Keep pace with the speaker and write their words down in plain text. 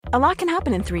A lot can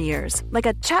happen in 3 years, like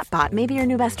a chatbot may be your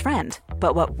new best friend.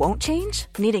 But what won't change?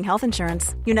 Needing health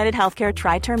insurance. United Healthcare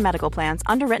Tri-Term Medical Plans,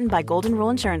 underwritten by Golden Rule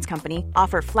Insurance Company,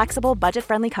 offer flexible,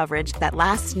 budget-friendly coverage that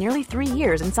lasts nearly 3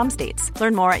 years in some states.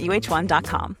 Learn more at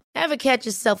uh1.com. Ever catch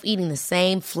yourself eating the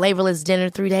same flavorless dinner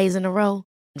 3 days in a row?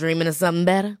 Dreaming of something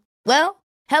better? Well,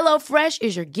 HelloFresh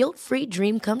is your guilt-free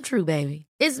dream come true, baby.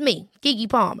 It's me, Keke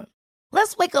Palmer.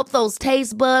 Let's wake up those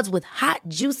taste buds with hot,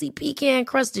 juicy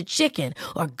pecan-crusted chicken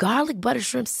or garlic butter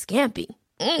shrimp scampi.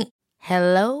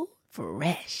 Hello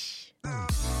Fresh.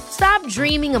 Stop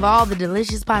dreaming of all the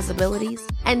delicious possibilities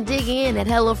and dig in at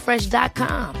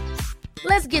HelloFresh.com.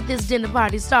 Let's get this dinner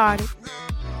party started.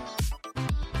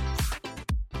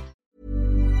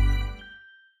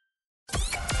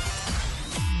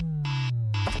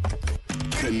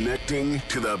 Connecting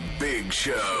to the big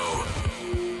show.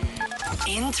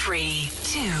 In 3,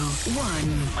 2, 1.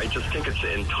 I just think it's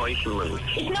entitlement.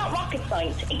 It's not rocket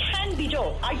science. It can be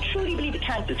done. I truly believe it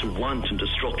can. It's wanton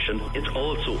destruction. It's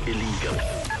also illegal.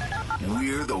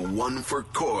 We're the one for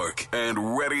Cork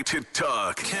and ready to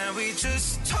talk. Can we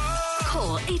just talk?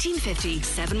 Call 1850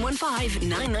 715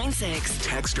 996.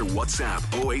 Text or WhatsApp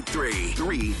 083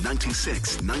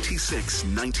 396 96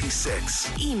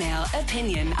 96. Email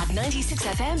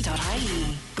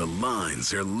opinion@96fm.ie. The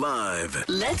lines are live.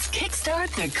 Let's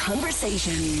kickstart the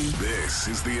conversation. This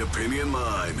is the Opinion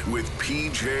Line with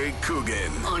PJ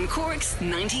Coogan On Cork's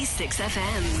 96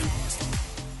 FM.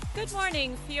 Good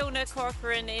morning, Fiona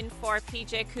Corcoran in for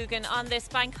PJ Coogan on this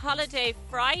Bank Holiday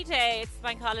Friday. It's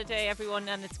Bank Holiday, everyone,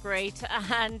 and it's great.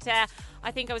 And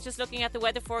I think I was just looking at the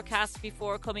weather forecast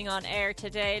before coming on air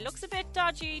today. Looks a bit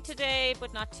dodgy today,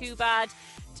 but not too bad.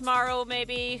 Tomorrow,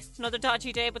 maybe another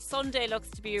dodgy day, but Sunday looks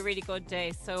to be a really good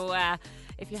day. So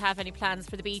if you have any plans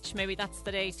for the beach, maybe that's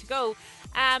the day to go.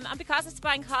 And because it's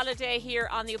Bank Holiday here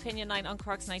on the Opinion Line on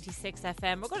Cork's 96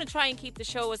 FM, we're going to try and keep the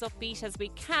show as upbeat as we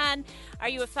can. Are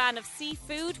you a fan of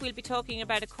seafood? We'll be talking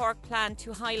about a Cork plan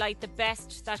to highlight the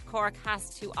best that Cork has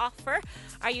to offer.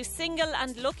 Are you single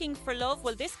and looking for love?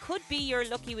 Well, this could be your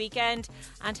lucky weekend.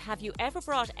 And have you ever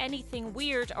brought anything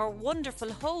weird or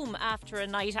wonderful home after a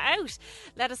night out?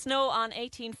 Let us know on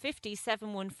 1850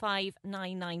 715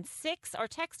 996 or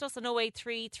text us on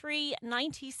 0833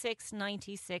 96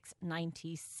 96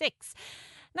 96.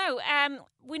 Now,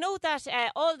 we know that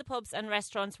all the pubs and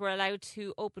restaurants were allowed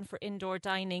to open for indoor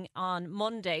dining on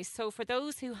Monday. So for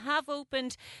those who have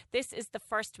opened, this is the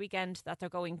first weekend that they're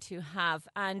going to have.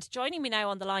 And joining me now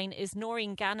on the line is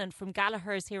Noreen Gannon from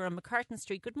Gallagher's here on McCartan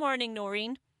Street. Good morning,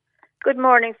 Noreen. Good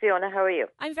morning, Fiona. How are you?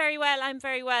 I'm very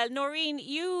well. Noreen,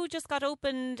 you just got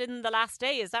opened in the last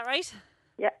day, is that right?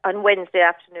 Yeah, on Wednesday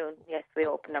afternoon. Yes, we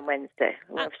opened on Wednesday.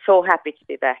 I'm so happy to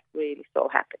be back, really so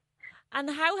happy.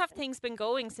 And how have things been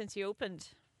going since you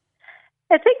opened?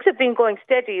 Things have been going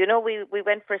steady. You know, we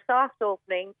went for a soft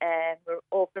opening and we're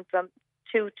open from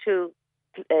 2 to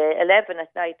 11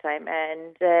 at night time.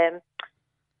 And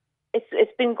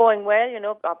it's been going well, you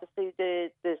know. Obviously,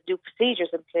 there's new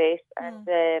procedures in place and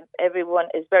everyone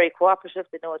is very cooperative.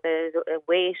 You know, there's a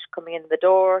wait coming in the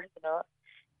door, you know,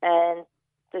 and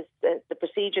the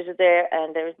procedures are there,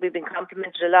 and we've been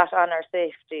complimented a lot on our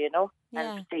safety, you know,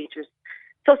 and procedures.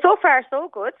 So far, so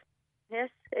good. Yes,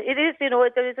 it is, you know,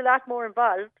 there is a lot more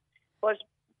involved, but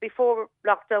before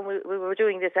lockdown, we were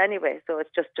doing this anyway, so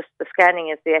it's just the scanning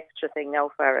is the extra thing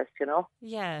now for us, you know.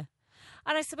 Yeah.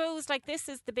 And I suppose, like, this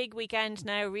is the big weekend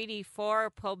now, really, for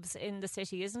pubs in the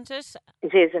city, isn't it?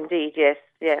 It is indeed, yes,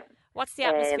 yeah. What's the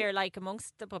atmosphere like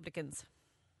amongst the publicans?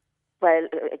 Well,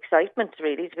 excitement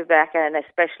really to be back, and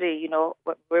especially, you know,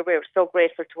 we're so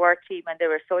grateful to our team, and they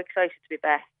were so excited to be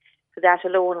back. So that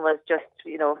alone was just,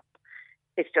 you know,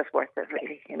 it's just worth it,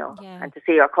 really, you know. Yeah. And to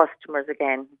see our customers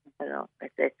again, you know,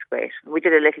 it's great. We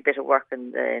did a little bit of work to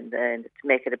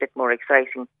make it a bit more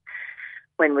exciting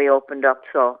when we opened up.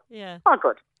 So all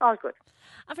good.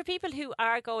 And for people who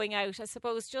are going out, I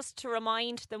suppose just to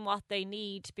remind them what they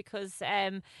need, because,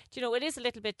 you know, it is a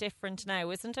little bit different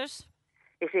now, isn't it?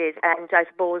 It is, and I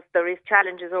suppose there is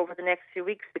challenges over the next few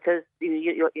weeks because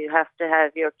you have to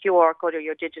have your QR code or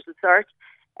your digital cert,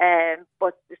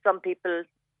 but some people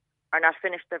are not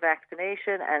finished their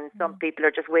vaccination and some people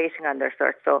are just waiting on their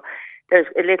cert. So there's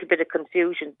a little bit of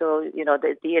confusion. So, you know,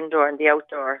 the indoor and the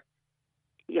outdoor,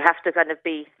 you have to kind of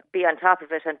be on top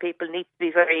of it, and people need to be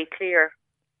very clear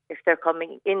if they're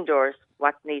coming indoors,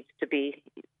 what needs to be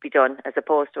done as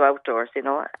opposed to outdoors, you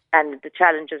know. And the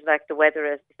challenges like the weather,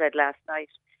 as you said last night,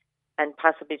 and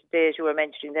possibly today, as you were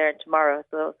mentioning there, and tomorrow.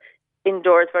 So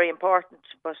indoor is very important,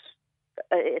 but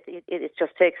it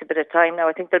just takes a bit of time now.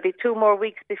 I think there'll be 2 more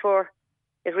weeks before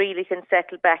it really can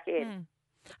settle back in.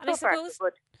 And I suppose,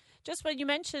 Just when you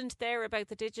mentioned there about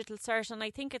the digital cert, and I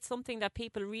think it's something that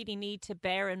people really need to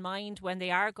bear in mind when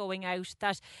they are going out,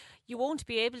 that you won't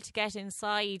be able to get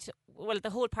inside, well,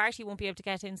 the whole party won't be able to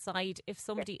get inside if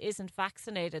somebody isn't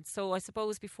vaccinated. So I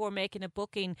suppose before making a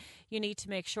booking, you need to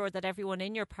make sure that everyone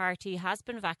in your party has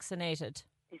been vaccinated.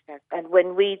 And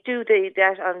when we do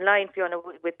that online, Fiona,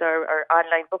 with our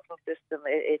online booking system,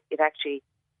 it actually,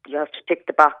 you have to tick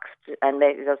the box and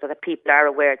so that people are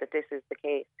aware that this is the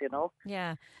case, you know.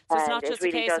 Yeah. So it's not just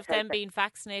really a case of them being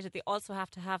vaccinated, they also have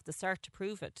to have the cert to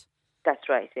prove it. That's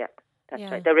right, yeah. That's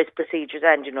right. There is procedures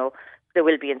and, you know, there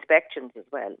will be inspections as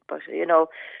well. But, you know,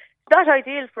 it's not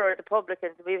ideal for the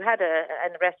publicans. We've had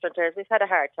and the restaurateurs, we've had a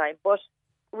hard time, but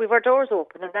we've our doors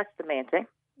open and that's the main thing.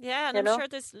 Yeah, and I'm sure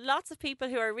there's lots of people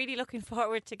who are really looking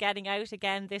forward to getting out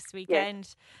again this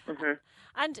weekend. Yes. Mm-hmm.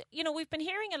 And, you know, we've been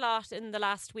hearing a lot in the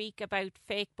last week about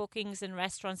fake bookings in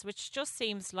restaurants, which just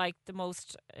seems like the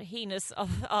most heinous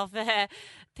of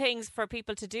things for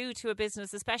people to do to a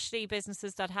business, especially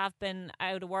businesses that have been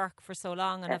out of work for so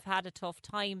long and have had a tough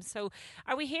time. So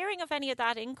are we hearing of any of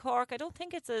that in Cork? I don't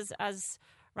think it's as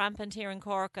rampant here in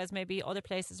Cork as maybe other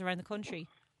places around the country.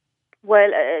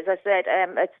 Well, as I said,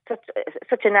 it's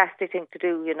such a nasty thing to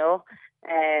do, you know.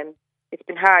 It's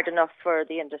been hard enough for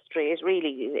the industry. It really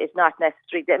is not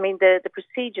necessary. I mean, the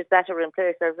procedures that are in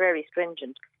place are very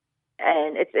stringent.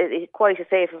 And it's quite a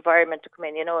safe environment to come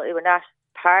in. You know, we're not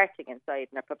partying inside.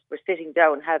 We're sitting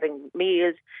down, having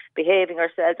meals, behaving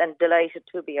ourselves and delighted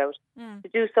to be out. To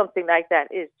do something like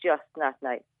that is just not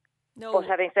nice. No. But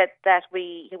having said that,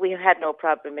 we had no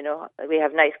problem, you know. We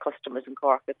have nice customers in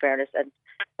Cork, in fairness, and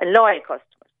loyal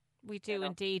customers. We do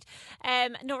indeed.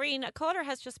 Noreen, a caller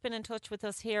has just been in touch with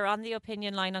us here on the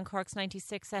opinion line on Cork's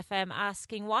 96 FM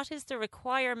asking, what is the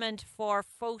requirement for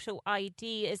photo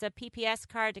ID? Is a PPS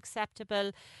card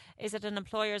acceptable? Is it an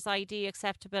employer's ID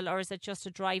acceptable? Or is it just a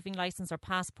driving licence or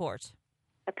passport?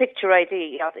 A picture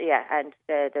ID, yeah, and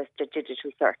there's the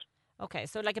digital cert. Okay,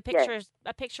 so like a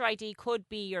picture ID could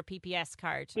be your PPS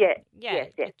card. Yeah.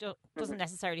 It doesn't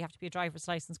necessarily have to be a driver's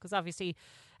license because obviously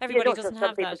everybody doesn't have that.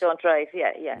 Some people don't drive.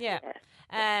 Yeah.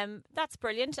 That's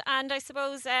brilliant. And I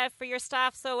suppose for your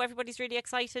staff, so everybody's really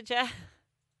excited. Yeah.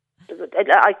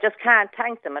 I just can't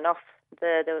thank them enough.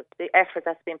 The effort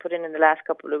that's been put in the last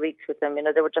couple of weeks with them, you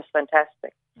know, they were just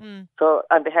fantastic. So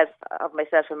on behalf of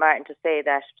myself and Martin, to say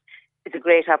that it's a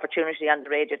great opportunity on the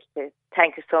radio to say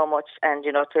thank you so much, and,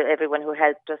 you know, to everyone who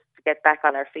helped us to get back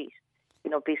on our feet,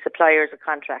 you know, be suppliers or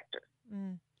contractors.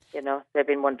 You know, they've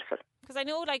been wonderful. Because I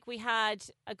know, like, we had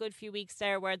a good few weeks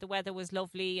there where the weather was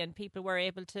lovely and people were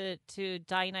able to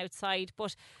dine outside,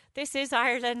 but this is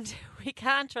Ireland. We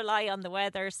can't rely on the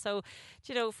weather. So,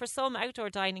 you know, for some, outdoor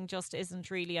dining just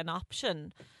isn't really an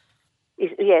option.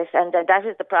 Yes, and that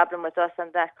is the problem with us on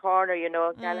that corner, you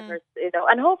know, Gallagher's, you know,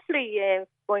 and hopefully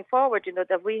going forward, you know,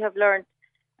 that we have learned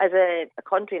as a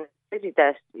country and a city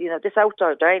that, you know, this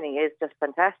outdoor dining is just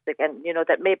fantastic, and, you know,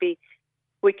 that maybe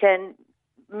we can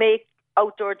make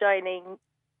outdoor dining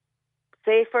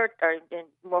safer or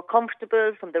more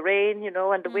comfortable from the rain, you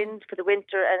know, and the wind for the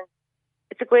winter, and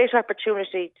it's a great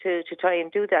opportunity to try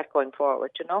and do that going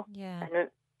forward, you know. Yeah. And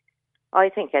I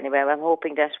think, anyway, I'm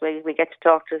hoping that we get to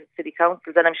talk to city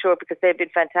councils, and I'm sure because they've been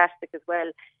fantastic as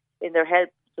well in their help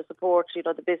to support, you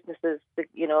know, the businesses,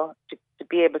 you know, to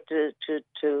be able to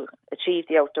achieve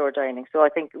the outdoor dining. So I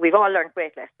think we've all learned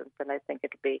great lessons, and I think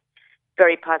it'll be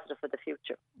very positive for the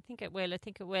future. I think it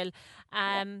will.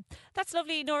 That's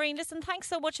lovely, Noreen. Listen, thanks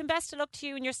so much, and best of luck to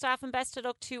you and your staff, and best of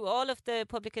luck to all of the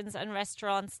publicans and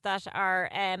restaurants that are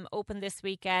open this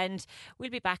weekend. We'll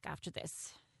be back after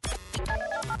this.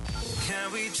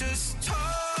 Can we just talk?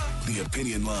 The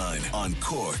Opinion Line on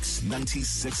Cork's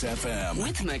 96 FM.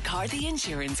 With McCarthy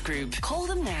Insurance Group. Call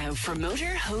them now for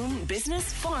motor, home,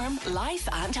 business, farm, life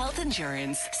and health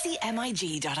insurance. See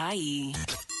MIG.ie.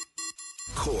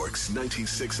 Cork's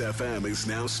 96 FM is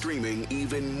now streaming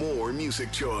even more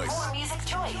music choice.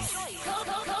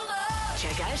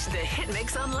 Check out the Hit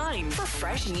Mix online for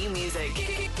fresh new music.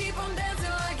 Keep on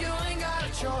dancing like you ain't got a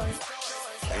choice.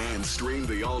 And stream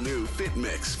the all-new Fit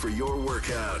Mix for your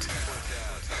workout.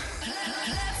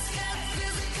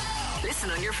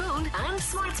 Listen on your phone and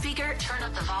smart speaker. Turn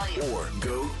up the volume. Or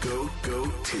go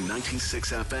to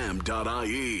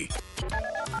 96fm.ie.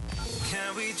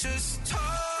 Can we just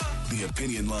talk? The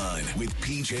Opinion Line with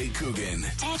PJ Coogan.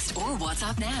 Text or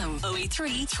WhatsApp now.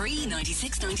 083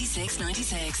 396 96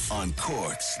 96. On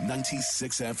Cork's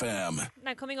 96 FM.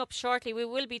 Now, coming up shortly, we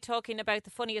will be talking about the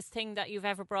funniest thing that you've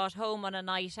ever brought home on a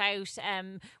night out.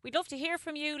 We'd love to hear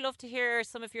from you, love to hear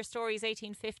some of your stories.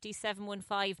 1850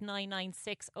 715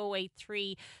 996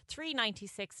 083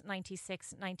 396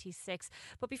 96 96.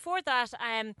 But before that,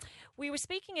 we were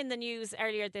speaking in the news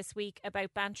earlier this week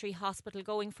about Bantry Hospital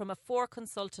going from a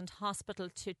 4-consultant hospital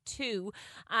to 2,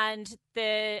 and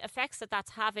the effects that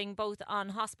that's having both on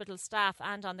hospital staff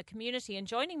and on the community. And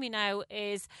joining me now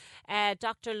is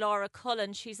Dr. Laura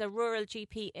Cullen. She's a rural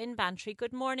GP in Bantry.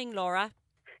 Good morning, Laura.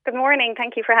 Good morning.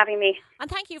 Thank you for having me. And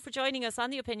thank you for joining us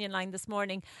on the Opinion Line this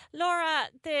morning. Laura,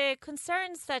 the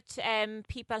concerns that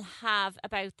people have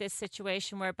about this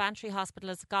situation where Bantry Hospital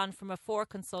has gone from a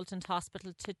 4-consultant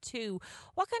hospital to 2,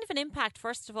 what kind of an impact,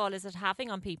 first of all, is it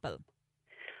having on people?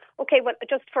 Okay, well,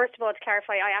 just first of all, to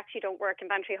clarify, I actually don't work in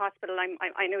Bantry Hospital.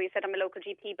 I know you said I'm a local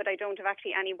GP, but I don't have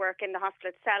actually any work in the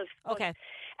hospital itself. Okay.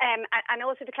 But, and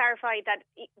also to clarify that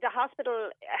the hospital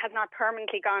has not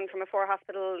permanently gone from a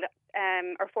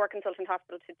 4-consultant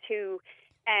hospital to 2.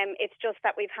 It's just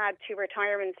that we've had 2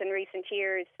 retirements in recent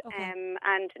years,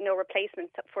 and no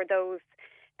replacements for those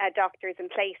doctors in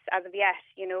place as of yet,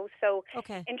 you know. So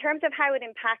in terms of how it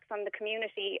impacts on the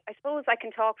community, I suppose I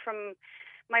can talk from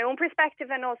my own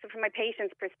perspective and also from my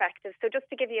patient's perspective. So just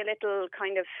to give you a little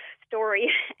kind of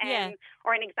story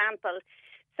or an example.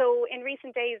 So in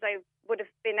recent days, I would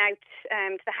have been out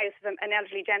to the house of an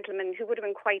elderly gentleman who would have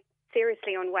been quite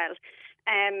seriously unwell.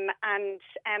 And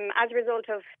as a result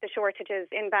of the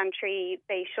shortages in Bantry,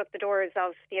 they shut the doors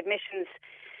of the admissions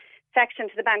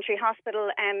section to the Bantry Hospital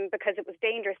because it was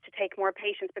dangerous to take more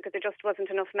patients because there just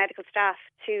wasn't enough medical staff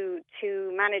to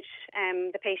manage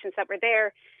the patients that were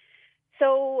there.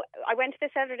 So I went to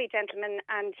this elderly gentleman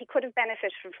and he could have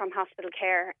benefited from hospital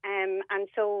care. And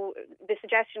so the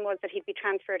suggestion was that he'd be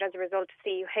transferred as a result to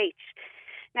CUH.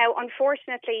 Now,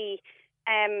 unfortunately,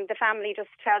 the family just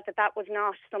felt that that was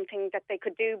not something that they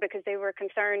could do because they were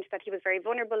concerned that he was very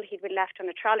vulnerable. He'd been left on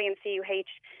a trolley in CUH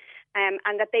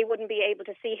and that they wouldn't be able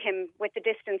to see him with the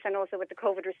distance and also with the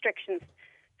COVID restrictions.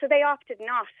 So they opted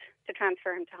not to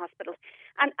transfer him to hospital.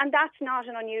 And that's not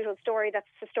an unusual story. That's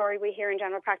the story we hear in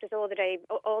general practice all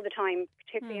the time,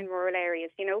 particularly in rural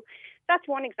areas, you know. That's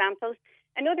one example.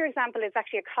 Another example is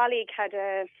actually a colleague had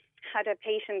a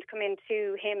patient come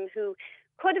into him who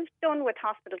could have done with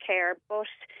hospital care, but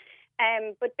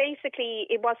basically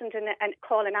it wasn't a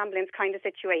call an ambulance kind of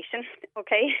situation,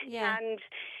 okay? Yeah. And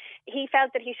he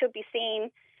felt that he should be seen.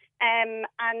 And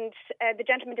the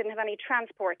gentleman didn't have any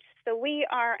transport. So we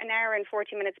are an hour and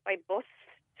 40 minutes by bus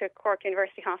to Cork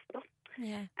University Hospital.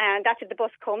 Yeah. And that's if the bus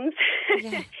comes.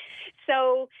 Yeah.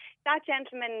 So that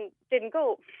gentleman didn't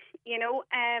go, you know,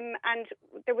 and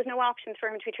there was no options for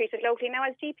him to be treated locally. Now,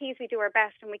 as GPs, we do our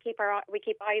best and we keep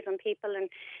eyes on people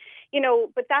and, you know,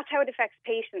 but that's how it affects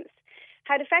patients.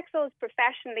 How it affects us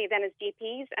professionally then as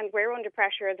GPs, and we're under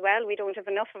pressure as well, we don't have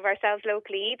enough of ourselves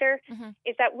locally either,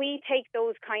 is that we take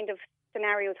those kind of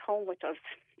scenarios home with us,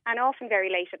 and often very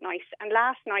late at night. And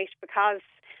last night, because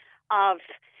of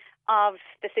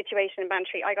the situation in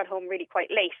Bantry, I got home really quite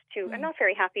late to a not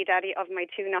very happy daddy of my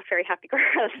 2 not very happy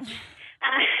girls.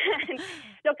 And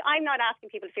look, I'm not asking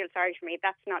people to feel sorry for me.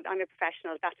 I'm a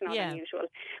professional. That's not unusual.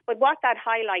 But what that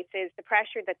highlights is the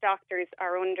pressure that doctors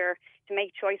are under to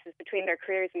make choices between their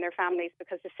careers and their families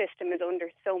because the system is under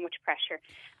so much pressure.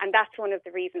 And that's one of the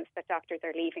reasons that doctors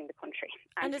are leaving the country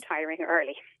and retiring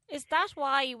early. Is that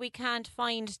why we can't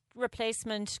find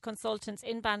replacement consultants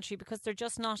in Bantry, because they're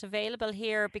just not available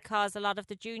here because a lot of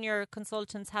the junior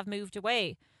consultants have moved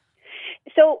away?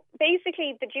 So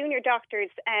basically, the junior doctors,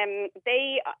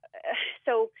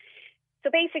 so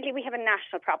basically we have a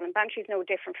national problem. Bantry is no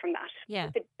different from that. Yeah.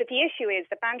 But the issue is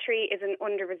that Bantry is an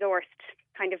under-resourced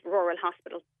kind of rural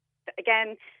hospital.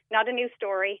 Again, not a new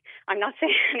story. I'm not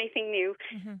saying anything new.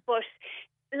 But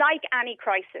like any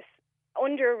crisis,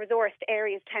 under-resourced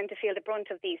areas tend to feel the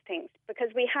brunt of these things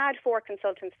because we had 4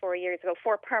 consultants 4 years ago,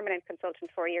 4 permanent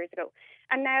consultants 4 years ago.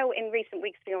 And now in recent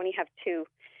weeks, we only have 2.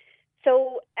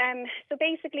 So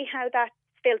basically how that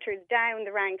filters down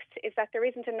the ranks is that there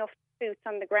isn't enough boots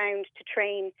on the ground to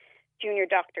train junior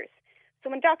doctors.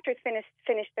 So when doctors finish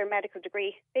their medical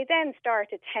degree, they then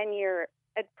start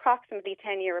approximately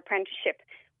 10-year apprenticeship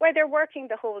where they're working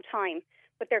the whole time,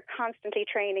 but they're constantly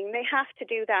training. They have to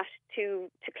do that to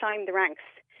climb the ranks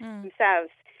themselves.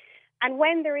 And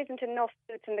when there isn't enough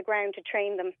boots on the ground to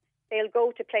train them, they'll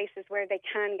go to places where they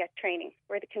can get training,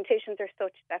 where the conditions are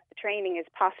such that the training is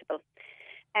possible.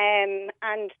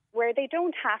 and where they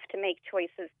don't have to make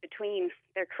choices between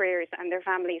their careers and their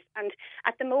families. And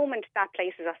at the moment, that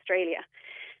place is Australia.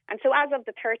 And so as of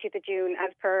the 30th of June,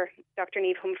 as per Dr.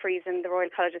 Niamh Humphreys and the Royal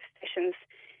College of Physicians,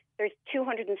 there's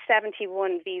 271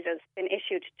 visas been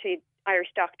issued to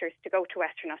Irish doctors to go to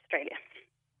Western Australia.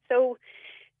 So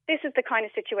this is the kind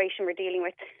of situation we're dealing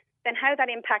with. Then how that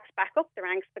impacts back up the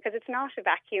ranks, because it's not a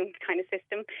vacuum kind of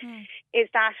system, is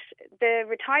that the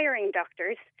retiring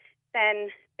doctors then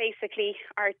basically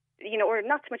are, or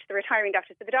not so much the retiring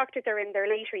doctors, but the doctors that are in their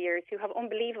later years who have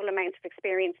unbelievable amounts of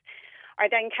experience are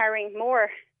then carrying more,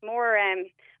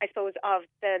 I suppose, of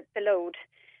the load.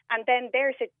 And then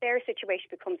their situation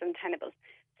becomes untenable.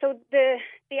 So the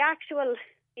actual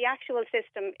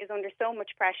system is under so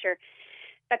much pressure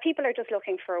that people are just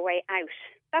looking for a way out.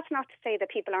 That's not to say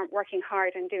that people aren't working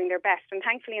hard and doing their best. And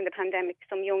thankfully in the pandemic,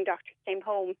 some young doctors came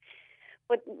home.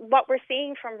 But what we're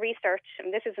seeing from research,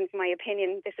 and this isn't my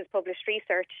opinion, this is published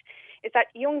research, is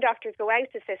that young doctors go out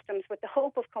to systems with the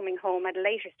hope of coming home at a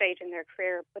later stage in their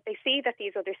career, but they see that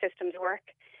these other systems work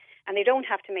and they don't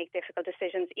have to make difficult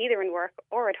decisions either in work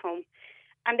or at home.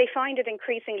 And they find it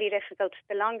increasingly difficult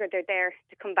the longer they're there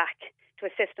to come back to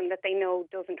a system that they know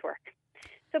doesn't work.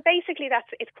 So basically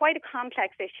it's quite a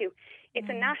complex issue. It's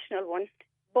a national one,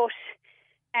 but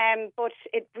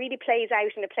it really plays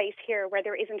out in a place here where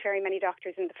there isn't very many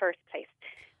doctors in the first place.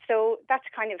 So that's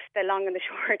kind of the long and the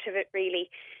short of it, really.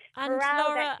 And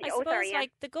Laura, I suppose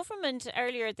the government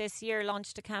earlier this year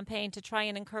launched a campaign to try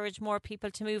and encourage more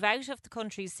people to move out of the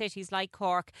country's cities like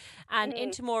Cork and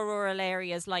into more rural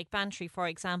areas like Bantry, for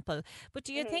example. But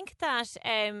do you think that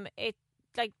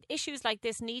issues like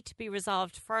this need to be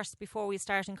resolved first before we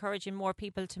start encouraging more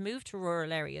people to move to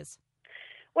rural areas?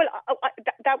 Well,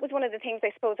 that was one of the things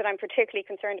I suppose that I'm particularly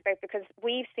concerned about, because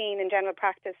we've seen in general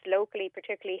practice locally,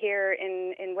 particularly here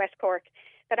in West Cork,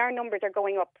 that our numbers are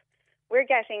going up. We're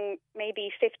getting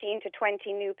maybe 15 to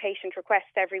 20 new patient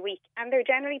requests every week, and they're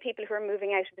generally people who are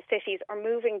moving out of the cities or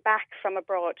moving back from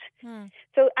abroad.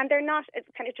 So, and they're not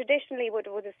kind of traditionally would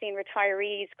have seen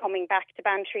retirees coming back to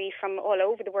Bantry from all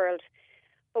over the world.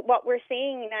 But what we're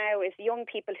seeing now is young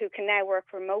people who can now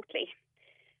work remotely.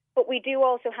 But we do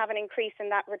also have an increase in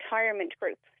that retirement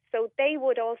group. So they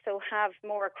would also have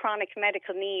more chronic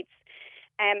medical needs,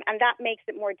 and that makes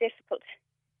it more difficult.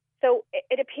 So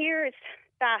it appears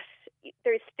that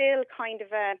there's still kind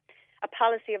of a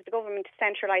policy of the government to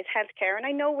centralise healthcare. And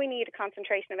I know we need a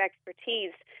concentration of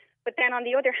expertise. But then on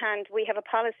the other hand, we have a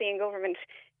policy in government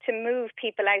to move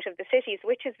people out of the cities,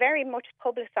 which is very much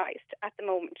publicised at the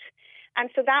moment. And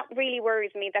so that really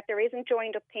worries me, that there isn't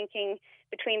joined up thinking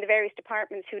between the various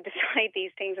departments who decide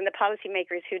these things and the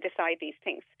policymakers who decide these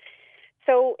things.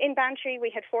 So in Bantry,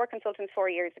 we had 4 consultants 4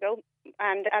 years ago,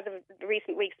 and as of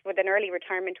recent weeks with an early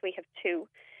retirement, we have 2.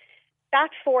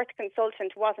 That 4th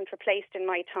consultant wasn't replaced in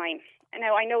my time.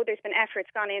 Now, I know there's been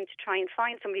efforts gone in to try and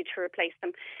find somebody to replace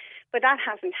them, but that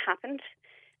hasn't happened.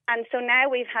 And so now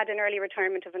we've had an early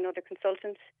retirement of another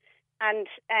consultant and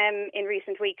in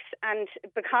recent weeks. And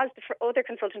because the other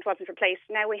consultant wasn't replaced,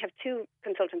 now we have 2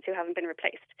 consultants who haven't been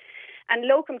replaced. And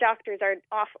locum doctors are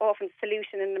often the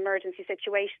solution in an emergency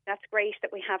situation. That's great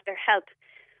that we have their help.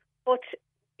 But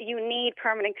you need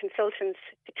permanent consultants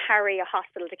to carry a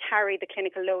hospital, to carry the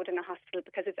clinical load in a hospital,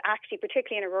 because it's actually,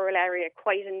 particularly in a rural area,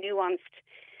 quite a nuanced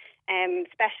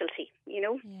specialty, you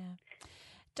know? Yeah.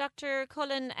 Dr.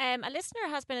 Cullen, a listener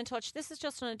has been in touch. This is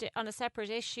just on a separate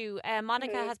issue.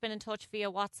 Monica has been in touch via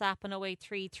WhatsApp on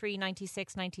 083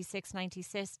 396 96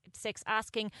 96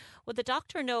 asking, would the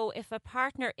doctor know if a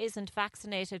partner isn't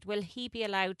vaccinated, will he be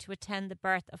allowed to attend the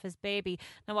birth of his baby?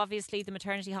 Now, obviously, the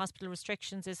maternity hospital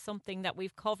restrictions is something that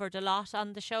we've covered a lot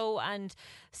on the show, and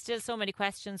still so many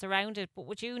questions around it. But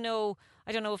would you know,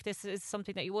 I don't know if this is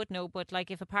something that you would know, but like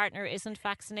if a partner isn't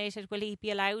vaccinated, will he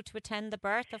be allowed to attend the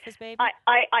birth of his baby?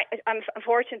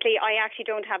 Unfortunately, I actually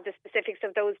don't have the specifics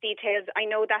of those details. I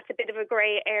know that's a bit of a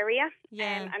grey area.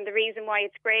 And the reason why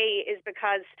it's grey is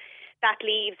because that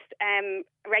leaves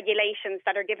regulations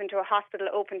that are given to a hospital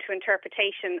open to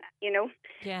interpretation, you know.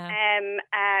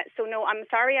 So no, I'm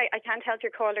sorry, I can't help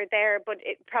your caller there, but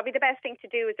probably the best thing to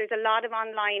do is there's a lot of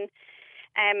online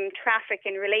traffic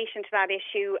in relation to that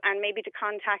issue, and maybe to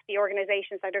contact the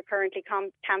organisations that are currently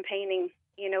campaigning,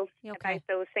 you know, about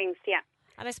those things.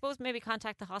 And I suppose maybe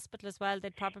contact the hospital as well.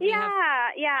 They'd probably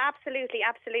absolutely.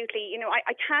 You know,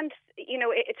 I can't, you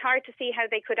know, it's hard to see how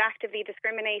they could actively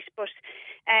discriminate, but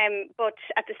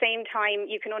at the same time,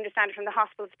 you can understand from the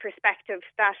hospital's perspective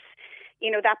that,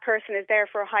 you know, that person is there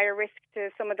for a higher risk to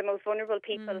some of the most vulnerable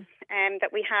people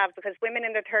that we have, because women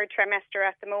in their 3rd trimester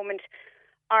at the moment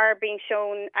are being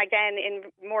shown, again, in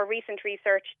more recent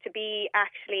research to be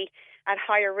actually at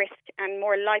higher risk and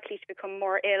more likely to become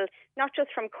more ill, not just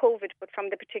from COVID, but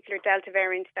from the particular Delta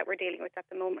variant that we're dealing with at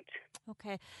the moment.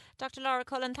 Okay. Dr. Laura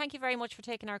Cullen, thank you very much for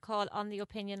taking our call on the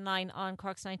opinion line on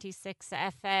Cork's 96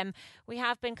 FM. We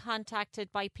have been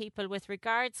contacted by people with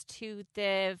regards to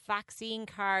the vaccine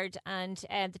card and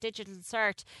the digital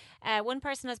cert. One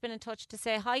person has been in touch to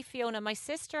say, "Hi Fiona, my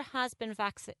sister has been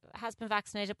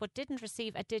vaccinated but didn't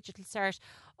receive a digital cert,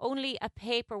 only a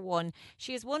paper one.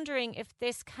 She is wondering if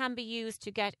this can be used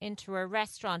to get into a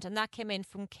restaurant." And that came in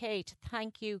from Kate.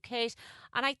 Thank you, Kate.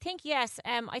 And I think, yes,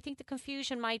 I think the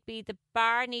confusion might be the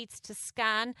bar needs to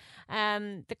scan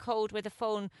the code with a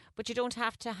phone, but you don't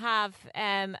have to have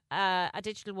a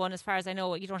digital one, as far as I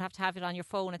know. You don't have to have it on your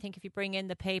phone. I think if you bring in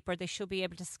the paper, they should be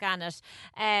able to scan it.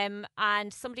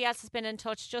 And somebody else has been in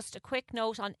touch. Just a quick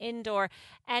note on indoor.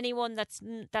 Anyone that's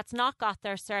not got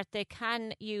their cert, they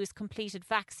can use completed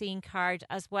vaccine card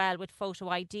as well with photo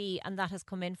ID, and that has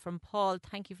come in from Paul.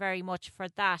 Thank you very much for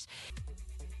that.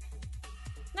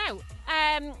 Now,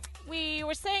 we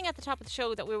were saying at the top of the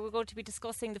show that we were going to be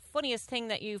discussing the funniest thing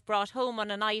that you've brought home on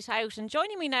a night out. And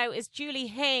joining me now is Julie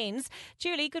Haynes.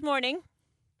 Julie, good morning.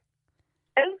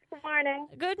 Hello, good morning.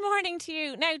 Good morning to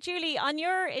you. Now, Julie, on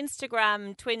your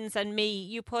Instagram, Twins and Me,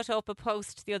 you put up a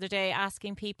post the other day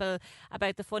asking people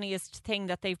about the funniest thing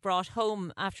that they've brought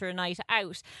home after a night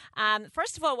out.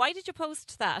 First of all, why did you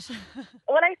post that?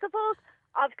 Well, I suppose,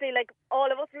 obviously, like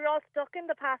all of us, we were all stuck in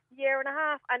the past year and a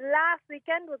half, and last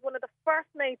weekend was one of the first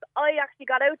nights I actually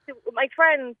got out to with my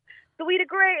friends. So we had a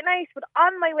great night, but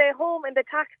on my way home in the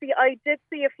taxi, I did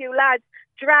see a few lads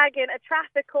dragging a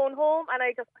traffic cone home, and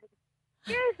I just,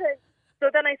 so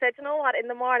then I said, you know what, in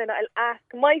the morning I'll ask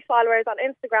my followers on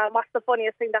Instagram what's the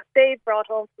funniest thing that they've brought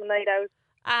home from the night out.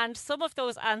 And some of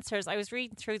those answers, I was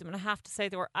reading through them, and I have to say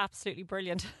they were absolutely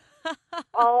brilliant.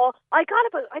 Oh, I got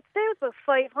I'd say it was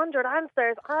about 500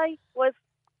 answers. I was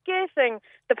guessing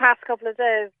the past couple of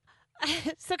days.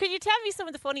 So can you tell me some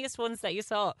of the funniest ones that you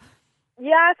saw?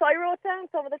 Yeah, so I wrote down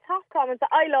some of the top comments that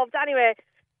I loved anyway.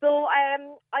 So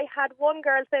I had one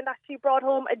girl saying that she brought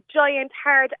home a giant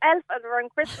hard elf at around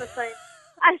Christmas time.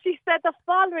 And she said the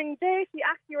following day she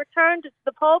actually returned it to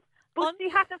the pub, but she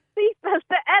had to seatbelt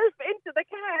the elf into the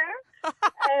car.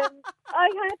 I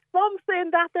had some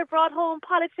saying that they brought home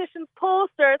politicians'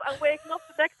 posters and waking up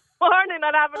the next morning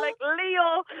and having like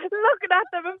Leo looking at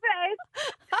them in bed.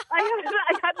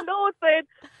 I had loads saying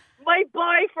my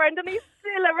boyfriend, and he's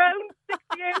still around 6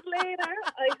 years later.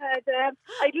 I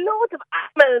had loads of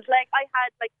animals, like I had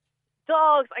like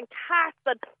dogs and cats,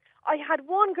 and I had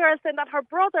one girl saying that her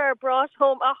brother brought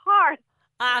home a horse.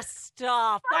 Ah,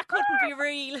 stop. That couldn't be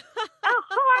real. A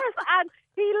horse, and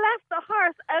he left the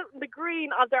horse out in the green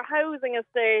of their housing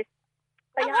estate.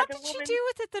 And what did she do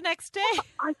with it the next day?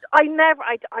 I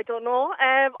don't know.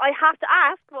 I have to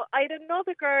ask, but I had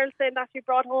another girl saying that she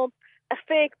brought home a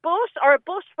fake bush or a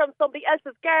bush from somebody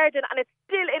else's garden, and it's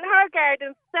still in her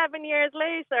garden 7 years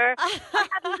later. I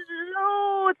had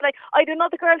loads. Like, I had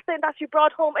another girl saying that she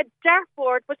brought home a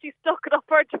dartboard, but she stuck it up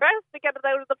her dress to get it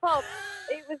out of the pub.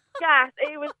 It was gas.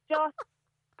 It was just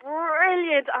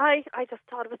brilliant. I just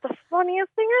thought it was the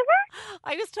funniest thing ever.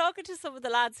 I was talking to some of the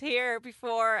lads here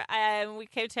before we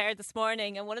came to air this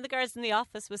morning, and one of the girls in the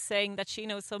office was saying that she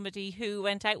knows somebody who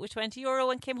went out with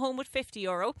 €20 and came home with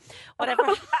 €50. Whatever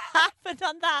happened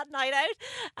on that night out.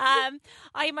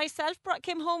 I myself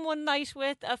came home one night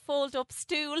with a fold-up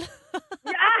stool.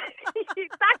 Yeah,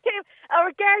 that came.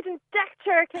 Our garden deck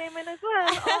chair came in as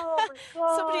well. Oh my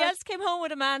God. Somebody else came home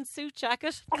with a man's suit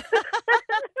jacket.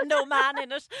 No man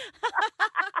in it.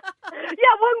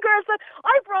 Yeah, one girl said,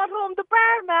 I brought home the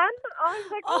barman. I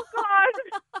was like, oh God.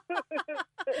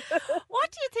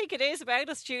 What do you think it is about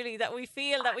us, Julie, that we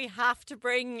feel that we have to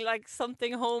bring like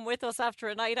something home with us after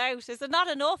a night out? Is it not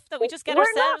enough that we just get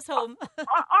ourselves home? Or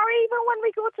even when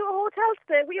we go to a hotel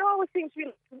stay, we always seem to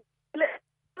be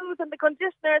and the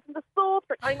conditioners and the soaps.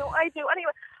 I know I do.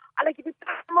 Anyway, I like if you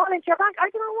pack them all into your bag. I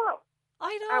don't know what.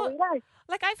 I know.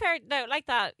 Like I've heard now, like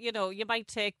that, you know, you might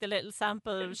take the little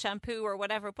sample shampoo or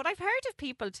whatever, but I've heard of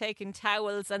people taking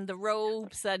towels and the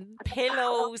robes and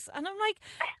pillows, and I'm like,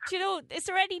 do you know, is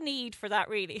there any need for that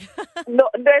really? No,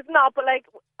 there's not. But like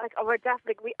we're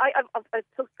definitely. I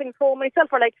took things home myself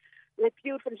for like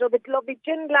beautiful, you know, the lovely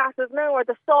gin glasses now, or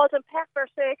the salt and pepper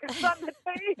shakers on the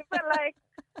table, like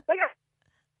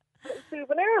a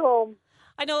souvenir home.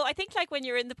 I know, I think like when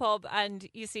you're in the pub and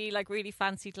you see like really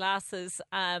fancy glasses,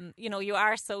 you know, you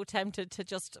are so tempted to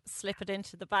just slip it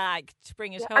into the bag to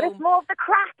bring it home. And it's more of the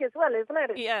crack as well,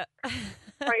 isn't it? Yeah.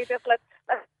 Or you just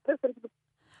listen to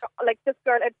like this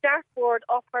girl a dartboard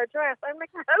off her dress. I'm like,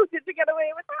 how did you get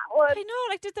away with that one? I know,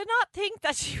 like, did they not think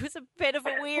that she was a bit of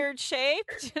a weird shape?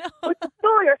 You know? But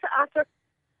so you're after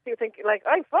you think like,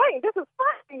 I'm fine. This is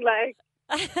fine. Like,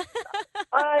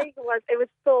 it was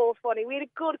so funny. We had a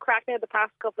good crack now the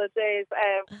past couple of days.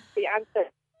 The answer.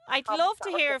 I'd love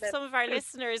to hear of some of our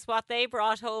listeners what they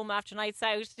brought home after nights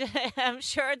out. I'm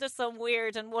sure there's some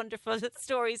weird and wonderful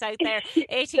stories out there.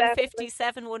 1850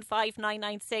 715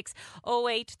 996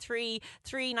 083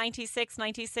 396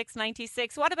 96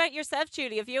 96. What about yourself,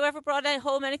 Julie? Have you ever brought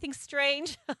home anything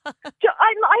strange? I'm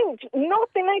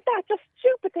nothing like that. Just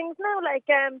stupid things now, like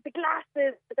the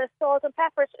glasses, the salt and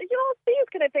peppers. You know, these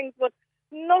kind of things, but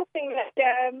nothing like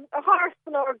a horse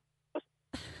or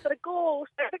a goat.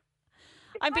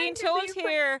 I'm being told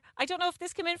here, I don't know if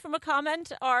this came in from a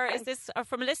comment or is this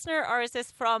from a listener or is this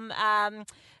from,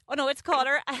 it's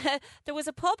caller. There was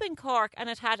a pub in Cork and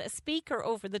it had a speaker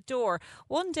over the door.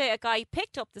 One day a guy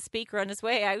picked up the speaker on his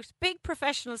way out, big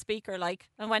professional speaker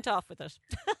and went off with it.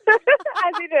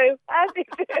 As you do.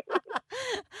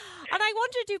 And I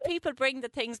wonder, do people bring the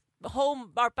things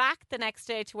home or back the next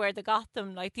day to where they got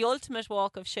them? Like the ultimate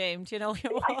walk of shame, do you know?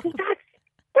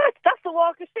 That's the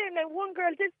walk of shame. Now, one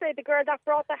girl did say the girl that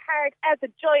brought the hard as a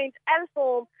giant elf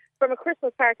home from a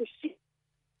Christmas party, she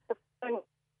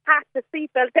had the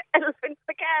seatbelt the elf into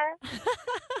the car.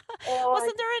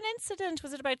 Wasn't there an incident,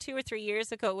 was it about 2 or 3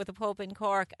 years ago, with a pub in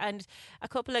Cork, and a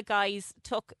couple of guys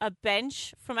took a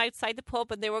bench from outside the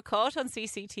pub and they were caught on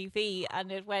CCTV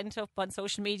and it went up on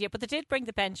social media, but they did bring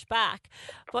the bench back.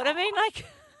 But I mean, like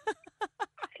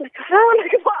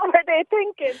what were they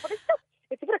thinking? But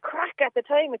it's a bit of crack at the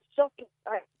time. It's just...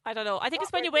 I don't know. I think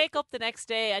it's when you wake up the next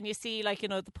day and you see, like, you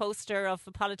know, the poster of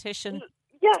a politician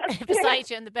beside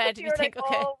you in the bed and you think,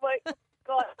 okay. Oh my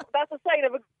God, that's a sign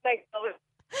of a good night.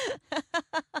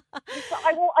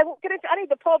 I won't get into any of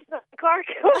the pubs in Cork.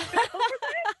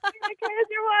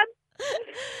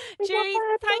 Julie,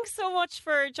 thanks so much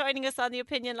for joining us on the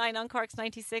Opinion Line on Cork's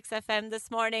 96 FM this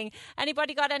morning.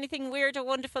 Anybody got anything weird or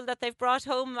wonderful that they've brought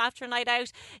home after a night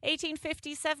out?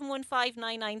 1850 715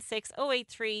 996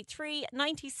 083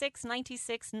 396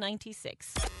 96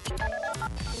 96.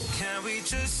 Can we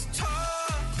just talk?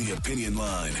 The Opinion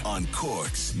Line on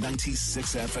Cork's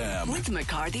 96 FM. With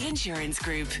McCarthy Insurance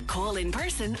Group. Call in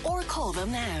person or call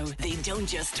them now. They don't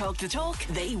just talk the talk,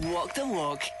 they walk the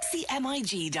walk. See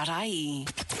MIG.ie. You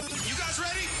guys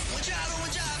ready?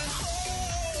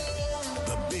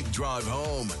 The Big Drive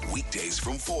Home. Weekdays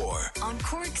from 4. On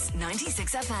Cork's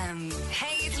 96 FM.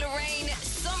 Hey, it's Lorraine.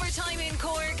 Summertime in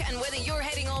Cork, and whether you're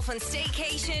heading off on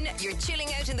staycation, you're chilling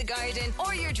out in the garden,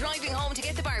 or you're driving home to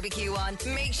get the barbecue on,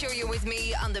 make sure you're with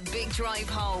me on the Big Drive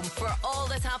Home for all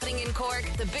that's happening in Cork,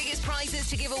 the biggest prizes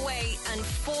to give away, and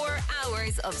 4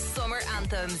 hours of summer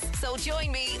anthems. So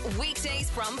join me weekdays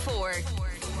from 4.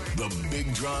 The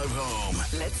Big Drive Home.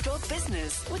 Let's talk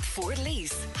business with Ford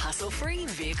Lease. Hassle-free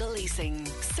vehicle leasing.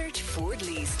 Search Ford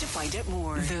Lease to find out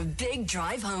more. The Big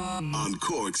Drive Home. On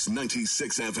Cork's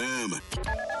 96 FM.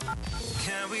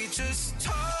 Can we just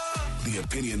talk? The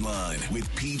Opinion Line with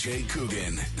PJ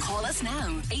Coogan. Call us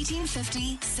now.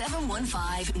 1850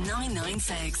 715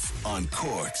 996. On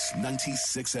Cork's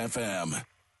 96 FM.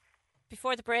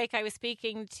 Before the break, I was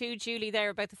speaking to Julie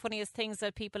there about the funniest things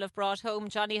that people have brought home.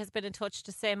 Johnny has been in touch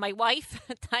to say my wife.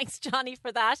 Thanks, Johnny,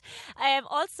 for that.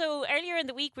 Also, earlier in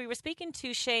the week, we were speaking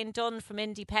to Shane Dunn from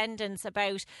Independence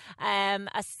about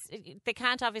they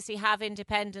can't obviously have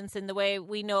independence in the way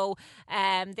we know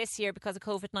this year because of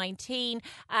COVID-19.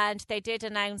 And they did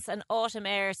announce an autumn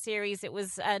air series. It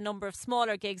was a number of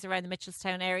smaller gigs around the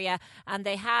Mitchelstown area. And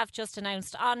they have just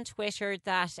announced on Twitter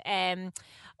that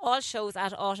all shows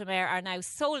at Autumn Air are now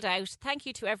sold out. Thank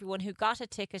you to everyone who got a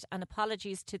ticket and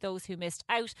apologies to those who missed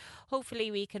out.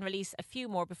 Hopefully we can release a few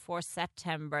more before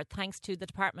September. Thanks to the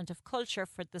Department of Culture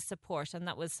for the support, and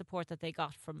that was support that they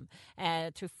got from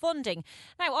through funding.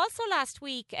 Now, also last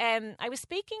week, I was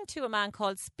speaking to a man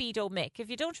called Speedo Mick.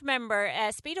 If you don't remember,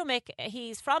 Speedo Mick,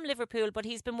 he's from Liverpool, but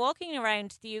he's been walking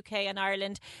around the UK and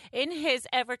Ireland in his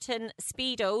Everton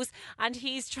Speedos, and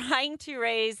he's trying to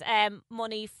raise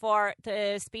money for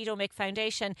the Speedo Mick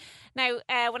Foundation. Now,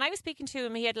 when I was speaking to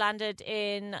him, he had landed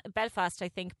in Belfast, I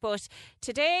think, but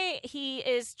today he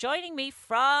is joining me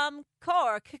from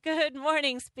Cork. Good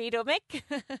morning, Speedo Mick.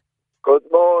 Good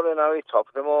morning, Harry. Top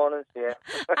of the morning, yeah.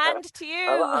 And to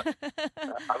you.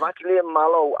 I'm actually in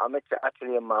Mallow. I'm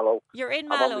actually in Mallow. You're in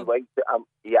Mallow?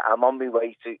 I'm on my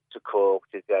way to Cork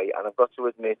today, and I've got to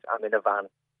admit, I'm in a van.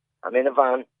 And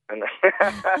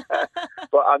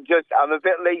but I'm a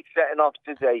bit late setting off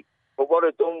today. But what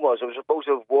I'd done was I was supposed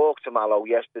to have walked to Mallow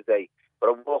yesterday, but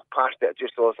I walked past it. I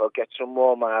just thought I'll get some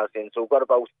more miles in. So I've got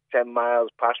about 10 miles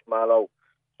past Mallow.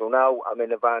 So now I'm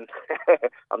in a van.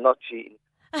 I'm not cheating.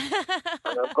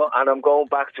 and I'm going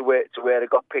back to where I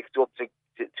got picked up to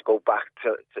go back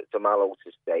to Mallow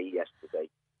to stay yesterday.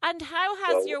 And how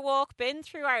has your walk been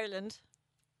through Ireland?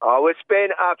 Oh, it's been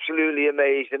absolutely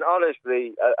amazing.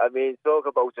 Honestly, I mean, talk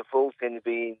about the full tin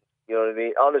beans. You know what I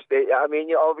mean? Honestly, I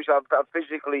mean, obviously, I'm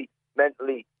physically,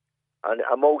 mentally, and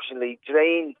emotionally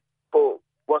drained. But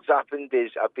what's happened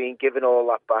is I've been given all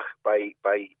that back by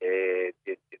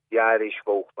the Irish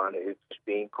folk, man, who've just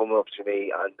been coming up to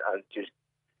me and just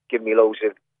giving me loads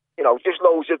of, just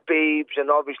loads of beeps. And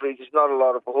obviously, there's not a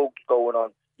lot of hugs going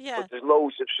on. Yeah. But there's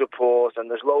loads of support and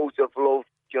there's loads of love.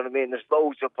 Do you know what I mean? There's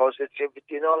loads of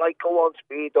positivity. Like go on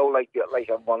Speedo, like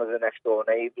I'm one of the next door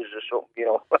neighbours or something.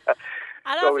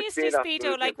 And so obviously,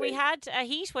 Speedo, like we had a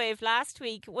heat wave last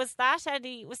week. Was that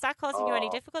causing you any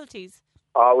difficulties?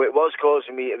 Oh, it was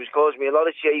causing me. It was causing me a lot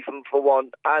of chafing for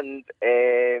one, and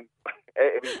and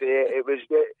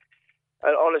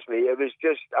honestly, it was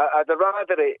just. I'd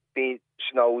rather it be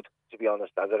snowed. To be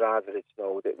honest, I'd rather it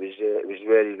snowed. It was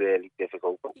really, really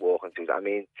difficult walking through. I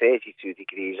mean, 32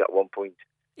 degrees at one point.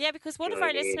 Yeah, because one of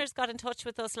our listeners got in touch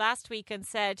with us last week and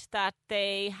said that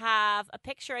they have a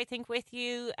picture, I think, with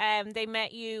you. They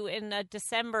met you in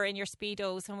December in your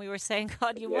Speedos, and we were saying,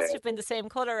 God, you must have been the same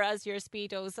colour as your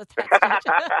Speedos at that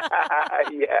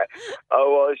stage. Yeah, I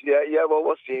was. Yeah. Well,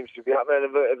 what seems to be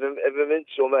happening? If I'm in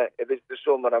summer, if it's the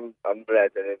summer, I'm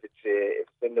red, and if it's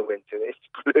in the winter, it's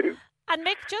blue. And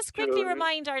Mick, just quickly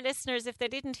remind our listeners, if they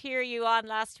didn't hear you on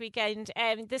last weekend,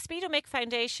 the Speedo Mick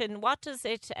Foundation, what does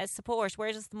it support?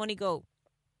 Where does the money go?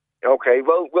 Okay,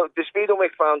 well, the Speedo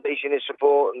Mick Foundation is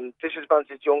supporting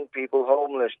disadvantaged young people,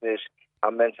 homelessness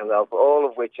and mental health, all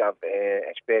of which I've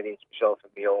experienced myself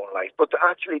in my own life. But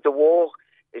actually the walk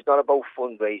is not about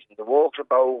fundraising. The walk's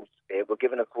about, we're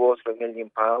giving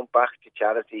 £250,000 back to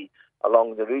charity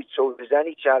along the route. So if there's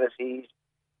any charities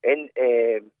in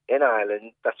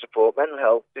Ireland that support mental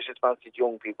health, disadvantaged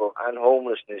young people and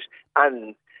homelessness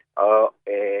and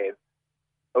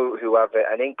who have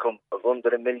an income of under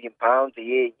 £1 million a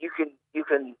year, you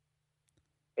can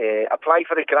apply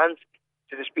for a grant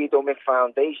to the Speedo Mick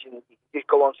Foundation. You can just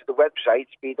go onto the website,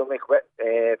 Speedo Mick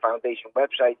Foundation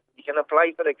website. You can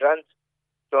apply for a grant.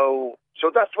 So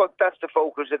that's the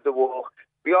focus of the walk.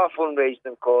 We are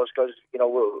fundraising, of course, because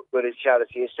we're a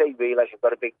charity. I say we, like I've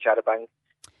got a big charity bank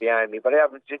behind me, but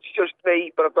it's just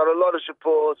me. But I've got a lot of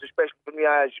support, especially from the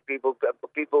Irish people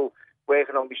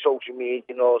working on my social media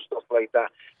and all stuff like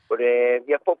that. But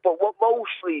but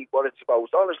what it's about,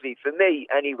 honestly, for me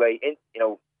anyway,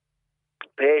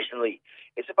 personally,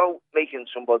 it's about making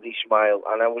somebody smile.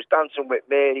 And I was dancing with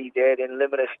Mary there in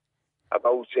Limerick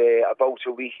about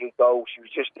a week ago. She was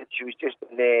just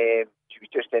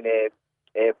in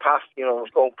a past, I was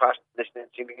going past listening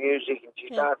to music, and she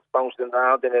started bouncing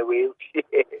around in a wheelchair.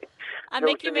 And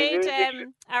Mick, you made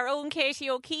our own Katie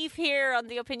O'Keefe here on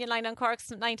the Opinion Line on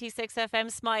Cork's 96 FM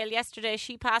smile yesterday.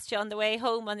 She passed you on the way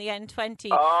home on the N20.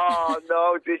 Oh,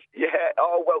 no,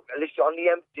 oh, well, listen, on the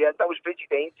M, that was pretty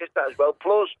dangerous, that as well.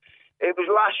 Plus, it was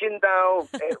lashing down.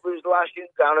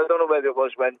 I don't know whether it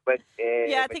was when I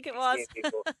think it was.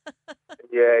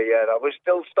 I was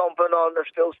still stomping on.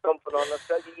 I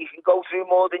tell you can go through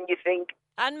more than you think.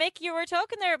 And Mick, you were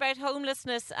talking there about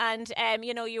homelessness, and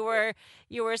you were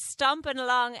stomping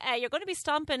along. You're going to be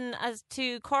stomping as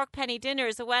to Cork Penny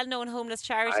Dinners, a well-known homeless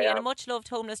charity and a much-loved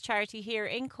homeless charity here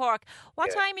in Cork. What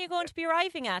time are you going to be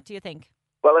arriving at, do you think?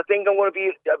 Well, I think I'll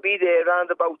be there around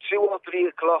about 2 or 3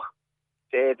 o'clock.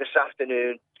 This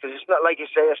afternoon, because it's not like you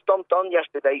say, I stomped on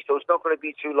yesterday, so it's not going to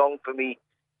be too long for me.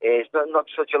 It's not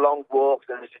such a long walk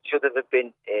as it should have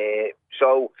been.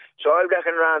 So I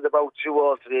reckon around about 2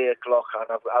 or 3 o'clock,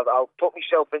 and I'll put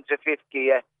myself into fifth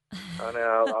gear, and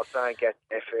I'll try and get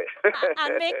effort.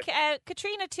 And Mick,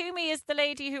 Katrina Toomey is the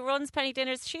lady who runs Penny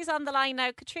Dinners. She's on the line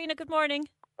now. Katrina, good morning.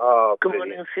 Oh, good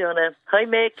morning, Fiona. Hi,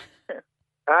 Mick.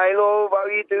 Hi, love. How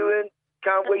are you doing?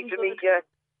 Can't wait to meet you.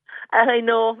 I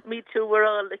know, me too. We're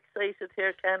all excited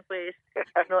here. Can't wait.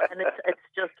 And it's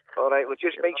just. All right. Well,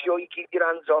 just make sure you keep your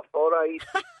hands off. All right.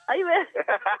 I will.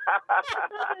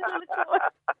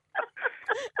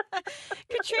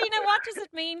 Katrina, what does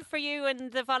it mean for you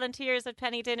and the volunteers at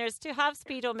Penny Dinners to have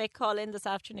Speedo Mick call in this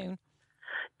afternoon?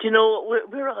 Do you know,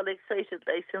 we're all excited,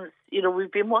 like, since,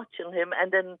 we've been watching him,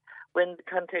 and then when the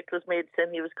contact was made saying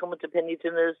he was coming to Penny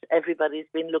Dinners, everybody's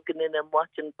been looking in and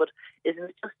watching, but isn't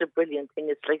it just a brilliant thing?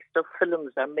 It's like stuff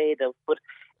films are made of, but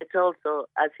it's also,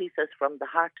 as he says, from the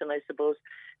heart, and I suppose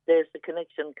there's the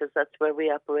connection, because that's where we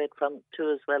operate from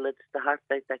too as well. It's the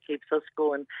heartbeat that keeps us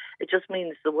going. It just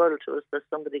means the world to us that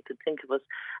somebody could think of us,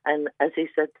 and as he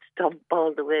said, stomp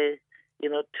all the way,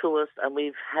 to us, and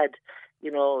we've had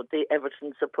the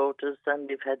Everton supporters, and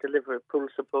we've had the Liverpool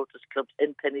supporters clubs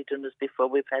in Penny Dinners before.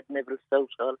 We've had Neville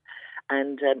Southall,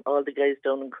 and all the guys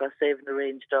down in Crosshaven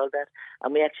arranged all that.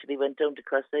 And we actually went down to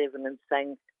Crosshaven and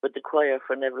sang with the choir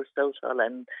for Neville Southall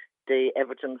and the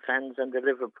Everton fans and the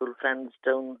Liverpool fans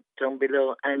down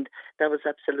below. And that was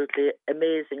absolutely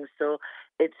amazing. So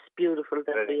it's beautiful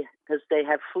that because they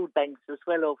have food banks as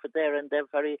well over there, and they're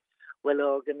very well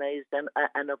organised and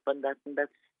up on that, and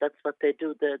that's what they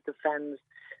do, the fans.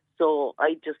 So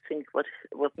I just think what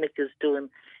Mick is doing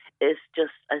is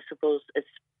just, I suppose, it's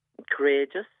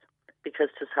courageous, because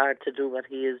it's hard to do what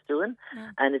he is doing,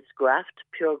 and it's graft,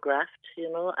 pure graft,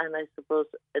 and I suppose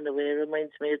in a way it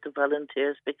reminds me of the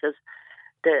volunteers, because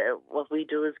what we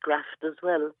do is graft as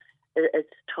well.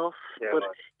 It's tough, but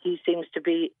he seems to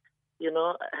be,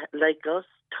 like us,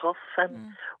 tough,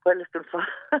 and we're looking for...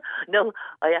 No,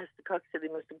 I asked the Cork City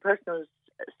Missing Persons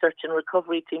Search and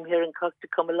Recovery team here in Cork to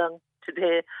come along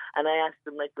today, and I asked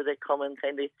them, would they come and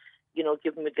kind of,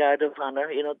 give them a guard of honour.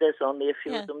 There's only a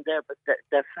few of them there, but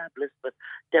they're fabulous, but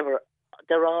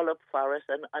they're all up for us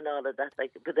and all of that.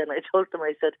 But then I told them,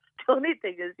 I said, the only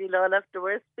thing is you'll all have to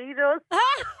wear Speedos.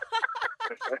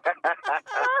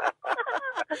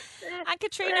 And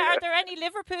Katrina, are there any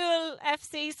Liverpool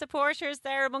FC supporters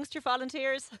there amongst your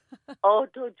volunteers? Oh,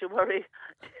 don't you worry.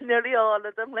 Nearly all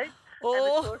of them,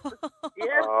 Oh.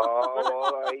 Yeah.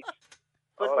 Oh, all right.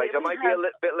 All right, I might be a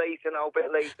little bit later now,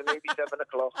 maybe 7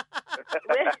 o'clock.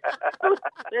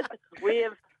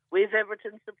 We've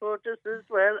Everton supporters as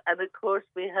well, and of course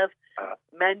we have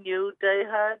Man U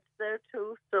diehards there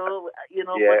too. So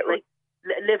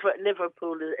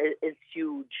Liverpool is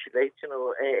huge, in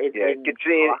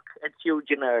Cork. It's huge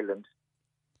in Ireland.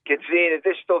 Katrina,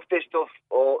 this stuff,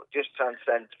 just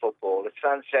transcends football. It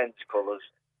transcends colours.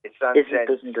 It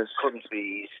transcends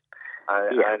countries.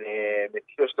 And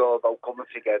it's just all about coming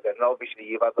together. And obviously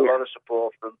you've had a lot of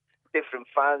support from different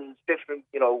fans, different,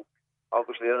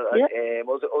 obviously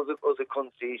other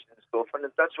countries and stuff. And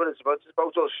that's what it's about. It's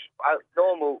about us,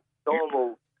 normal,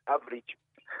 average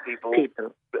people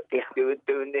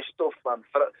doing this stuff, man,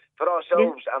 for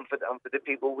ourselves and for the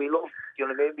people we love. You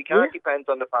know what I mean? We can't depend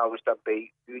on the powers that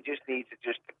be. We just need to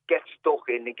just get stuck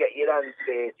in and get your hands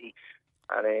dirty.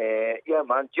 And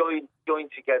man, join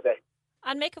together.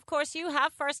 And Mick, of course, you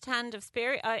have first-hand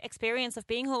experience of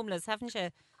being homeless, haven't you?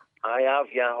 I have,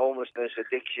 homelessness,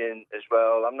 addiction as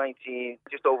well. I'm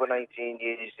just over 19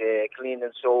 years clean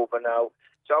and sober now.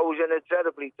 So I was in a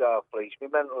terribly dark place. My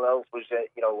mental health was,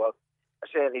 I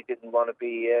certainly didn't want to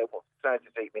be trying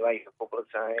to take my life a couple of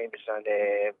times, and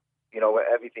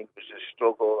everything was a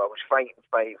struggle. I was fighting,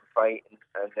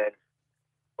 and then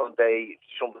one day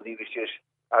somebody was just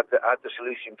had the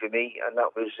solution for me, and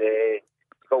that was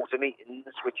go to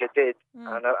meetings, which I did,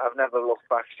 and I've never looked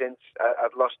back since.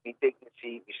 I've lost my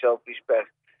dignity, my self-respect,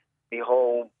 my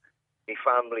home, my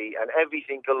family, and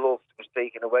everything I loved was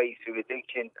taken away through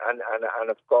addiction, and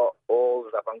I've got all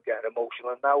of that. I'm getting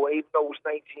emotional, and now, even though it was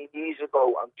 19 years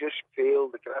ago, I just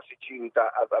feel the gratitude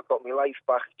that I've got my life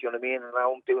back, do you know what I mean, and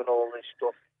now I'm doing all this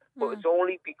stuff. But it's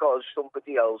only because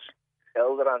somebody else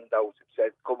held their hand out and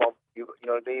said, come on, you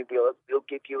know what I mean,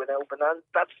 we'll give you an helping hand.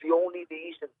 That's the only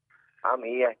reason I'm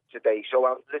here today. So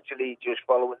I'm literally just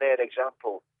following their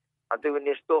example. I'm doing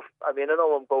this stuff. I mean, I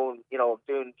know I'm going, I'm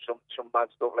doing some mad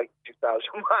stuff like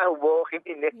 2,000-mile walk in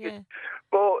my knickers.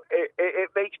 But it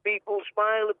makes people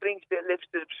smile. It lifts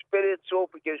the spirits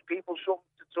up. It gives people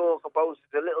something to talk about.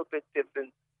 It's a little bit different.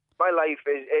 My life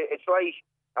it's like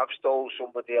I've stole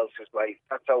somebody else's life.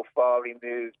 That's how far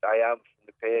removed I am from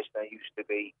the person I used to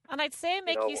be. And I'd say,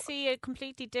 Mick, you see a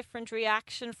completely different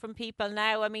reaction from people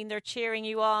now. I mean, they're cheering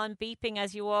you on, beeping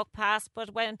as you walk past.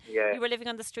 But when you were living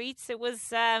on the streets, it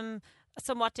was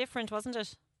somewhat different, wasn't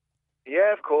it?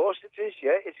 Yeah, of course it is.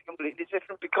 Yeah, it's completely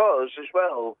different because, as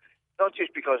well, not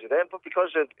just because of them, but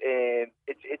because of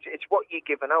it's what you're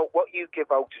giving out. What you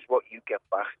give out is what you get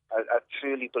back. I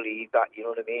truly believe that. You know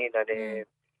what I mean? And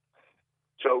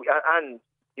so, and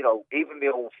even my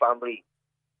own family,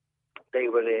 they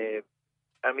were.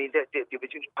 They were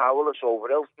just powerless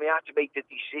over it. I had to make the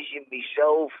decision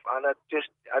myself, and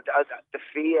the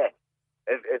fear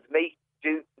of me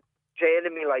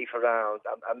turning my life around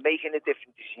and making a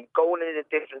different decision, going in a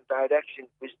different direction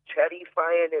was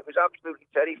terrifying. It was absolutely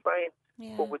terrifying.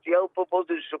 Yeah. But with the help of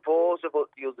others, support of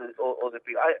the other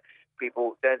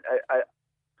people, then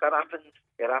that happened.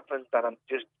 It happened, and I'm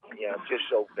just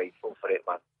so grateful for it,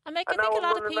 man. And I now think a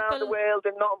lot I'm of running around the world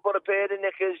in nothing but a pair of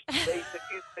knickers,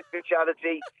 for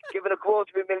charity, giving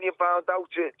 £250,000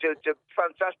 out to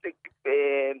fantastic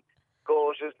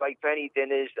causes like penny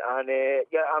dinners, and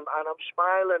I'm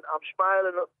smiling. I'm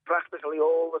smiling practically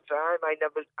all the time. There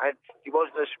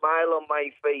wasn't a smile on my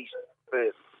face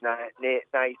for 20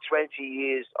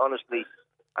 years, honestly.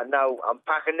 And now I'm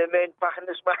packing them in, packing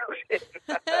the smiles in.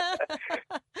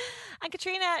 And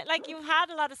Katrina, like, you've had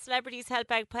a lot of celebrities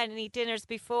help out penny dinners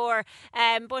before,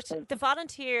 but the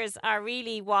volunteers are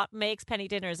really what makes penny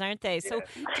dinners, aren't they? So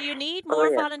do you need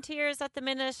more volunteers at the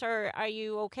minute, or are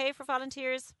you okay for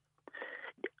volunteers?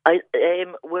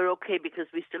 We're okay because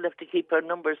we still have to keep our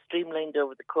numbers streamlined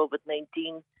over the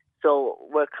COVID-19. So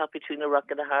we're caught between a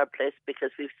rock and a hard place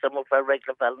because we've some of our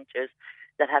regular volunteers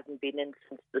that haven't been in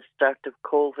since the start of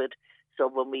COVID. So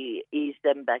when we ease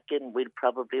them back in, we'll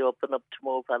probably open up to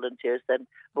more volunteers then.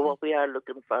 But what we are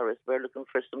looking for is we're looking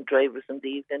for some drivers in the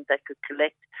evening that could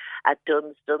collect at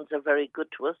Duns. Duns are very good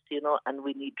to us, and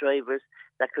we need drivers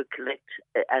that could collect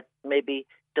at maybe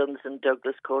Duns and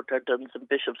Douglas Court, or Duns and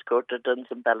Bishop's Court, or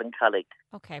Duns and Ballincollig.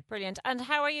 Okay, brilliant. And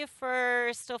how are you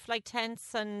for stuff like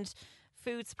tents and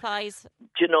food supplies?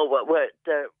 Do you know what?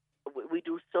 We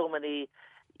do so many,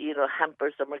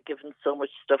 hampers, and we're giving so much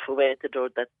stuff away at the door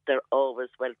that they're always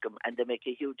welcome, and they make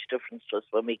a huge difference to us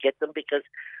when we get them, because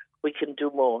we can do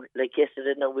more. Like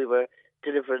yesterday, we were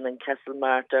delivering in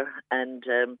Castlemartyr, and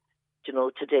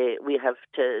today we have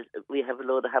a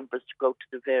load of hampers to go to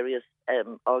the various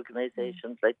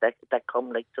organisations like that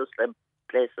come, like Tuslam,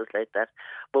 places like that.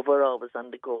 But we're always on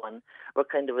the go, and we're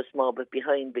kind of a small bit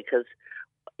behind because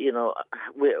we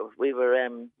were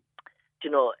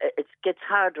it gets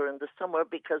harder in the summer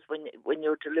because when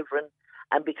you're delivering,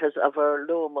 and because of our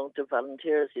low amount of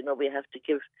volunteers, we have to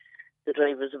give the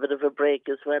drivers a bit of a break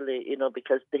as well,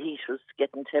 because the heat was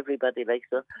getting to everybody. Like,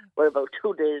 so we're about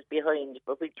 2 days behind,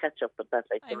 but we'll catch up with that.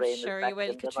 Like, the rain sure is you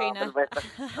will, back Katrina.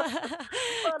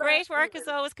 Great work as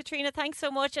always, Katrina. Thanks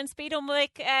so much. And Speedo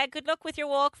Mick, good luck with your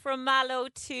walk from Mallow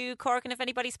to Cork. And if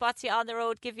anybody spots you on the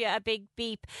road, give you a big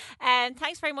beep. And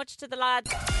thanks very much to the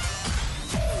lads.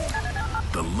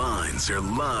 The lines are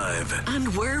live.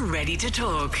 And we're ready to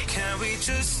talk. Can we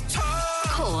just talk?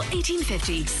 Call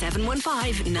 1850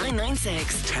 715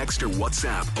 996. Text or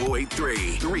WhatsApp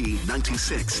 083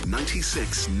 396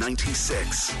 96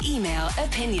 96. Email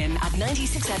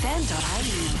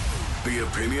opinion@96fm.ie. The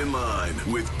Opinion Line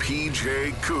with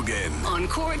PJ Coogan. On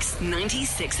Cork's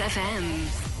 96FM.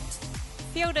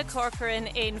 Fiona Corcoran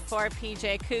in for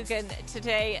PJ Coogan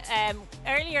today.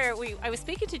 Earlier, I was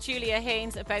speaking to Julia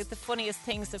Haynes about the funniest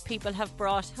things that people have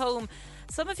brought home.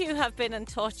 Some of you have been in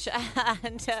touch,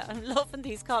 and I'm loving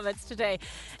these comments today.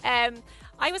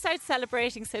 I was out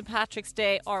celebrating St. Patrick's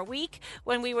Day or week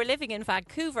when we were living in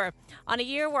Vancouver on a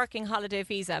year working holiday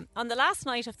visa. On the last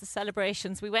night of the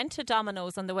celebrations, we went to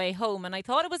Domino's on the way home, and I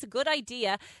thought it was a good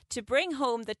idea to bring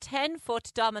home the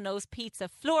 10-foot Domino's pizza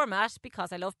floor mat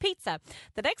because I love pizza.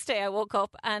 The next day I woke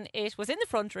up and it was in the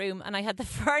front room and I had the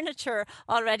furniture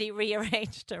already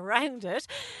rearranged around it.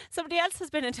 Somebody else has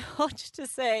been in touch to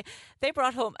say they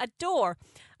brought home a door.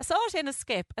 I saw it in a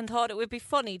skip and thought it would be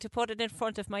funny to put it in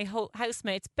front of my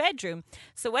housemate's bedroom.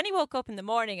 So when he woke up in the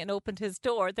morning and opened his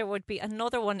door, there would be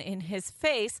another one in his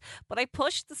face. But I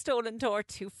pushed the stolen door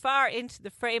too far into the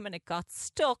frame and it got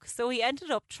stuck. So he ended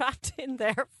up trapped in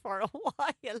there for a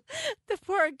while. The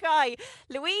poor guy.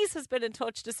 Louise has been in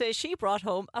touch to say she brought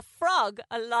home a frog,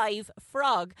 a live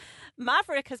frog.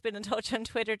 Maverick has been in touch on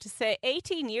Twitter to say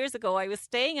 18 years ago I was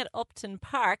staying at Upton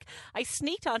Park. I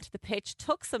sneaked onto the pitch,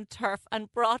 took some turf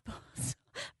and brought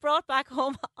back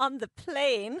home on the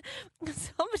plane.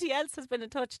 Somebody else has been in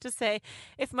touch to say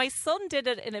if my son did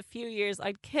it in a few years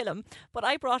I'd kill him, but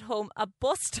I brought home a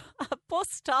bus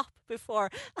stop before.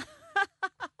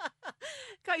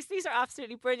 Guys, these are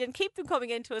absolutely brilliant. Keep them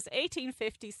coming into us.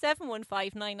 1850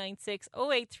 715 996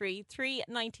 083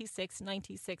 396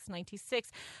 96 96.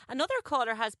 Another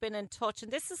caller has been in touch,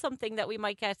 and this is something that we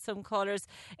might get some callers'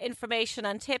 information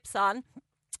and tips on.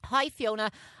 Hi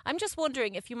Fiona, I'm just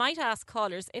wondering if you might ask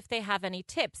callers if they have any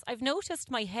tips. I've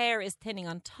noticed my hair is thinning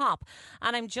on top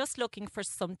and I'm just looking for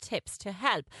some tips to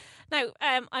help. Now,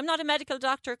 I'm not a medical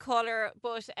doctor caller,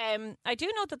 but I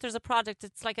do know that there's a product,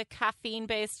 it's like a caffeine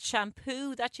based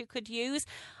shampoo that you could use.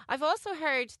 I've also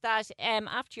heard that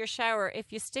after your shower,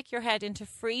 if you stick your head into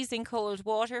freezing cold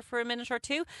water for a minute or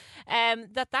two,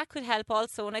 that could help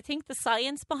also. And I think the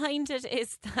science behind it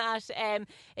is that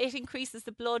it increases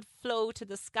the blood flow to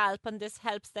the scalp, and this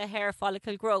helps the hair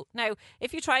follicle grow. Now,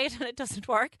 if you try it and it doesn't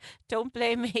work, don't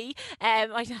blame me.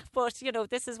 But, you know,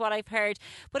 this is what I've heard.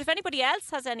 But if anybody else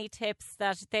has any tips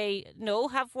that they know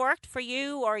have worked for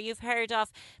you or you've heard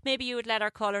of, maybe you would let our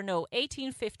caller know.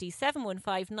 1850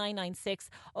 715 996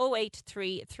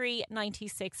 083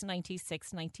 396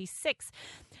 96 96.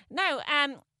 Now,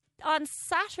 on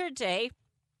Saturday,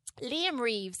 Liam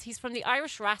Reeves, he's from the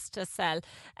Irish Rasta cell,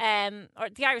 or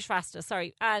the Irish Rasta,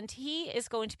 sorry, and he is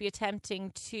going to be attempting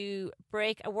to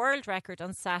break a world record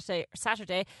on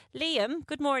Saturday. Liam,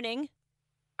 good morning.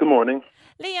 Good morning.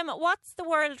 Liam, what's the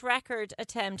world record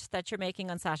attempt that you're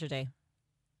making on Saturday?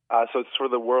 So it's for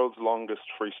the world's longest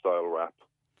freestyle rap.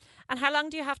 And how long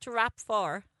do you have to rap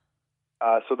for?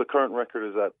 So the current record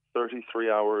is at 33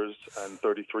 hours and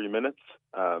 33 minutes.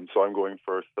 So I'm going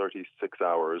for 36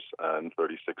 hours and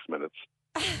 36 minutes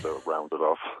to round it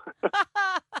off.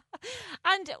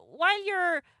 And while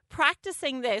you're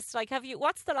practicing this, like,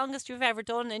 what's the longest you've ever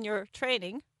done in your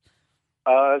training?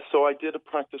 So I did a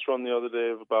practice run the other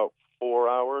day of about 4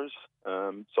 hours.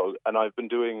 And I've been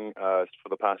doing, for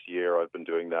the past year, I've been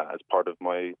doing that as part of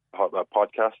my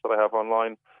podcast that I have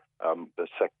online.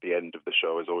 The end of the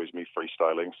show is always me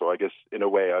freestyling. So I guess in a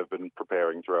way I've been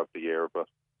preparing throughout the year, but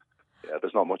yeah,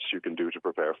 there's not much you can do to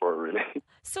prepare for it really.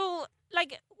 So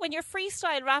like when you're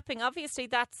freestyle rapping, obviously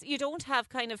you don't have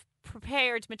kind of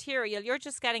prepared material. You're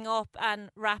just getting up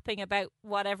and rapping about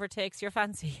whatever takes your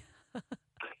fancy.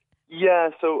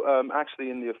 Yeah, so actually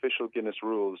in the official Guinness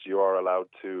rules, you are allowed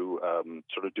to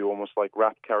sort of do almost like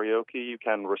rap karaoke. You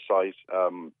can recite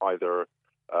either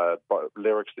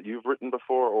lyrics that you've written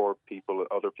before or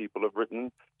other people have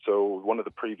written. So one of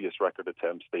the previous record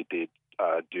attempts, they did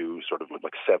do sort of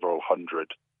like several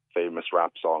hundred famous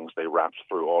rap songs. They rapped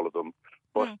through all of them.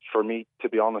 But for me, to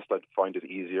be honest, I'd find it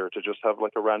easier to just have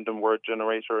like a random word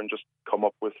generator and just come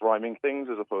up with rhyming things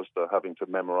as opposed to having to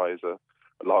memorize a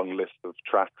long list of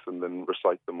tracks and then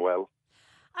recite them well.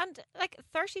 And like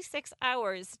 36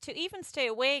 hours, to even stay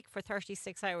awake for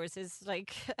 36 hours is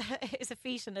like is a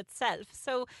feat in itself.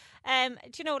 So,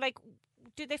 do you know, like,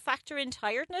 do they factor in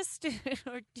tiredness,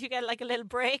 or do you get like a little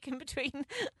break in between?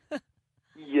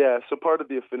 Yeah, so part of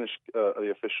the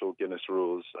official Guinness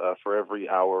rules, for every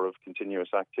hour of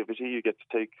continuous activity, you get to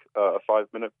take a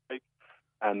 5-minute break,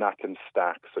 and that can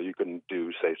stack. So you can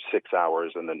do, say, 6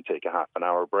 hours and then take a half an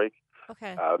hour break.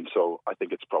 Okay. So I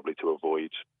think it's probably to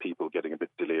avoid people getting a bit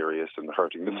delirious and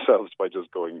hurting themselves by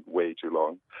just going way too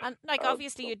long. And like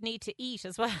obviously you'd need to eat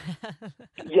as well.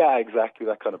 Yeah, exactly.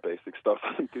 That kind of basic stuff.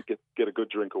 Get a good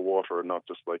drink of water and not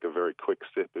just like a very quick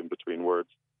sip in between words.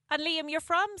 And Liam, you're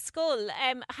from Schull.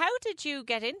 How did you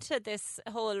get into this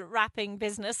whole rapping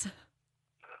business?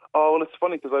 Oh, well, it's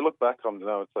funny because I look back on it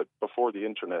now. It's like before the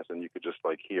internet, and you could just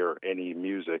like hear any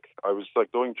music. I was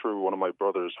like going through one of my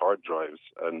brother's hard drives,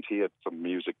 and he had some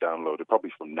music downloaded,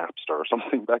 probably from Napster or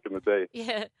something back in the day.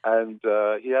 Yeah. And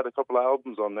he had a couple of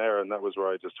albums on there, and that was where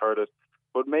I just heard it.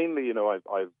 But mainly, you know,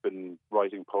 I've been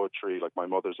writing poetry. Like my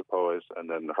mother's a poet, and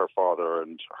then her father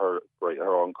and her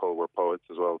uncle were poets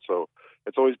as well. So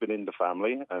it's always been in the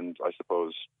family, and I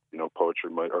suppose, you know,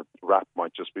 rap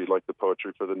might just be like the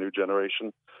poetry for the new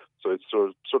generation. So it's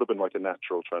sort of been like a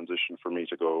natural transition for me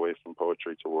to go away from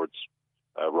poetry towards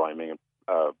rhyming and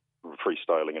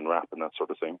freestyling and rap and that sort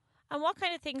of thing. And what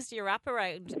kind of things do you rap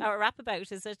around or rap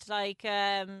about? Is it like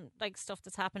stuff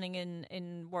that's happening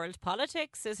in world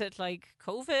politics? Is it like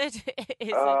COVID? Is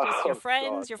it just your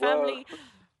friends, your family? Well,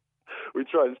 we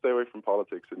try and stay away from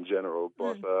politics in general,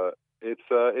 but it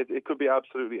could be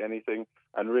absolutely anything.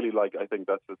 And really, like, I think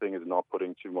that's the thing, is not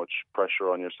putting too much pressure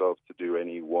on yourself to do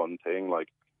any one thing. Like,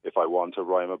 if I want to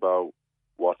rhyme about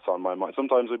what's on my mind,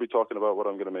 sometimes I'll be talking about what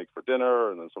I'm going to make for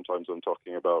dinner, and then sometimes I'm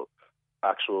talking about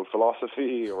actual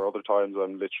philosophy, or other times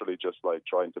I'm literally just like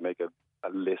trying to make a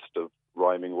list of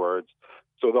rhyming words.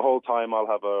 So the whole time I'll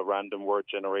have a random word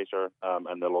generator,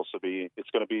 and there'll also be,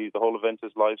 the whole event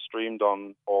is live streamed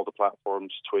on all the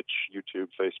platforms, Twitch, YouTube,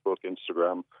 Facebook,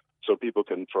 Instagram, so people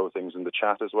can throw things in the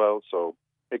chat as well. So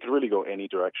it could really go any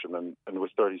direction, and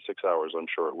with 36 hours, I'm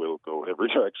sure it will go every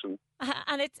direction.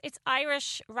 And it's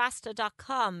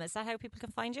irishrasta.com. Is that how people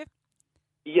can find you?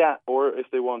 Yeah, or if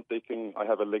they want, they can. I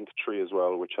have a link tree as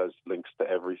well, which has links to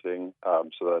everything.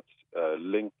 So that's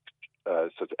link. So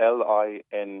it's linkt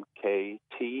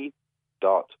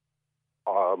dot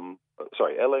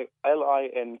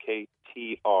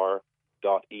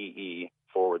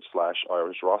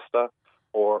linktr.ee/Irish Rasta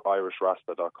or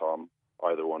irishrasta.com.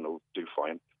 either one will do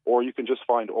fine. Or you can just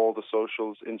find all the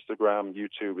socials, Instagram,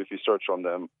 YouTube. If you search on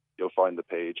them, you'll find the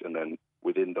page, and then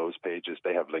within those pages,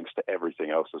 they have links to everything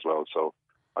else as well. So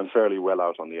I'm fairly well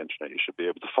out on the internet. You should be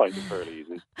able to find it fairly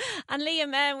easy. And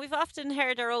Liam, we've often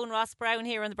heard our own Ross Brown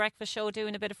here on the Breakfast Show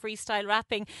doing a bit of freestyle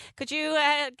rapping. Could you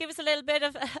give us a bit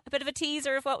of a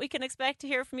teaser of what we can expect to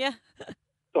hear from you?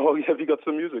 Oh, have you got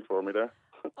some music for me there?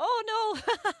 Oh no!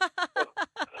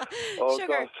 Oh Sugar.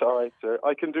 gosh, all right, sir.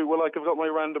 I can do well. I've got my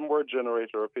random word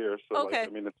generator up here, so okay.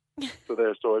 It's so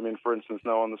there. So for instance,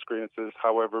 now on the screen it says,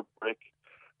 "However, break."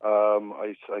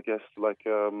 I guess I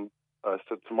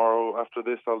said tomorrow after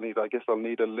this I'll need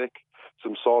a lick,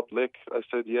 some salt lick. I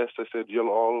said yes. I said you'll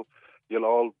all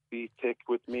be thick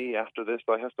with me after this.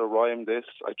 I have to rhyme this.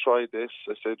 I tried this.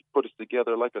 I said put it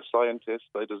together like a scientist.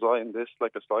 I designed this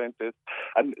like a scientist.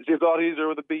 And it's a lot easier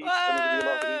with a beat. And it'll be a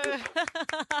lot easier.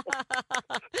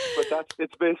 But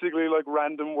it's basically like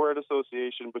random word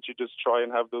association, but you just try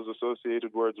and have those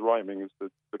associated words rhyming is the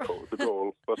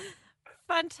goal. But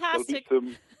fantastic.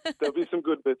 There'll be some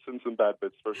good bits and some bad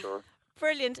bits for sure.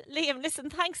 Brilliant. Liam, listen,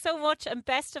 thanks so much and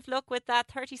best of luck with that.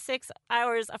 36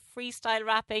 hours of freestyle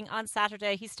rapping on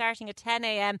Saturday. He's starting at 10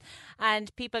 a.m.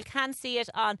 and people can see it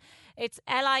on, it's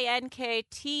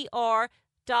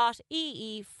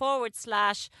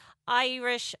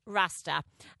linktr.ee/Irish Rasta.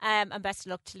 And best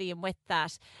of luck to Liam with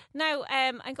that. Now,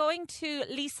 I'm going to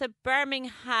Lisa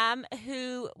Birmingham,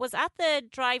 who was at the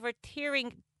driver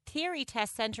theory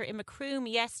test centre in Macroom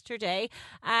yesterday.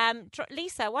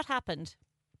 Lisa, what happened?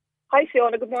 Hi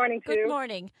Fiona, good morning to you. Good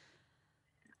morning.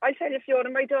 I tell you, Fiona,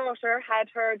 my daughter had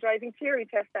her driving theory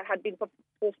test that had been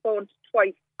postponed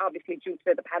twice, obviously due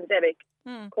to the pandemic,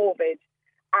 COVID,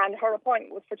 and her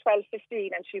appointment was for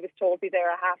 12:15 and she was told to be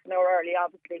there a half an hour early,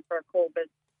 obviously for COVID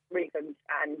reasons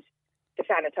and to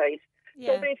sanitise.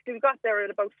 Yeah. So basically we got there at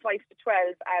about 5 to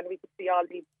 12 and we could see all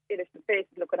these innocent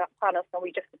faces looking upon us and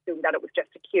we just assumed that it was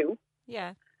just a queue.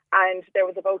 Yeah. And there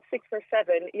was about 6 or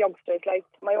 7 youngsters, like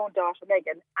my own daughter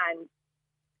Megan, and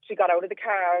she got out of the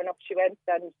car and up she went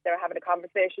and they were having a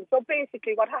conversation. So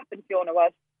basically what happened, Fiona,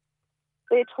 was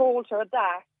they told her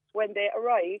that when they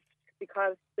arrived,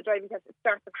 because the driving test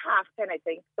starts at 10:30, I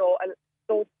think, so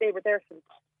they were there since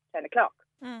 10 o'clock.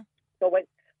 So when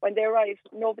they arrived,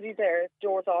 nobody's there,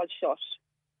 doors all shut.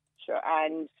 Sure,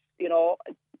 and,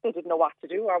 they didn't know what to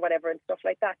do or whatever and stuff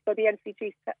like that. So the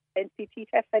NCT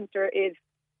test centre is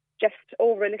just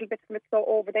over a little bit from it, so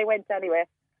over they went anyway.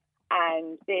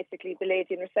 And basically the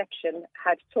lady in reception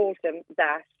had told them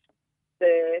that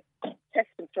the test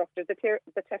instructor, the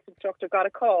test instructor got a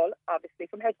call, obviously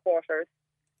from headquarters,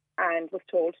 and was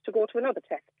told to go to another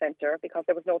test centre because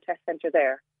there was no test centre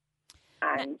there.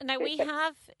 And now we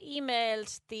have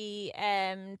emailed the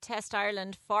Test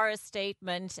Ireland for a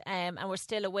statement and we're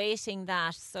still awaiting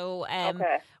that. So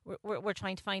we're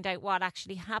trying to find out what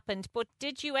actually happened. But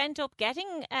did you end up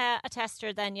getting a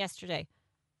tester then yesterday?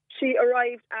 She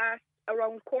arrived at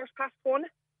around 1:15.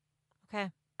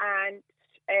 Okay. And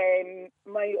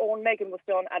my own Megan was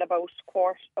done at about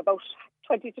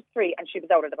 20 to 3 and she was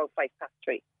out at about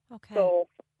 3:05. Okay. So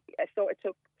it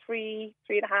took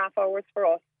 3.5 hours for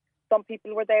us. Some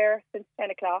people were there since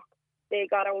 10 o'clock. They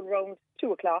got out around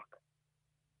 2 o'clock.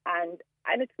 And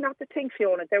it's not the thing,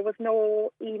 Fiona. There was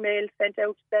no email sent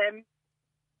out to them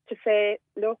to say,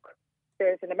 look,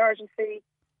 there's an emergency.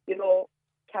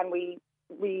 Can we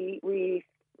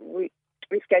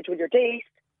reschedule your date?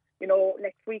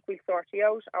 Next week we'll sort you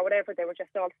out or whatever. They were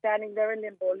just all standing there in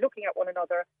limbo, looking at one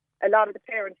another. A lot of the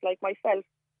parents, like myself,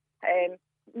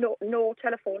 no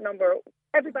telephone number.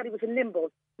 Everybody was in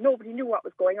limbo. Nobody knew what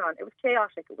was going on. It was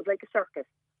chaotic. It was like a circus.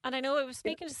 And I know I was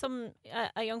speaking to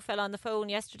a young fella on the phone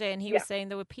yesterday, and he was saying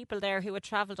there were people there who had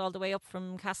travelled all the way up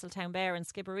from Castletownbere and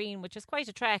Skibbereen, which is quite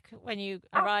a trek when you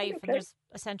arrive and there's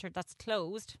a centre that's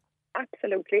closed.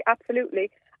 Absolutely, absolutely.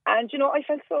 And, I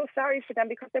felt so sorry for them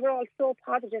because they were all so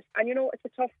positive. And, it's a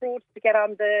tough road to get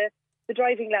on the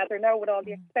driving ladder now with all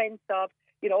the expense of,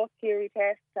 theory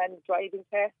tests and driving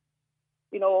tests.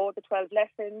 The 12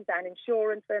 lessons and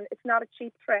insurance, and it's not a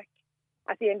cheap trek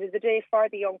at the end of the day for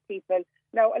the young people.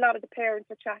 Now, a lot of the parents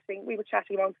are chatting. We were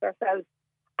chatting amongst ourselves,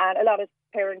 and a lot of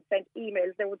parents sent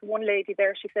emails. There was one lady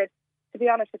there, she said, to be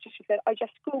honest with you, she said, I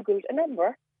just Googled a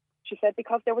number. She said,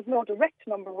 because there was no direct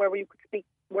number where you could speak,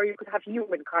 where you could have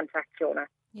human contact, Fiona.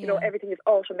 Yeah. Everything is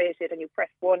automated, and you press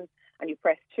 1 and you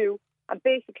press 2. And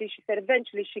basically, she said,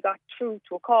 eventually she got through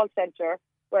to a call centre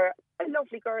where a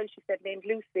lovely girl, she said, named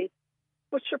Lucy.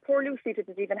 But sure, poor Lucy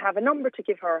didn't even have a number to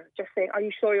give her, just saying, are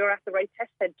you sure you're at the right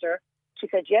test centre? She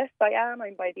said, yes, I am.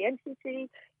 I'm by the NCT.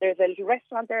 There's a little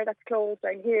restaurant there that's closed.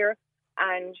 I'm here.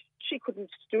 and she couldn't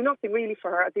do nothing really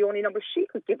for her. The only number she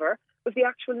could give her was the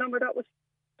actual number that was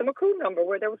the Macroom number,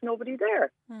 where there was nobody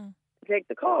there to take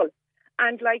the call.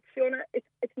 And like Fiona,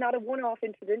 it's not a one-off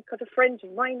incident, because a friend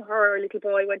of mine, her little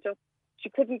boy went up. She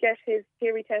couldn't get his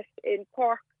theory test in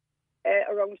Cork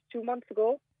around 2 months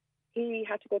ago. He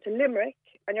had to go to Limerick,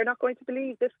 and you're not going to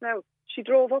believe this now. She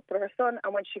drove up with her son,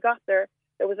 and when she got there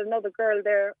was another girl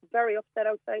there, very upset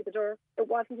outside the door. It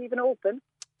wasn't even open.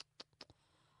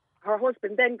 Her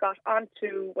husband then got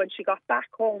onto when she got back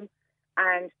home,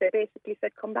 and they basically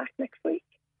said, come back next week.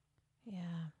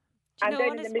 Yeah. And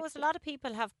I suppose a lot of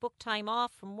people have booked time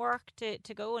off from work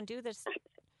to go and do this.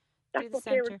 That's what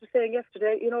parents were saying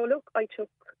yesterday. Look, I took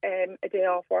a day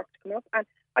off work to come up, and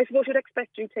I suppose you'd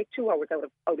expect you to take 2 hours out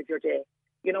of your day.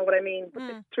 You know what I mean? But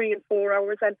it's 3 and 4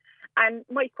 hours. And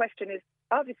my question is,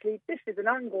 obviously, this is an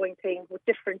ongoing thing with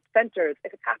different centres.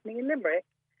 If it's happening in Limerick,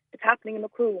 it's happening in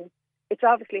Macroom, it's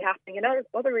obviously happening in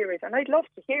other areas. And I'd love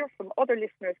to hear from other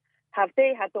listeners, have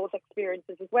they had those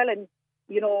experiences as well? And,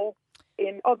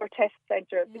 in other test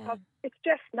centres, because it's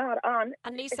just not on.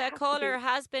 And Lisa, a caller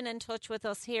has been in touch with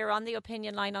us here on the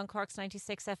opinion line on Cork's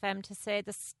 96 FM to say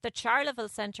the Charleville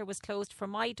Centre was closed for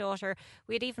my daughter.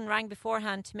 We had even rang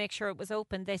beforehand to make sure it was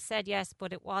open. They said yes,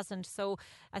 but it wasn't. So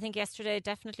I think yesterday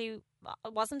definitely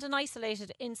wasn't an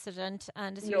isolated incident,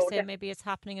 and as you say, maybe it's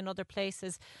happening in other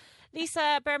places.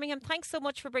 Lisa Birmingham, thanks so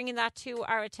much for bringing that to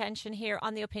our attention here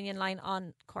on the opinion line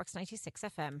on Cork's 96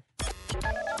 FM.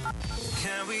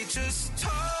 Can we just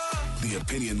talk? The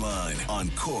Opinion Line on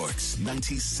Cork's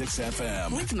 96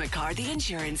 FM. With McCarthy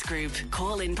Insurance Group.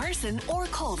 Call in person or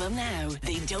call them now.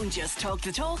 They don't just talk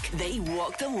the talk, they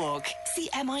walk the walk. See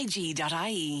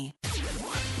MIG.ie.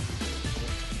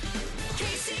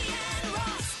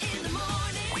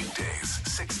 Weekdays,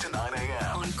 6 to 9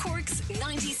 a.m. On Cork's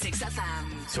 96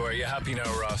 FM. So are you happy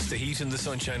now, Ross? The heat and the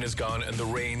sunshine is gone and the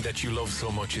rain that you love so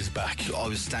much is back. I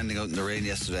was standing out in the rain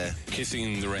yesterday.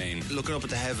 Kissing the rain. Looking up at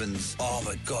the heavens. Oh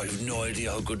my God, you've no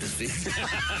idea how good this feels.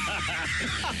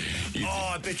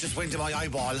 I bet just went to my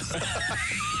eyeball.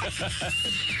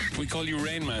 We call you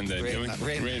Rain Man then.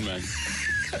 Rain Man.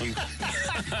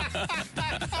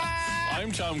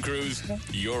 I'm Tom Cruise.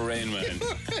 You're Rain Man.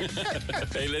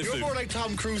 Hey, listen. You're more like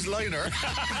Tom Cruise liner.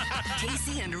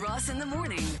 Casey and Ross in the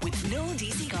morning with No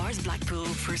DC Cars Blackpool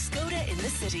for Skoda in the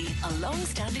city. A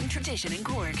long-standing tradition in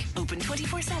Cork. Open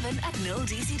 24/7 at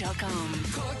noldc.com.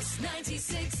 Cork's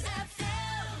 96 FM.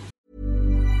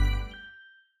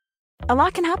 A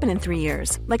lot can happen in 3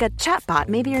 years, like a chatbot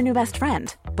may be your new best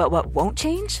friend. But what won't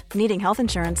change? Needing health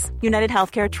insurance. United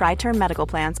Healthcare Tri-Term Medical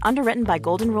Plans, underwritten by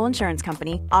Golden Rule Insurance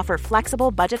Company, offer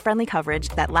flexible, budget-friendly coverage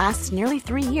that lasts nearly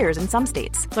 3 years in some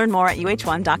states. Learn more at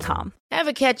uh1.com.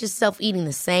 Ever catch yourself eating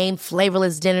the same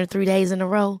flavorless dinner 3 days in a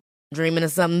row? Dreaming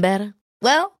of something better?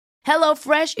 Well,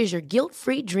 HelloFresh is your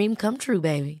guilt-free dream come true,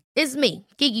 baby. It's me,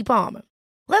 Keke Palmer.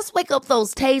 Let's wake up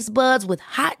those taste buds with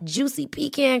hot, juicy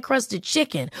pecan-crusted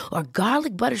chicken or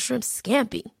garlic butter shrimp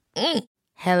scampi.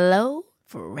 Hello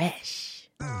Fresh.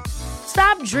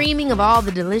 Stop dreaming of all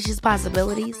the delicious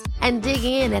possibilities and dig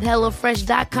in at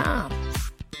HelloFresh.com.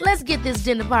 Let's get this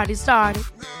dinner party started.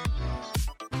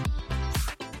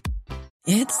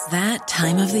 It's that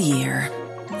time of the year.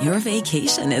 Your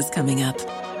vacation is coming up.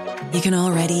 You can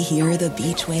already hear the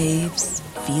beach waves,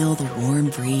 feel the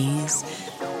warm breeze,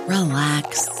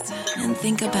 relax, and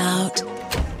think about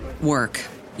work.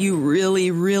 You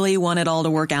really, really want it all to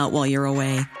work out while you're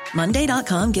away.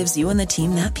 Monday.com gives you and the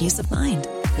team that peace of mind.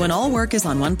 When all work is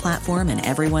on one platform and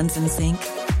everyone's in sync,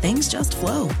 things just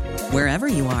flow. Wherever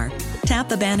you are, tap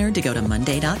the banner to go to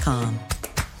Monday.com.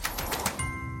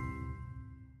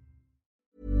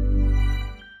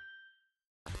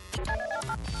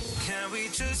 Can we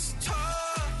just talk?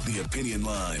 The Opinion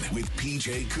Line with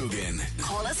PJ Coogan.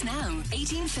 Call us now,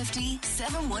 1850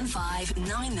 715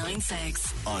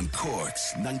 996. On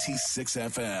Cork's 96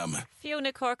 FM.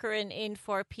 Fiona Corcoran in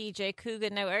for PJ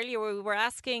Coogan. Now, earlier we were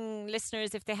asking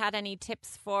listeners if they had any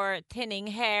tips for thinning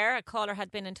hair. A caller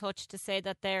had been in touch to say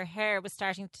that their hair was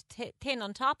starting to thin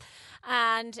on top.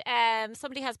 And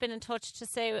somebody has been in touch to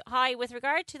say, hi, with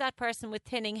regard to that person with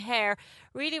thinning hair,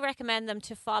 really recommend them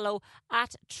to follow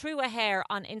at Trua Hair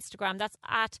on Instagram. That's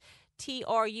at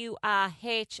TRUAHAIR.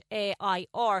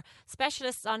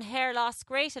 Specialists on hair loss,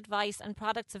 great advice and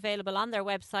products available on their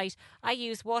website. I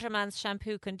use Waterman's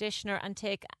shampoo, conditioner and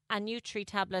take a Nutri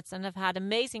tablets and have had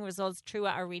amazing results.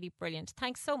 Trua are really brilliant.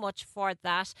 Thanks so much for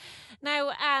that.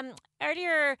 Now,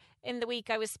 earlier in the week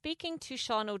I was speaking to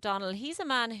Sean O'Donnell. He's a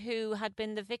man who had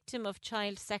been the victim of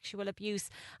child sexual abuse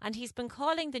and he's been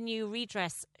calling the new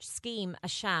redress scheme a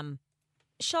sham.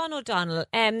 Sean O'Donnell,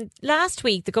 last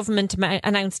week the government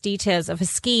announced details of a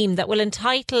scheme that will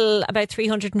entitle about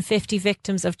 350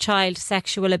 victims of child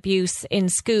sexual abuse in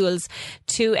schools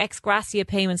to ex gratia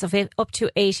payments of up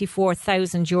to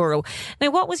 €84,000.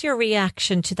 Now, what was your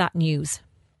reaction to that news?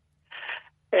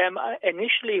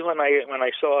 Initially, when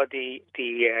I saw the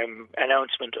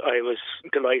announcement, I was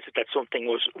delighted that something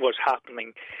was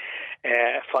happening.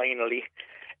 Finally,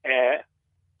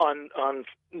 on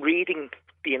reading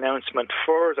the announcement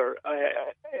further,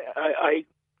 I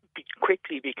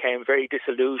quickly became very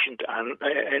disillusioned, and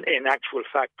in actual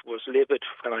fact was livid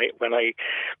when I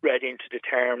read into the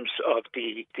terms of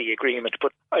the agreement.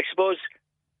 But I suppose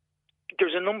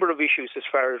there's a number of issues as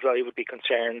far as I would be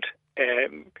concerned.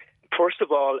 First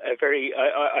of all,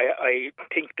 I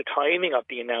think the timing of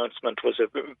the announcement was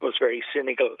very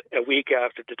cynical. A week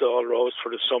after the Dáil rose for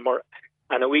the summer,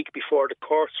 and a week before the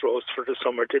courts rose for the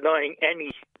summer, denying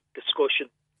any discussion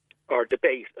or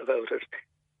debate about it.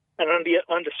 And on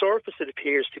the surface, it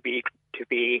appears to be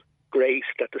great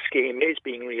that the scheme is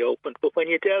being reopened. But when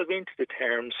you delve into the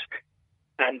terms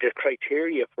and the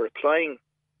criteria for applying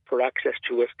for access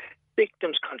to it,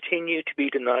 victims continue to be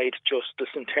denied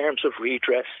justice in terms of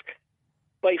redress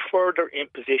by further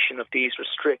imposition of these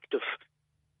restrictive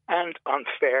and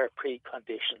unfair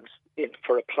preconditions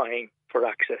for applying for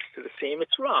access to the scheme.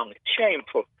 It's wrong. It's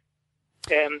shameful.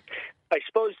 I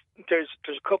suppose there's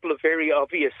a couple of very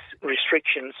obvious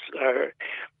restrictions. The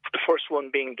first one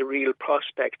being the real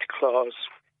prospect clause.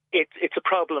 It's a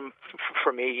problem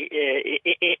for me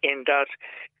in that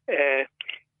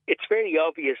it's very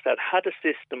obvious that had a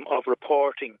system of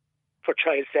reporting for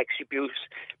child sex abuse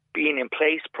been in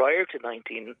place prior to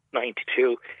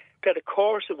 1992, that of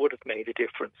course it would have made a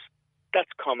difference.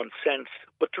 That's common sense.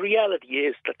 But the reality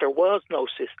is that there was no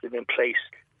system in place,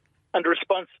 and the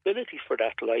responsibility for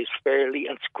that lies fairly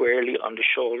and squarely on the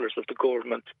shoulders of the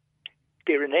government.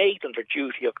 They reneged on their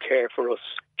duty of care for us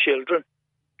children.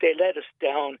 They let us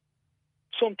down,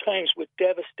 sometimes with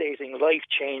devastating,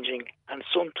 life-changing and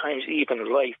sometimes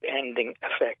even life-ending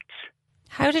effects.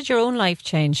 How did your own life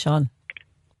change, Sean?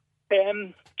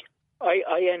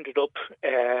 I ended up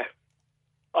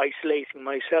isolating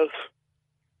myself.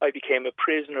 I became a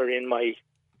prisoner in my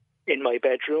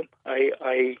bedroom.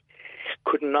 I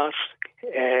could not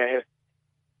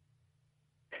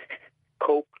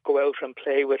cope, go out and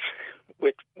play with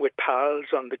pals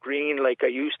on the green like I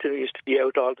used to. I used to be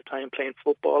out all the time playing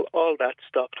football. All that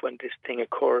stopped when this thing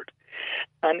occurred,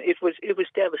 and it was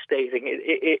devastating.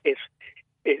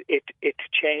 It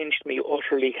changed me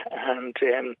utterly, and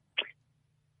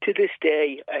to this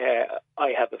day,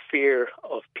 I have a fear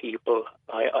of people.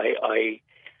 I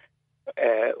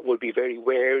would be very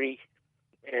wary,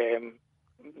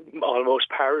 almost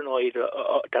paranoid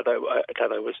that I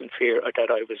was in fear,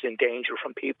 that I was in danger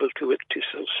from people to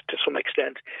some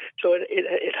extent. So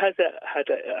it has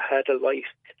had a life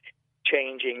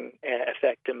changing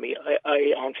effect on me.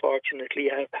 I unfortunately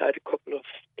have had a couple of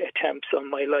attempts on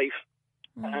my life.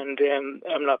 And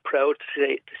I'm not proud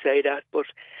to say that, but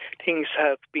things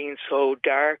have been so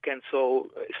dark and so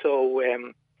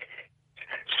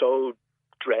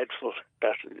dreadful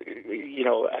that, you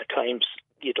know, at times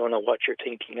you don't know what you're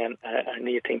thinking, and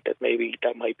you think that maybe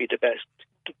that might be the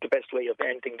best way of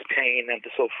ending the pain and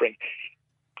the suffering.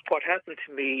 What happened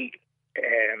to me,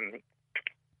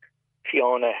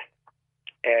 Fiona,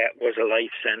 was a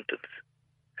life sentence,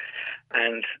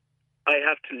 and I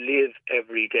have to live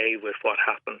every day with what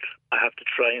happened. I have to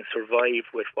try and survive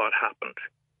with what happened.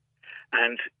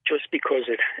 And just because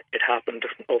it happened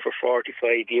over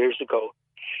 45 years ago,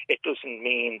 it doesn't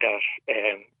mean that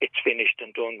it's finished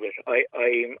and done with.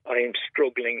 I'm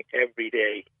struggling every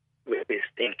day with this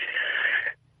thing.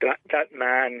 That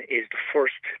man is the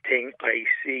first thing I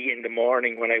see in the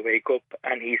morning when I wake up,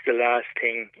 and he's the last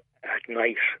thing at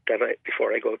night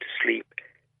before I go to sleep.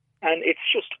 And it's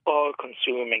just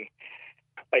all-consuming.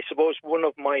 I suppose one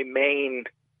of my main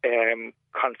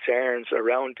concerns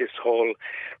around this whole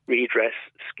redress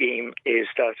scheme is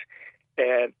that,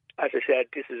 as I said,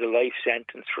 this is a life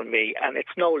sentence for me, and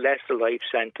it's no less a life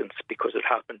sentence because it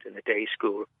happened in a day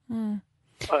school.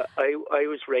 I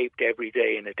was raped every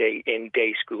day in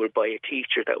day school by a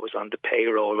teacher that was on the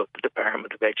payroll of the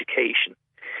Department of Education.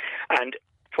 And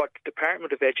what the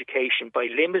Department of Education, by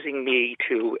limiting me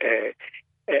to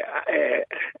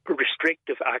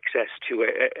restrictive access to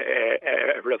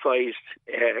a revised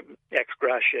ex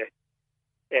gratia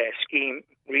scheme,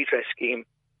 redress scheme,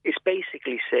 is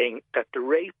basically saying that the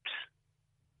rapes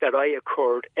that I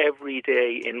occurred every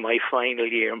day in my final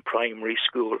year in primary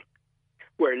school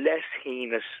were less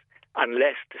heinous and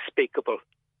less despicable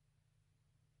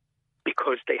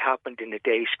because they happened in a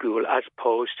day school as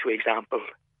opposed to, example,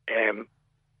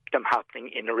 them happening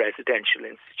in a residential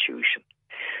institution.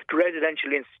 The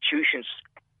Residential Institutions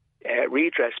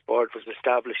Redress Board was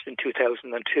established in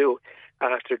 2002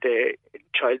 after the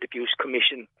Child Abuse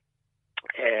Commission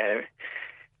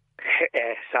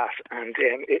sat, and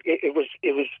it was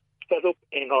set up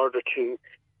in order to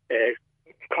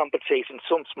compensate in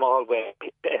some small way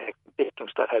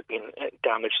victims that had been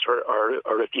damaged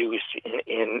or abused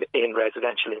in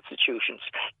residential institutions.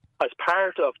 As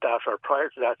part of that, or prior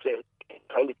to that, the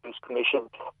Child Abuse Commission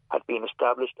had been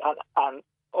established, and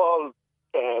all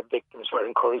victims were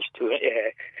encouraged to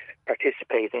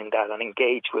participate in that and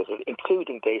engage with it,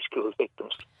 including day school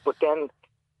victims. But then,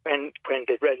 when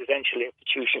the Residential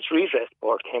Institutions Redress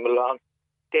Board came along,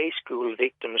 day school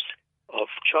victims of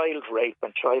child rape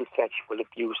and child sexual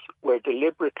abuse were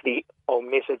deliberately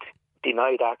omitted,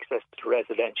 denied access to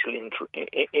residential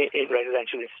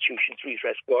institutions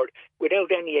redress board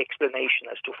without any explanation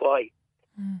as to why.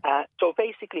 So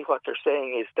basically what they're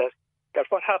saying is that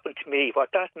what happened to me,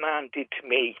 what that man did to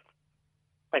me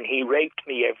when he raped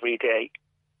me every day,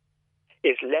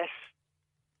 is less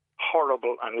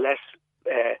horrible and less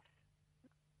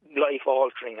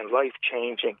life-altering and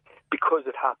life-changing because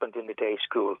it happened in the day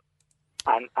school.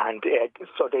 And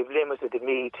so they've limited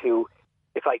me to,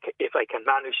 if I can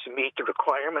manage to meet the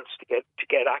requirements to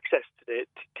get access to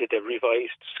the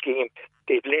revised scheme,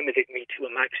 they've limited me to a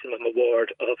maximum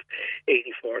award of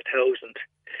 84,000,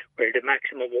 where the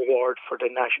maximum award for the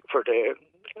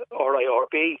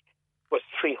RIRB was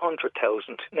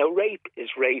 300,000. Now, rape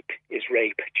is rape is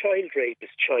rape. Child rape is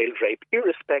child rape,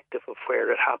 irrespective of where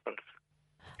it happens.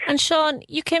 And Sean,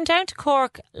 you came down to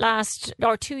Cork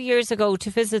 2 years ago to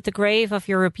visit the grave of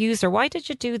your abuser. Why did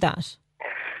you do that?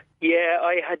 Yeah,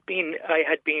 I had been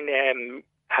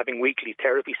having weekly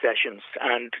therapy sessions,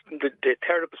 and the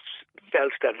therapist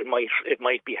felt that it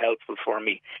might be helpful for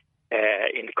me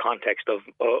in the context of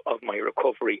my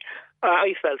recovery.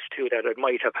 I felt too that it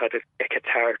might have had a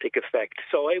cathartic effect.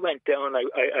 So I went down.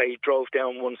 I drove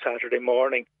down one Saturday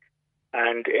morning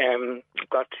and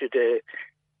got to the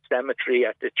cemetery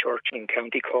at the church in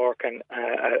County Cork, and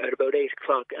at about 8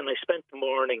 o'clock, and I spent the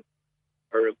morning,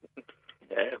 or a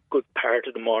good part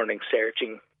of the morning,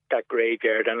 searching that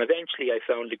graveyard, and eventually I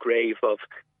found the grave of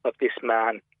this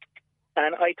man.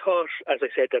 And I thought, as I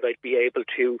said, that I'd be able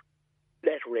to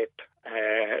let rip,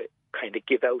 kind of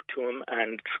give out to him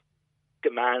and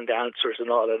demand answers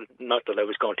and all. Not that I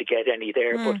was going to get any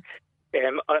there, but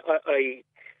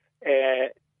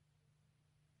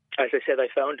as I said, I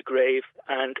found the grave,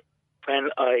 and when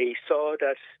I saw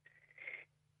that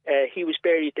he was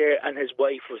buried there and his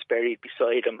wife was buried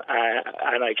beside him,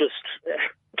 and I just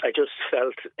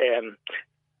felt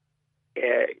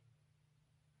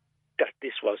that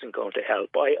this wasn't going to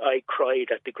help. I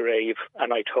cried at the grave,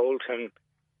 and I told him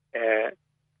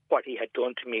what he had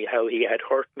done to me, how he had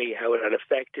hurt me, how it had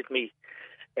affected me,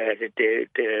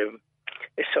 the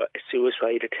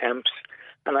suicide attempts,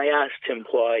 and I asked him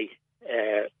why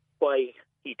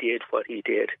he did what he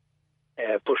did.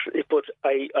 But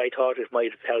I thought it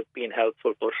might have been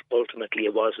helpful, but ultimately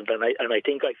it wasn't. And I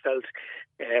think I felt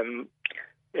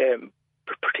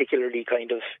particularly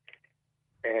kind of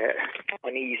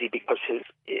uneasy because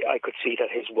I could see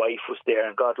that his wife was there,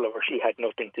 and God love her, she had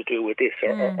nothing to do with this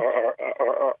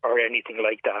or anything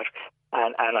like that.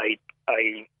 And I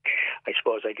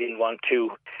suppose I didn't want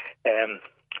to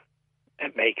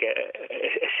make a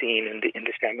scene in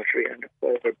the cemetery and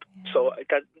over. So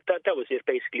that was it.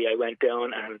 Basically, I went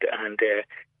down and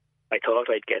I thought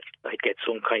I'd get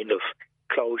some kind of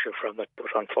closure from it,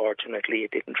 but unfortunately,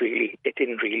 it didn't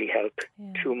really help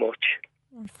too much.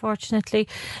 Unfortunately.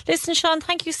 Listen, Sean,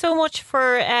 thank you so much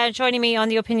for joining me on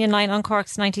the Opinion Line on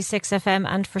Cork's 96 FM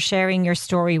and for sharing your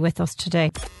story with us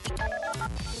today.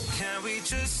 Can we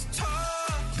just talk?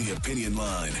 The Opinion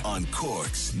Line on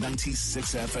Cork's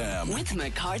 96 FM. With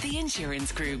McCarthy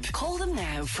Insurance Group. Call them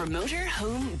now for motor,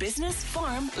 home, business,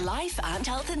 farm, life and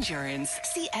health insurance.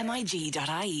 See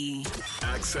MIG.ie.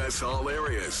 Access all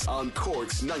areas on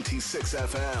Cork's 96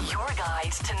 FM. Your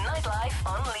guide to nightlife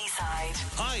on Leeside.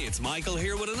 Hi, it's Michael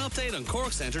here with an update on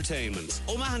Cork's entertainment.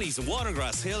 O'Mahony's and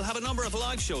Watergrass Hill have a number of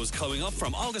live shows coming up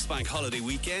from August Bank Holiday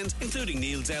weekend, including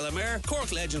Neil Delamere,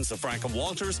 Cork legends of Frank and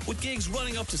Walters, with gigs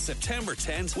running up to September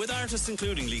 10th, with artists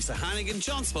including Lisa Hannigan,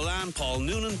 John Spillane, Paul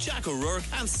Noonan, Jack O'Rourke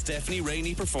and Stephanie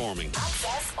Rainey performing.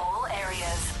 Access all areas.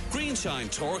 areas. Greenshine,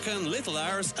 Torcan, Little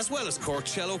Hours, as well as Cork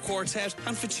Cello Quartet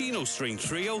and Ficino String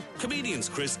Trio. Comedians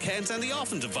Chris Kent and the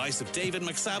often divisive David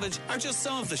McSavage are just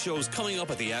some of the shows coming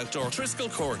up at the outdoor Triskel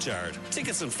Courtyard.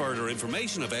 Tickets and further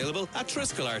information available at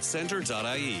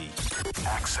triskelartcentre.ie.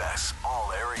 Access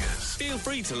all areas. Feel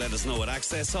free to let us know at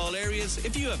Access All Areas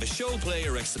if you have a show, play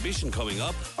or exhibition coming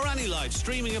up or any live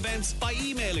streaming events by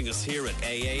emailing us here at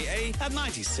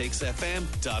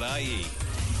aaa@96fm.ie.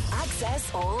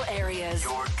 Access all areas.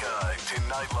 Your guide to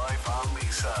nightlife on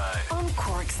Leaside. On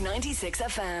Cork's 96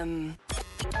 FM.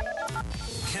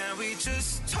 Can we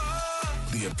just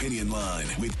talk? The Opinion Line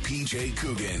with PJ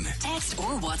Coogan. Text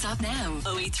or WhatsApp now.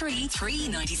 083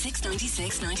 396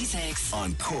 96 96.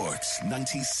 On Cork's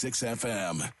 96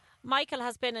 FM. Michael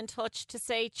has been in touch to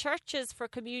say churches for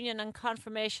communion and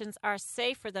confirmations are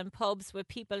safer than pubs with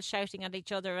people shouting at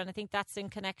each other. And I think that's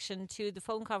in connection to the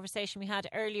phone conversation we had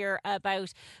earlier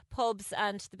about pubs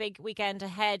and the big weekend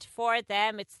ahead for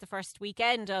them. It's the first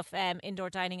weekend of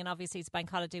indoor dining, and obviously it's bank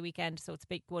holiday weekend, so it's a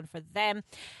big one for them.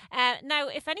 Now,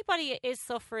 if anybody is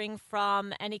suffering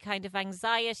from any kind of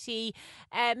anxiety,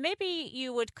 maybe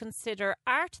you would consider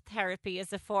art therapy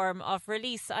as a form of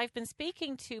release. I've been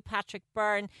speaking to Patrick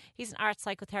Byrne. He's an art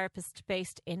psychotherapist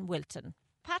based in Wilton.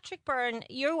 Patrick Byrne,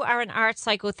 you are an art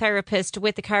psychotherapist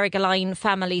with the Carrigaline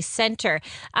Family Centre,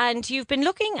 and you've been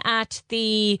looking at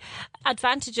the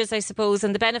advantages, I suppose,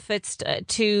 and the benefits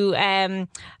to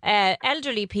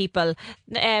elderly people.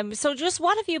 So just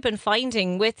what have you been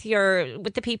finding with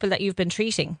the people that you've been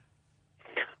treating?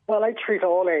 Well, I treat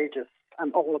all ages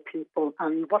and all people,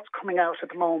 and what's coming out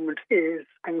at the moment is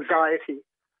anxiety.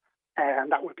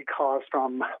 And that would be caused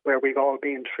from where we've all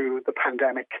been through the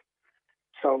pandemic.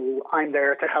 So I'm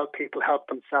there to help people help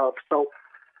themselves. So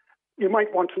you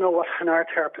might want to know what an art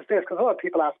therapist is, because a lot of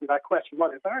people ask me that question,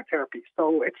 what is art therapy?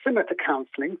 So it's similar to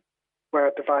counselling, where I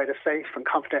provide a safe and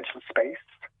confidential space.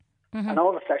 Mm-hmm. And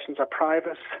all the sessions are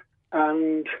private.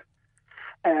 And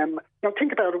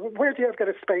think about it, where do you ever get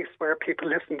a space where people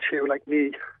listen to you like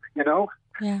me,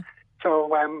 Yeah. So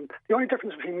the only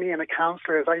difference between me and a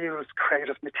counsellor is I use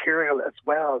creative material as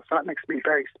well. So that makes me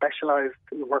very specialised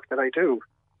in the work that I do.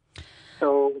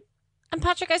 And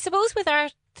Patrick, I suppose with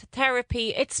art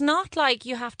therapy, it's not like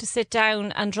you have to sit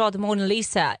down and draw the Mona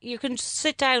Lisa. You can just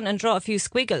sit down and draw a few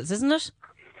squiggles, isn't it?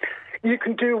 You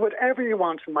can do whatever you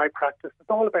want in my practice.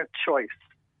 It's all about choice.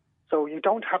 So you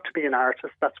don't have to be an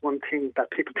artist. That's one thing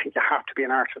that people think you have to be an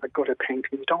artist or good at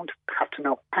painting. You don't have to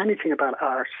know anything about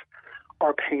art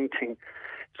or painting.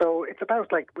 So it's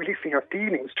about like releasing your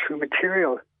feelings through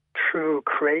material, through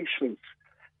creations.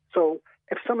 So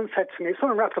if someone said to me, if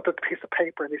someone wrapped up a piece of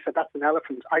paper and they said, that's an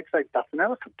elephant, I'd say, that's an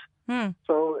elephant.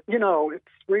 So, it's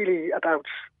really about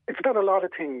a lot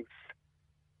of things,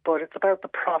 but it's about the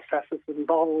processes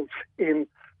involved in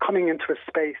coming into a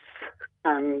space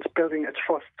and building a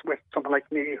trust with someone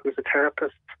like me who's a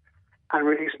therapist and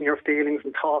releasing your feelings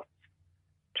and thoughts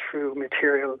through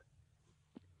material.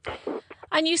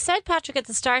 And you said, Patrick, at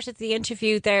the start of the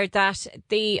interview there that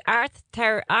the art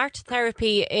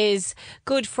therapy is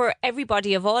good for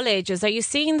everybody of all ages. Are you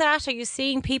seeing that? Are you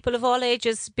seeing people of all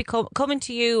ages coming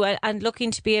to you and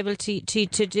looking to be able to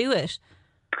do it?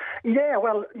 Yeah,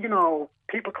 well,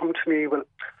 people come to me with,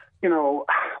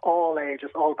 all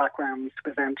ages, all backgrounds, to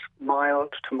present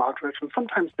mild to moderate and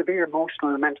sometimes severe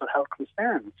emotional and mental health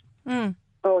concerns.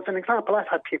 So as an example, I've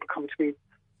had people come to me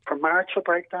for marital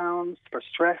breakdowns, for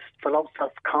stress, for low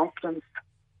self-confidence,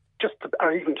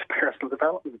 or even to personal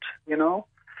development,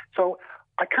 So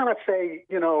I cannot say,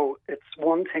 it's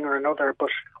one thing or another, but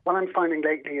what I'm finding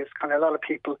lately is kind of a lot of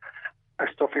people are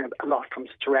suffering a lot from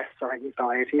stress or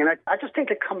anxiety, and I just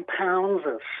think it compounds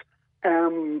it.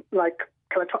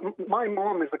 My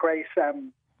mom is a great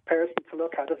person to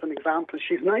look at as an example.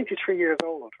 She's 93 years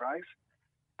old, right?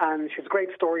 And she's a great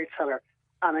storyteller.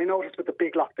 And I noticed with the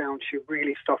big lockdown, she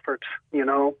really suffered,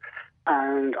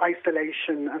 and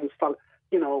isolation and,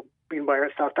 being by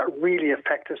herself, that really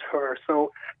affected her.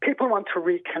 So people want to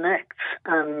reconnect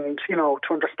and, to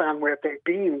understand where they've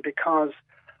been, because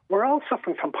we're all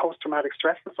suffering from post-traumatic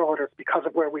stress disorders because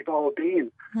of where we've all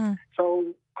been.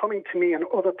 So coming to me and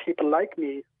other people like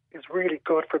me is really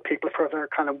good for people, for their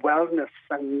kind of wellness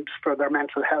and for their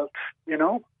mental health,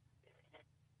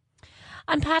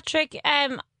 And Patrick,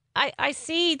 I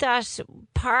see that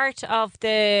part of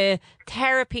the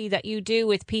therapy that you do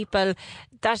with people,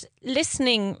 that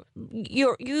listening,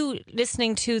 you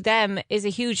listening to them is a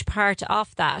huge part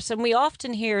of that. And we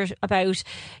often hear about,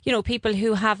 people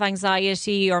who have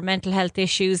anxiety or mental health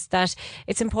issues, that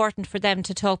it's important for them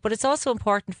to talk, but it's also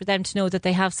important for them to know that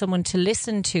they have someone to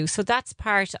listen to. So that's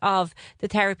part of the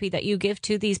therapy that you give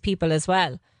to these people as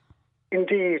well.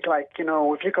 Indeed, like, you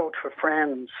know, if you go to a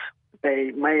friend,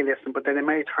 they may listen, but then they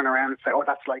may turn around and say, oh,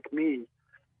 that's like me,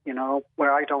 you know,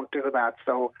 where I don't do that.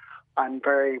 So I'm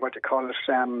very, what do you call it,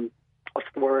 what's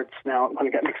the words now? I'm going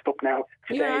to get mixed up now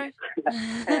today.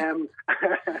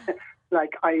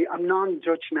 Like, I'm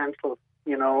non-judgmental,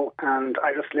 you know, and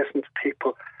I just listen to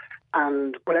people.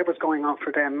 And whatever's going on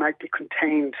for them might be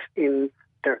contained in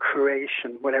their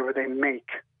creation, whatever they make.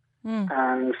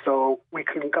 And so I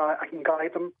can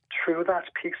guide them through that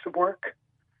piece of work,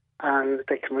 and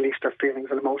they can release their feelings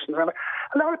and emotions.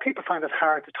 A lot of people find it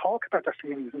hard to talk about their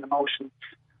feelings and emotions.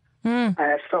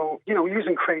 So, you know,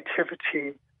 using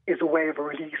creativity is a way of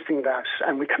releasing that,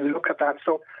 and we can look at that.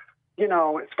 So, you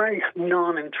know, it's very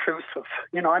non-intrusive.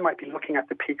 You know, I might be looking at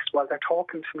the piece while they're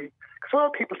talking to me, because a lot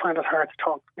of people find it hard to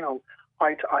talk, you know,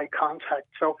 eye-to-eye contact.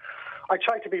 So I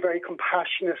try to be very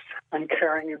compassionate and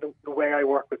caring in the way I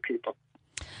work with people.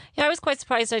 Yeah, I was quite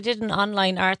surprised. I did an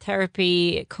online art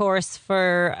therapy course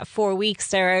for 4 weeks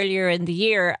there earlier in the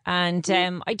year, and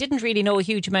I didn't really know a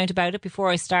huge amount about it before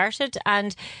I started,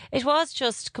 and it was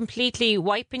just completely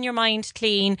wiping your mind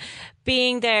clean,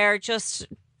 being there, just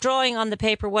drawing on the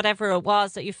paper whatever it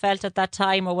was that you felt at that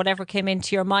time or whatever came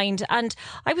into your mind. And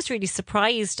I was really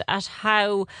surprised at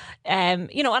how,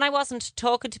 you know, and I wasn't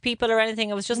talking to people or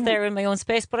anything. I was just there in my own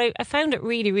space, but I found it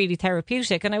really, really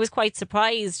therapeutic, and I was quite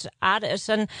surprised at it.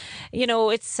 And, you know,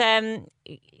 it's,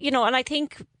 you know, and I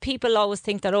think people always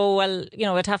think that, oh, well, you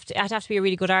know, I'd have to be a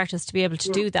really good artist to be able to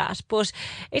do that. But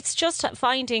it's just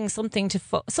finding something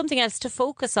else to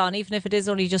focus on, even if it is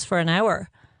only just for an hour.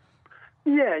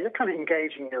 Yeah, you're kind of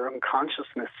engaging your own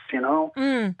consciousness, you know.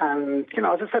 And, you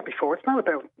know, as I said before, it's not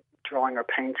about drawing or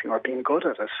painting or being good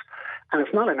at it. And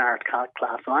it's not an art class,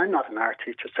 and I'm not an art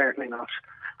teacher, certainly not.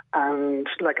 And,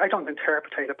 like, I don't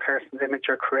interpret a person's image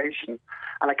or creation.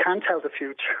 And I can't tell the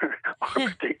future or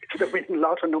predict that we can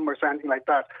lot of numbers or anything like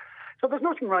that. So there's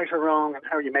nothing right or wrong in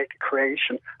how you make a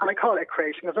creation. And I call it a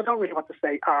creation because I don't really want to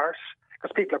say art,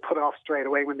 because people are put off straight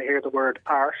away when they hear the word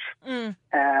art.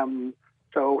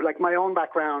 So, like, my own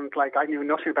background, like, I knew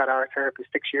nothing about art therapy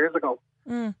 6 years ago.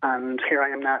 And here I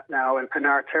am now an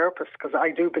art therapist, because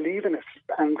I do believe in it,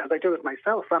 and because I do it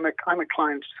myself. I'm a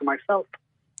client to myself.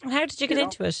 How did you get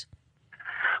into it?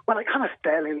 Well, I kind of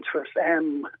fell into it.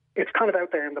 It's kind of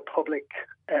out there in the public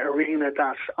arena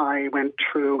that I went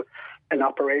through an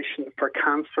operation for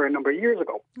cancer a number of years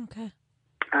ago. Okay.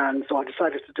 And so I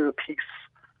decided to do a piece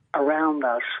around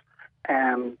that.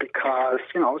 Because,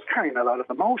 you know, I was carrying a lot of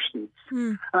emotions.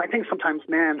 And I think sometimes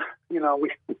men, you know,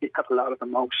 we have a lot of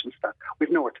emotions that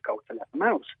we've nowhere to go to let them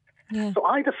out. So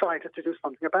I decided to do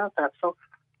something about that. So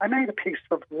I made a piece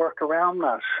of work around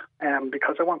that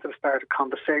because I wanted to start a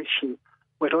conversation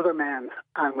with other men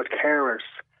and with carers.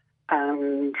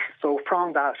 And so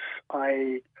from that,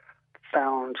 I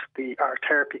found the art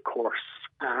therapy course,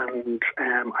 and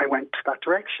I went that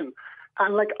direction.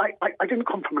 And, like, I didn't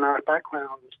come from an art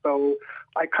background, so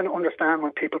I kind of understand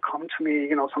when people come to me,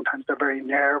 you know, sometimes they're very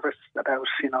nervous about,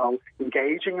 you know,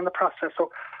 engaging in the process.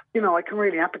 So, you know, I can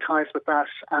really empathise with that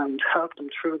and help them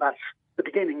through that. The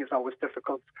beginning is always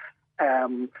difficult.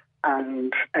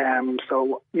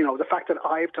 So, you know, the fact that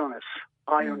I've done it,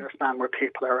 I understand where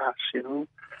people are at, you know.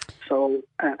 So,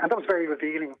 and that was very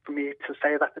revealing for me to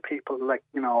say that to people, like,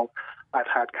 you know, I've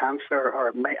had cancer,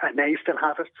 or I may still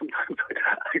have it. Sometimes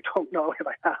I don't know if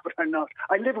I have it or not.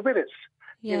 I live with it,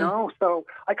 you know. So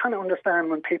I kind of understand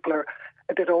when people are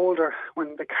a bit older,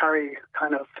 when they carry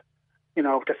kind of, you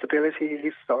know,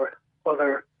 disabilities or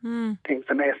other things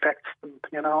that may affect them.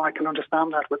 You know, I can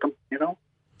understand that with them, you know.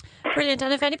 Brilliant.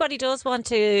 And if anybody does want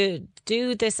to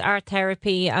do this art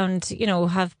therapy and, you know,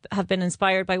 have been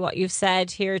inspired by what you've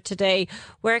said here today,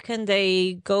 where can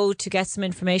they go to get some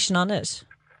information on it?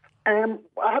 I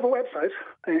have a website.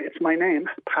 It's my name,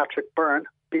 Patrick Byrne,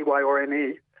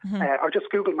 Byrne. Or just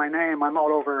Google my name. I'm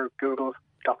all over Google,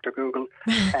 Dr. Google.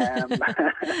 I'm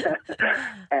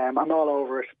all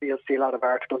over it. You'll see a lot of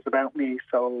articles about me.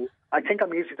 So I think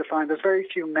I'm easy to find. There's very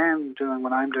few men doing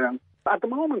what I'm doing. At the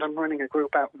moment, I'm running a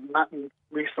group out in Matin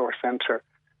Resource Centre,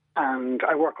 and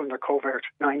I work under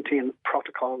COVID-19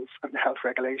 protocols and health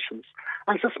regulations.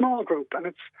 And it's a small group, and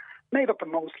it's made up of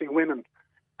mostly women.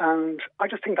 And I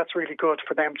just think that's really good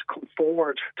for them to come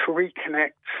forward, to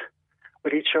reconnect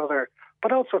with each other.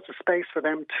 But also it's a space for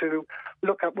them to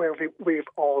look at where we've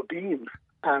all been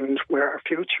and where our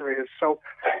future is. So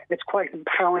it's quite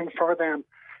empowering for them.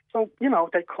 So, you know,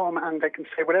 they come and they can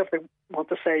say whatever they want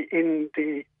to say in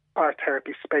the art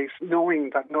therapy space, knowing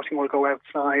that nothing will go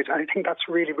outside. And I think that's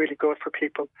really, really good for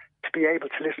people to be able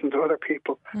to listen to other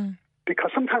people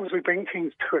Because sometimes we bring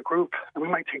things to a group and we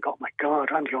might think, oh my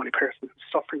God, I'm the only person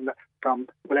who's suffering from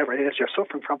whatever it is you're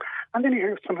suffering from. And then you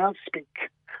hear someone else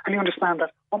speak and you understand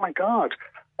that, oh my God,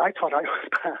 I thought I was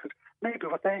bad. Maybe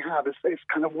what they have is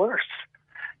kind of worse.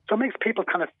 So it makes people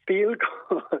kind of feel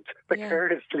good,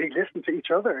 vicariously listen to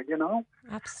each other, you know?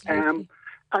 Absolutely.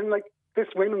 And like this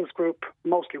women's group,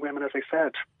 mostly women, as I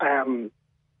said,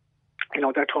 you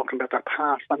know, they're talking about their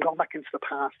past. I'm going back into the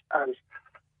past as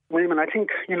women. I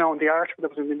think, you know, in the article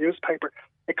that was in the newspaper,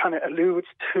 it kind of alludes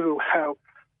to how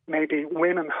maybe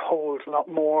women hold a lot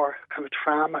more kind of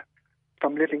trauma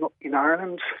from living up in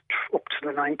Ireland up to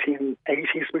the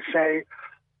 1980s, we say,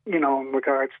 you know, in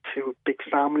regards to big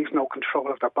families, no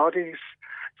control of their bodies.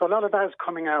 So a lot of that is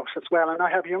coming out as well. And I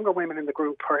have younger women in the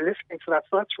group who are listening to that.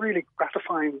 So that's really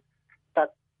gratifying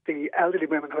that the elderly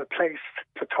women have a place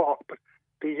to talk, but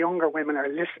the younger women are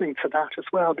listening to that as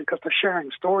well because they're sharing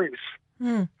stories.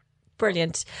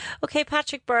 Brilliant. Okay,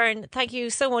 Patrick Byrne, thank you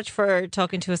so much for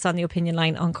talking to us on the Opinion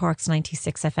Line on Cork's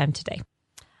 96 FM today.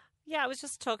 Yeah, I was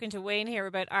just talking to Wayne here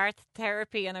about art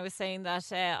therapy, and I was saying that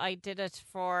I did it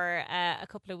for a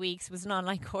couple of weeks. It was an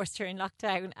online course during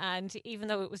lockdown, and even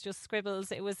though it was just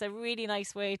scribbles, it was a really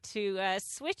nice way to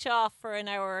switch off for an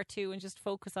hour or two and just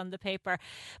focus on the paper.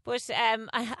 But and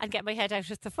get my head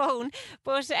out of the phone.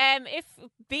 But if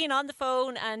being on the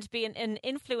phone and being an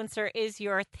influencer is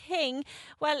your thing,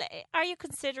 well, are you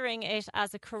considering it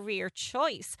as a career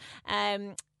choice?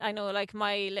 I know, like,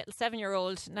 my little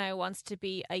 7-year-old now wants to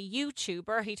be a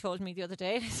YouTuber, he told me the other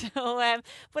day. So,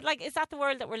 but, like, is that the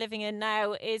world that we're living in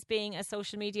now? Is being a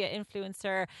social media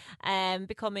influencer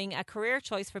becoming a career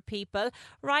choice for people?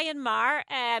 Ryan Marr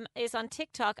is on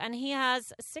TikTok and he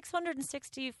has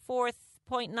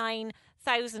 664.9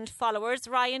 thousand followers.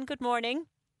 Ryan, good morning.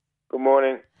 Good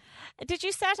morning. Did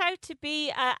you set out to be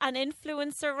an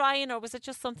influencer, Ryan, or was it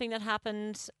just something that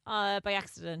happened by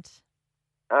accident?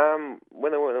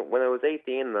 When I was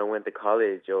 18 and I went to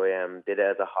college, I did it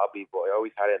as a hobby, but I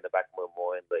always had it in the back of my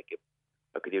mind, like, if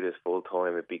I could do this full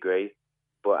time, it'd be great.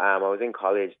 But I was in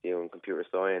college doing computer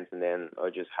science, and then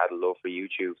I just had a love for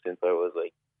YouTube since I was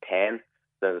like 10.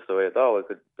 So I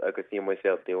decided, I could see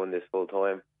myself doing this full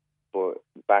time. But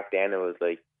back then, it was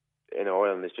like, in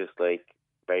Ireland, it's just like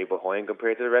very behind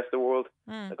compared to the rest of the world.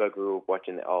 Like, I grew up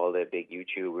watching all the big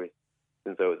YouTubers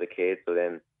since I was a kid, so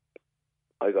then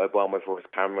I bought my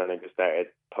first camera and I just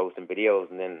started posting videos,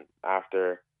 and then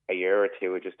after a year or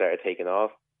two it just started taking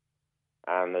off,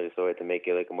 and I decided to make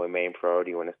it like my main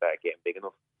priority when it started getting big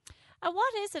enough. And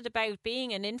what is it about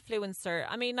being an influencer?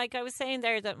 I mean, like I was saying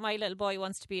there, that my little boy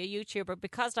wants to be a YouTuber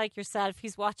because, like yourself,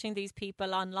 he's watching these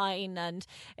people online and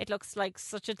it looks like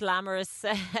such a glamorous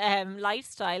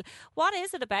lifestyle. What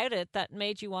is it about it that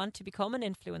made you want to become an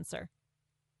influencer?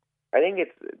 I think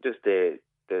it's just the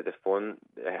fun,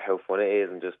 how fun it is,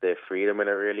 and just the freedom in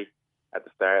it, really. At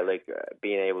the start, like,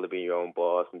 being able to be your own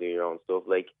boss and do your own stuff.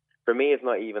 Like, for me, it's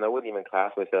not even, I wouldn't even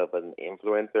class myself as an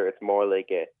influencer. It's more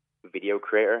like a video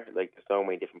creator. Like, there's so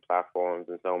many different platforms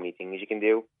and so many things you can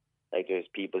do. Like, there's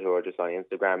people who are just on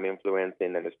Instagram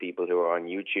influencing, and there's people who are on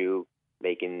YouTube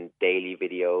making daily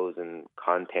videos and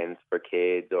content for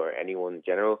kids or anyone in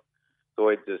general. So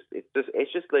it's just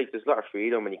like, there's a lot of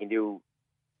freedom, and you can do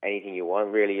anything you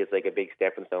want, really. It's like a big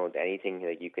stepping stone to anything.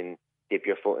 Like, you can dip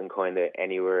your foot in kind of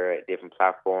anywhere, different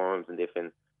platforms and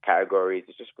different categories.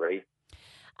 It's just great.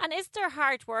 And is there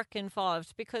hard work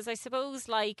involved? Because I suppose,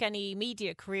 like any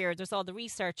media career, there's all the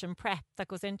research and prep that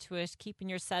goes into it, keeping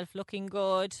yourself looking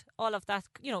good, all of that,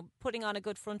 you know, putting on a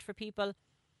good front for people.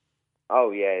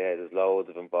 Oh, yeah, there's loads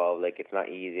of involved. Like, it's not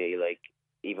easy. Like,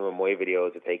 even with my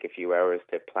videos, it take a few hours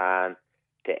to plan,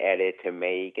 to edit, to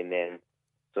make, and then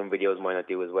some videos might not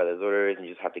do as well as others, and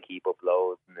you just have to keep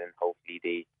uploads, and then hopefully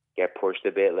they get pushed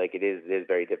a bit. Like, it is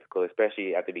very difficult,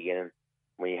 especially at the beginning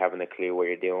when you haven't a clue what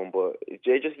you're doing. But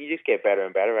you just get better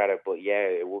and better at it. But yeah,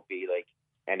 it would be like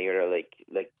any other like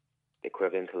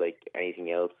equivalent to like anything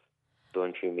else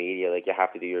done through media. Like, you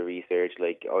have to do your research.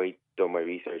 Like, I done my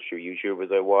research through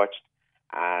YouTubers I watched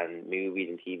and movies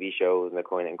and TV shows, and I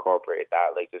kind of incorporated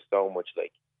that. Like, there's so much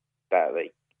like that.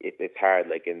 Like, it's hard,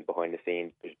 like, in behind the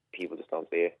scenes, people just don't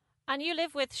see it. And you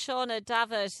live with Shauna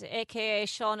David, aka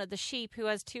Shauna the Sheep, who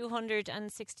has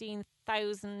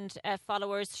 216,000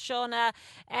 followers. Shauna,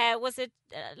 was it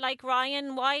like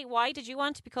Ryan? Why did you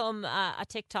want to become a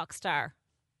TikTok star?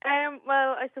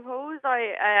 Well, I suppose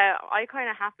I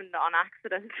kind of happened on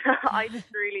accident. I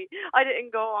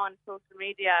didn't go on social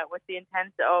media with the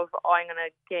intent of, I'm going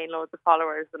to gain loads of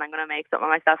followers and I'm going to make something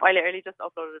of myself. I literally just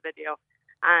uploaded a video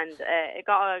and it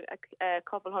got a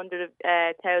couple hundred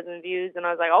thousand views, and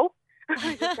I was like, oh,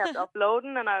 I just kept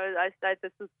uploading, and I said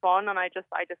this was fun, and I just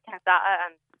kept at it,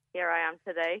 and here I am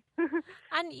today.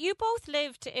 And you both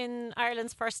lived in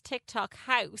Ireland's first TikTok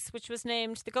house, which was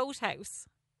named the Goat House.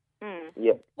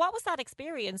 Yeah. What was that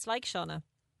experience like, Shauna?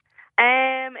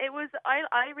 It was.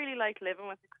 I really liked living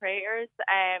with the creators.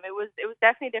 It was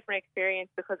definitely a different experience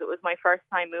because it was my first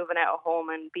time moving out of home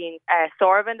and being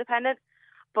sort of independent.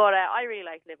 But I really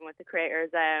liked living with the creators.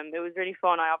 It was really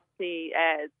fun. I obviously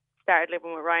started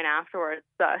living with Ryan afterwards,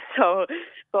 so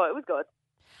it was good.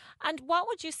 And what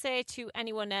would you say to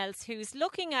anyone else who's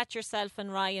looking at yourself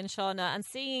and Ryan, Shauna, and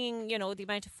seeing, the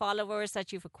amount of followers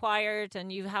that you've acquired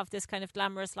and you have this kind of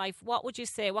glamorous life? What would you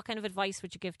say? What kind of advice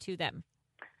would you give to them?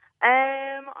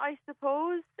 I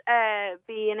suppose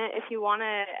be in it if you want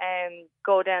to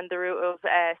go down the route of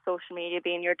social media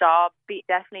being your job.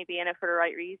 Definitely be in it for the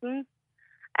right reasons,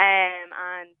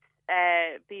 and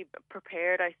be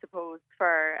prepared, I suppose,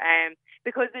 for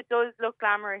because it does look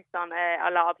glamorous on a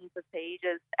lot of people's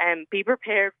pages. Be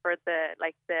prepared for I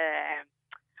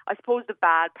suppose the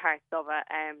bad parts of it.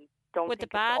 Would the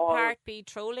bad part be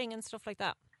trolling and stuff like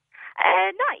that?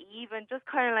 Not even, just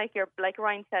kind of like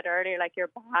Ryan said earlier, like your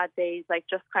bad days, like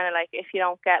just kind of like if you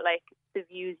don't get like the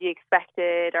views you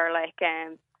expected, or like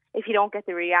if you don't get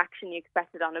the reaction you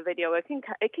expected on a video, it can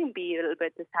be a little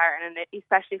bit disheartening,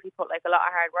 especially if you put like a lot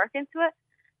of hard work into it.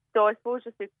 So I suppose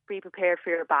just to be prepared for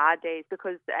your bad days,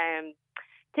 because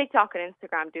TikTok and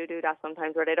Instagram do that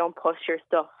sometimes, where they don't push your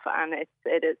stuff, and it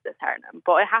is disheartening,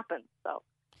 but it happens. So.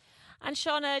 And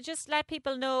Shauna, just let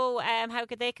people know how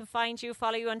they can find you,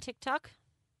 follow you on TikTok.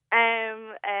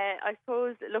 I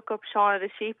suppose look up Shauna the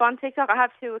Sheep on TikTok. I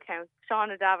have two accounts,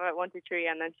 Shauna Davitt 123,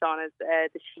 and then Shauna's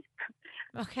the Sheep.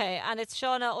 Okay, and it's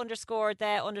Shauna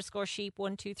 _ Sheep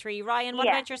 123. Ryan, what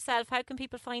about yourself? How can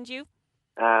people find you?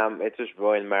 It's just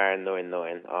Ryan Mar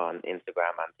 99 on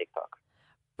Instagram and TikTok.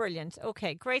 Brilliant.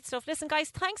 Okay, great stuff. Listen,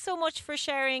 guys, thanks so much for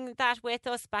sharing that with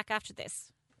us. Back after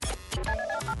this.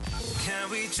 Can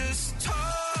we just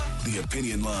talk? The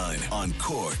Opinion Line on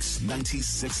Cork's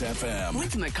 96 FM.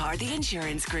 With McCarthy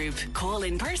Insurance Group. Call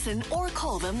in person or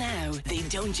call them now. They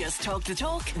don't just talk the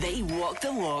talk, they walk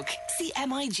the walk. See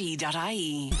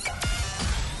MIG.ie.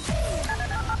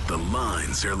 The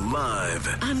lines are live.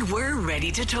 And we're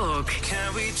ready to talk.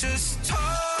 Can we just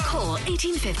talk? Call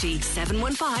 1850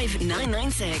 715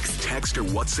 996. Text or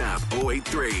WhatsApp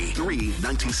 083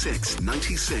 396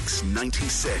 96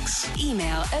 96.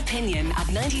 Email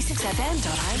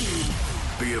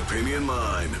opinion@96fm.ie. The Opinion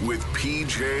Line with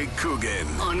PJ Coogan.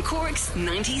 On Cork's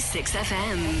 96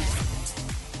 FM.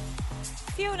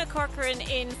 Fiona Corcoran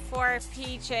in for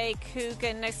PJ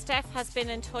Coogan. Now, Steph has been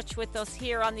in touch with us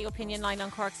here on the Opinion Line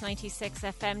on Cork's 96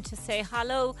 FM to say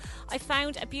hello. I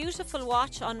found a beautiful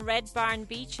watch on Red Barn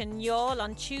Beach in Youghal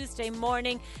on Tuesday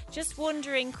morning. Just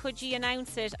wondering, could you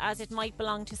announce it, as it might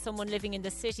belong to someone living in the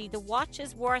city? The watch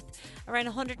is worth around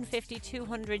 150,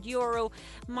 200 euro.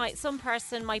 Some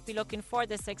person might be looking for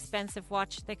this expensive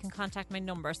watch. They can contact my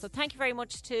number. So thank you very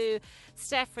much to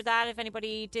Steph for that. If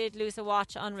anybody did lose a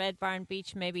watch on Red Barn Beach,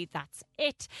 maybe that's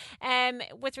it.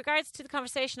 With regards to the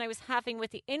conversation I was having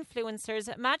with the influencers,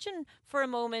 imagine for a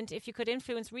moment if you could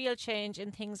influence real change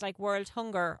in things like world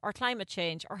hunger or climate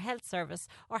change or health service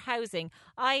or housing.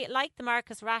 I like the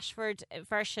Marcus Rushford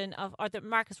version of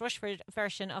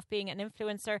being an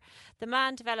influencer. The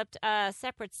man developed a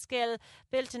separate skill,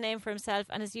 built a name for himself,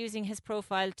 and is using his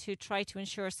profile to try to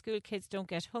ensure school kids don't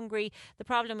get hungry. The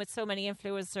problem with so many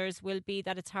influencers will be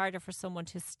that it's harder for someone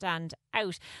to stand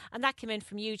out. And that came in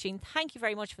from Eugene. Thank you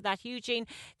very much for that, Eugene.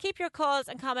 Keep your calls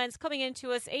and comments coming in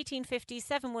to us. 1850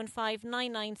 715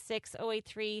 996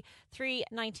 083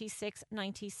 396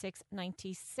 96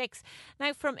 96.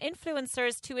 Now, from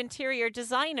influencers to interior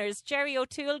designers, Jerry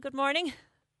O'Toole, good morning.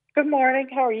 Good morning.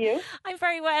 How are you? I'm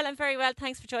very well.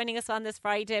 Thanks for joining us on this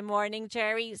Friday morning,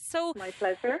 Jerry. So, my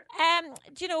pleasure.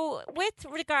 With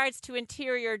regards to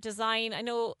interior design, I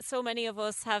know so many of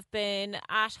us have been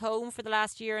at home for the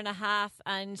last year and a half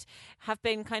and have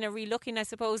been kind of relooking, I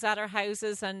suppose, at our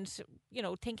houses and,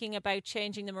 thinking about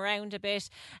changing them around a bit.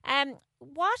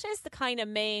 What is the kind of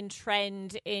main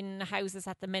trend in houses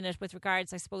at the minute with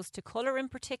regards, I suppose, to colour in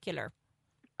particular?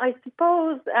 I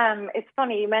suppose it's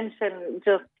funny you mentioned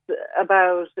just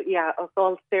about, us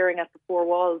all staring at the four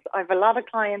walls. I have a lot of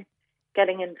clients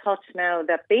getting in touch now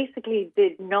that basically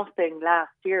did nothing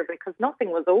last year because nothing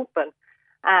was open,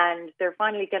 and they're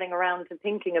finally getting around to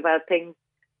thinking about things.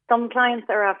 Some clients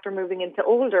are after moving into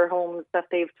older homes that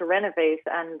they've to renovate,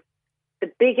 and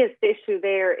the biggest issue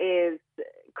there is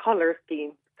colour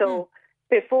scheme. So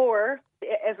before,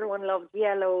 everyone loved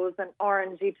yellows and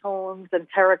orangey tones and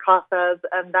terracottas,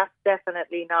 and that's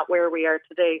definitely not where we are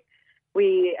today.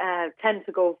 we tend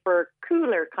to go for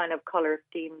cooler kind of colour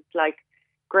schemes like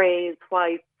greys,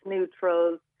 whites,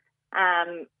 neutrals.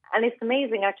 And it's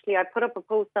amazing, actually. I put up a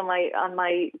post on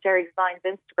my Jerry Designs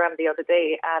Instagram the other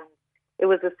day, and it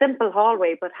was a simple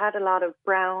hallway, but had a lot of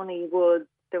browny woods.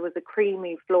 There was a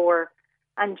creamy floor,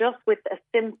 and just with a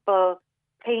simple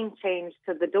paint change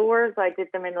to the doors, I did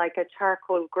them in like a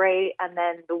charcoal grey, and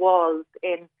then the walls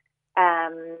in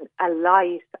a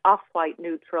light off-white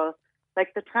neutral.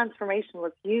 Like, the transformation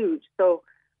was huge. So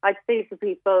I'd say to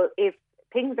people, if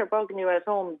things are bugging you at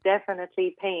home,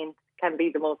 definitely paint can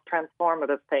be the most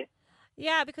transformative thing.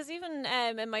 Yeah, because even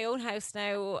in my own house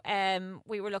now,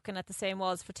 we were looking at the same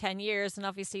walls for 10 years, and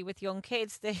obviously with young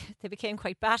kids, they became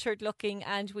quite battered looking,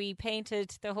 and we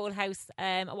painted the whole house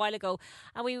a while ago,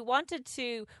 and we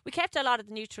kept a lot of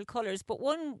the neutral colours, but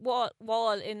one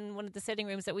wall in one of the sitting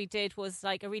rooms that we did was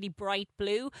like a really bright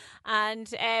blue,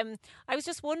 and I was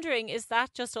just wondering, is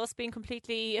that just us being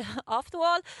completely off the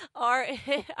wall, or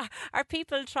are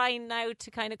people trying now to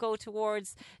kind of go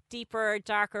towards deeper,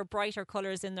 darker, brighter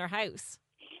colours in their house?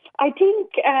 I think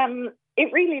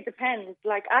it really depends.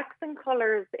 Like, accent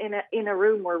colours in a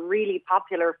room were really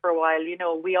popular for a while. You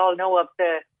know, we all know of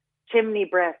the chimney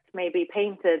breast maybe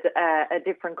painted a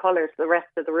different colour to the rest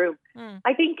of the room.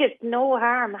 I think it's no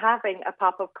harm having a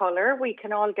pop of colour. We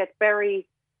can all get very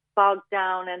bogged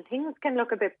down, and things can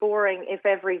look a bit boring if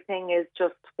everything is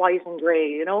just white and grey,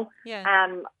 you know? Yeah.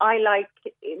 I like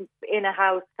in a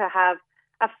house to have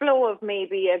a flow of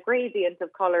maybe a gradient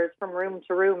of colours from room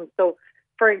to room. So,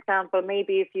 for example,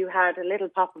 maybe if you had a little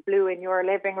pop of blue in your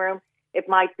living room, it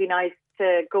might be nice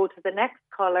to go to the next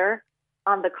colour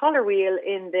on the colour wheel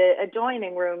in the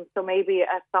adjoining room. So maybe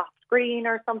a soft green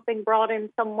or something brought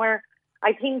in somewhere.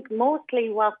 I think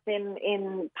mostly what's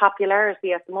in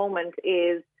popularity at the moment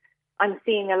is I'm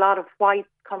seeing a lot of whites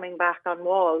coming back on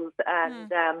walls,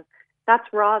 and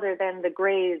that's rather than the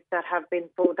greys that have been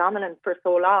so dominant for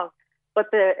so long. But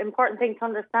the important thing to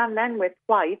understand then with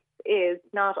whites is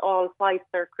not all whites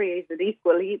are created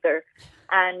equal either.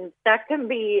 And that can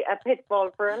be a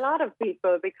pitfall for a lot of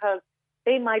people, because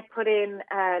they might put in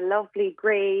a lovely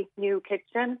grey new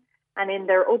kitchen, and in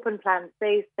their open plan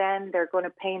space then they're going to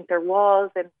paint their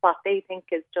walls in what they think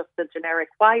is just a generic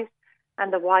white,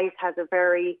 and the white has a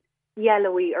very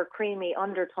yellowy or creamy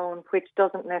undertone which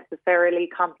doesn't necessarily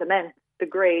complement the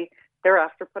grey they're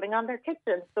after putting on their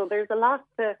kitchen. So there's a lot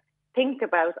to think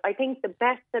about. I think the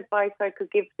best advice I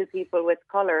could give to people with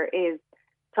colour is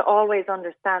to always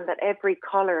understand that every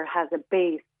colour has a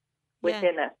base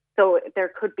within it. So there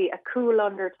could be a cool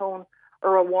undertone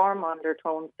or a warm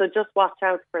undertone. So just watch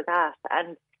out for that.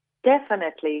 And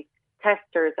definitely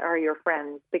testers are your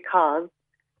friends, because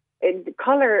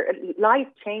colour, light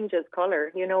changes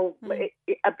colour. You know,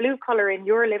 a blue colour in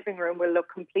your living room will look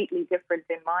completely different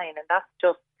in mine, and that's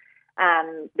just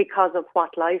because of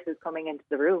what light is coming into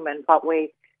the room and what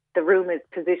way the room is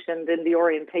positioned in the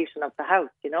orientation of the house,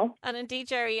 you know. And indeed,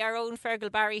 Jerry, our own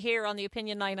Fergal Barry here on the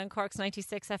Opinion Line on Cork's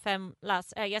 96 FM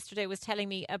yesterday was telling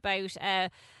me about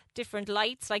different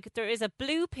lights. Like, there is a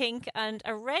blue pink and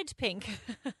a red pink.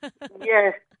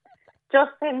 Yes.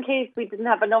 Just in case we didn't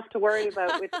have enough to worry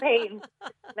about with paint,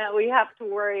 now we have to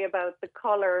worry about the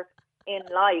colour in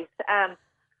light.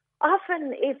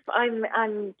 Often if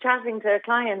I'm chatting to a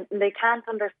client and they can't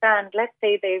understand, let's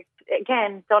say they've,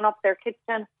 again, done up their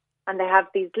kitchen and they have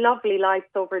these lovely lights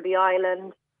over the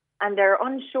island, and they're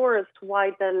unsure as to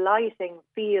why the lighting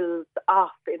feels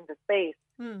off in the space.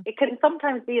 It can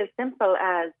sometimes be as simple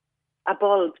as a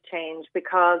bulb change,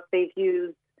 because they've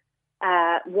used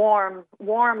warm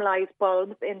light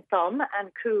bulbs in some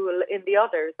and cool in the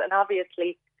others, and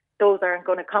obviously those aren't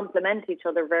going to complement each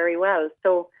other very well.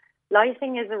 So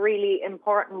lighting is a really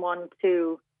important one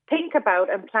to think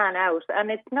about and plan out. And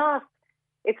it's not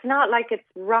like it's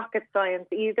rocket science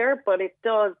either, but it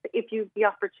does, if you have the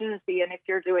opportunity and if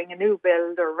you're doing a new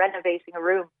build or renovating a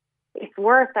room, it's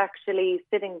worth actually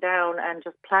sitting down and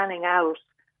just planning out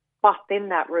what's in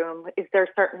that room. Is there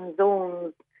certain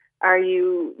zones? Are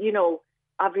you know,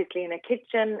 obviously in a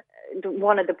kitchen,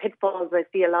 one of the pitfalls I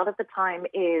see a lot of the time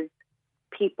is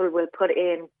people will put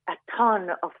in a ton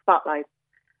of spotlights.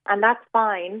 And that's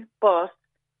fine, but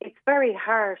it's very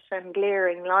harsh and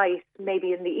glaring light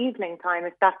maybe in the evening time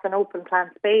if that's an open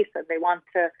plan space and they want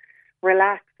to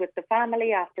relax with the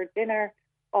family after dinner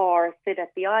or sit at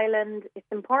the island. It's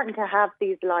important to have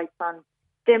these lights on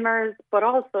dimmers, but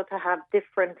also to have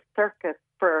different circuits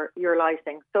for your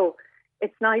lighting. So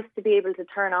it's nice to be able to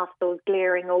turn off those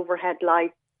glaring overhead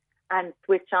lights and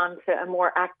switch on to a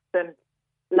more accent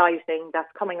lighting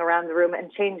that's coming around the room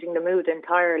and changing the mood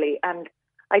entirely. And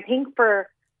I think for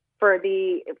for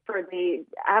the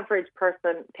average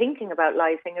person thinking about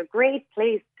lighting, a great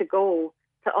place to go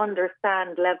to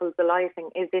understand levels of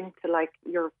lighting is into like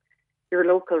your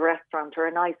local restaurant or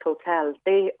a nice hotel.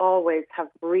 They always have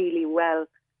really well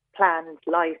planned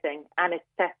lighting, and it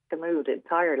sets the mood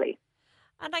entirely.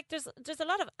 And like there's a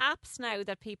lot of apps now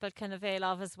that people can avail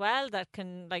of as well that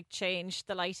can like change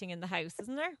the lighting in the house,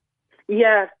 isn't there?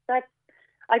 Yeah,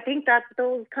 I think that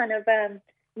those kind of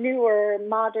newer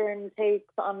modern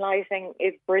takes on lighting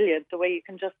is brilliant. The way you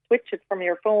can just switch it from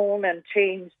your phone and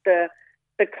change the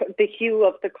hue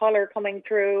of the colour coming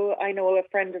through. I know a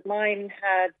friend of mine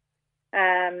had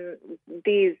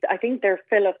these, I think they're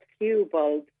Philips Hue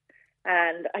bulbs,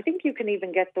 and I think you can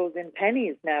even get those in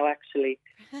pennies now actually.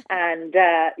 And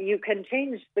you can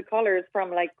change the colours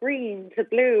from like green to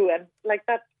blue, and like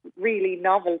that's really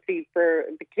novelty for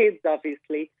the kids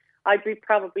obviously. I'd be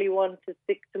probably one to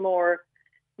stick to more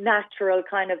natural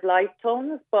kind of light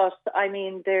tones, but I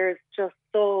mean there's just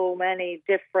so many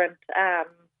different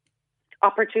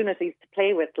opportunities to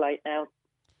play with light now.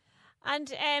 And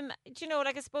do you know,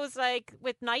 like I suppose like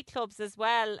with nightclubs as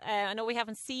well, I know we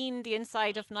haven't seen the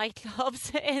inside of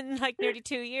nightclubs in like nearly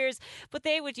 2 years, but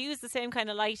they would use the same kind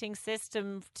of lighting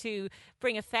system to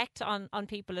bring effect on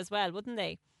people as well, wouldn't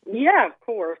they? Yeah, of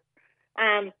course.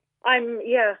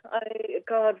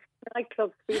 God,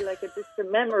 nightclubs feel like a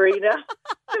distant memory now.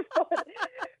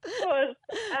 but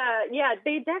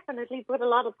they definitely put a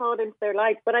lot of thought into their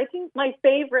lights. But I think my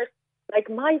favorite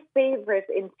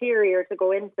interior to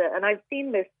go into, and I've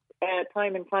seen this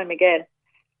time and time again,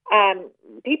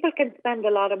 people can spend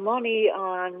a lot of money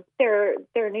on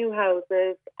their new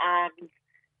houses and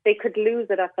they could lose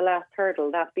it at the last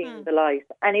hurdle, that being the light.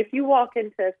 And if you walk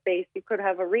into a space, you could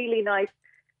have a really nice,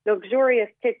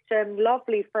 luxurious kitchen,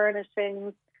 lovely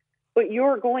furnishings, but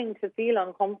you're going to feel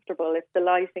uncomfortable if the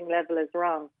lighting level is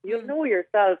wrong. You'll know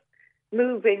yourself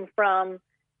moving from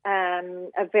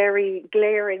a very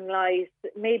glaring light,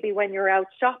 maybe when you're out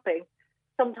shopping.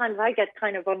 Sometimes I get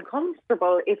kind of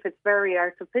uncomfortable if it's very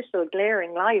artificial,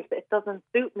 glaring light. It doesn't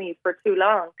suit me for too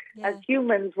long. Yeah. As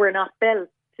humans, we're not built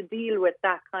to deal with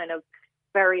that kind of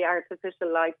very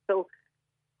artificial light. So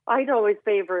I'd always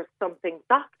favour something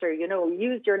softer,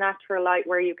 use your natural light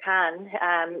where you can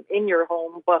in your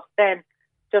home, but then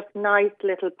just nice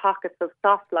little pockets of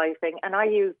soft lighting. And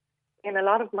in a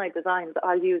lot of my designs,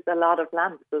 I'll use a lot of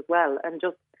lamps as well and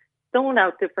just zone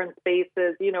out different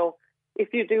spaces.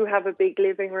 If you do have a big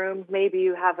living room, maybe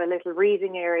you have a little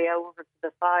reading area over to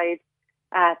the side.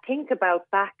 Think about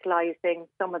backlighting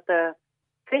some of the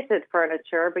fitted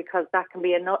furniture, because that can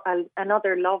be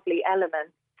another lovely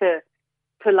element to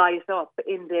light up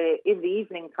in the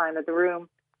evening time of the room.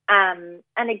 And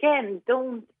again,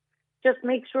 don't just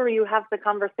make sure you have the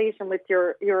conversation with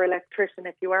your electrician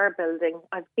if you are building.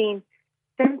 I've seen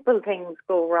simple things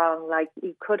go wrong, like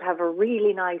you could have a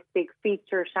really nice big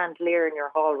feature chandelier in your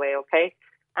hallway, okay?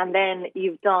 And then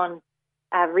you've done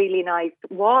a really nice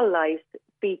wall light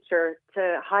feature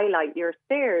to highlight your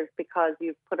stairs because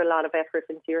you've put a lot of effort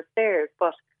into your stairs.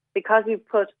 But because you've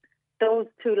put those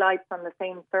two lights on the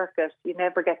same circuit, you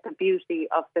never get the beauty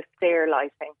of the stair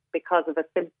lighting because of a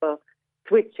simple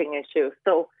switching issue.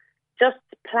 So just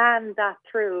plan that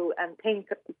through and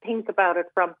think about it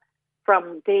from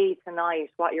day to night,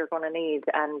 what you're going to need.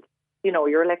 And,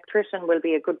 your electrician will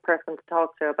be a good person to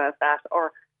talk to about that.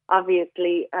 Or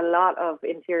obviously a lot of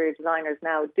interior designers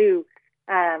now do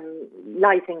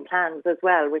lighting plans as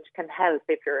well, which can help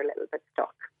if you're a little bit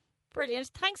stuck. Brilliant.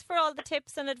 Thanks for all the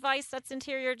tips and advice. That's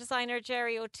interior designer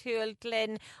Jerry O'Toole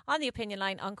Glynn on the Opinion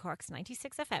Line on Cork's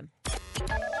 96 FM.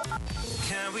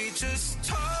 Can we just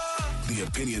talk? The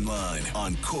Opinion Line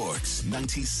on Cork's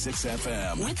 96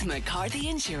 FM. With McCarthy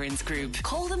Insurance Group.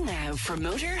 Call them now for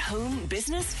motor, home,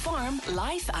 business, farm,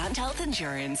 life and health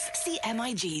insurance. See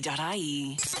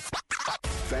MIG.ie.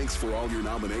 Thanks for all your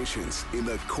nominations in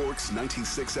the Cork's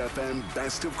 96 FM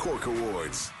Best of Cork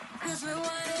Awards.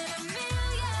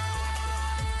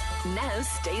 Now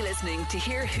stay listening to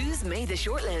hear who's made the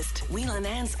shortlist. We'll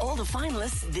announce all the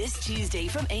finalists this Tuesday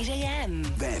from 8 a.m.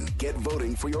 Then get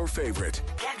voting for your favourite.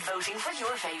 Get voting for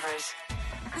your favourite.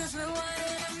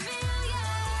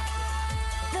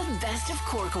 The Best of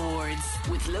Cork Awards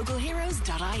with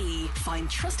localheroes.ie. Find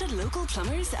trusted local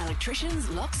plumbers,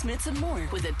 electricians, locksmiths and more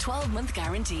with a 12-month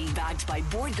guarantee backed by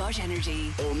Bord Gáis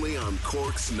Energy. Only on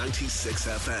Cork's 96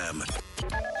 FM.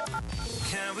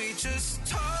 Can we just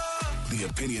talk? The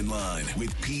Opinion Line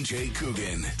with PJ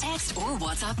Coogan. Text or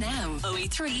WhatsApp now.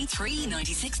 083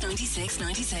 396 96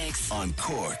 96. On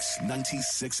Cork's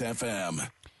 96 FM.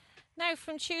 Now,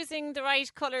 from choosing the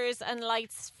right colours and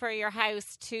lights for your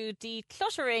house to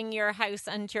decluttering your house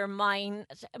and your mind.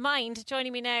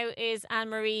 Joining me now is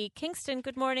Anne-Marie Kingston.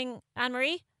 Good morning,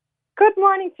 Anne-Marie. Good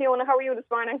morning, Fiona. How are you this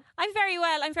morning? I'm very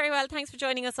well. Thanks for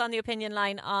joining us on the Opinion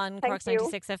Line on Cork's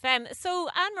 96 FM. So,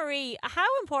 Anne-Marie, how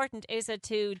important is it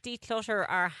to declutter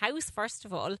our house, first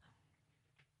of all?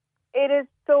 It is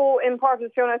so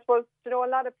important, Fiona. I suppose, a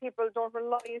lot of people don't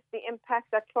realise the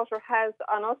impact that clutter has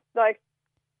on us. Like,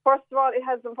 first of all, it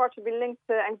has unfortunately been linked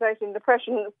to anxiety and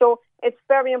depression. So it's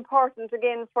very important,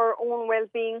 again, for our own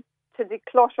well-being to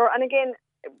declutter. And again,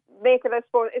 make it,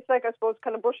 it's like,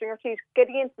 kind of brushing your teeth,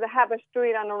 getting into the habit, doing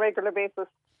it on a regular basis.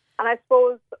 And I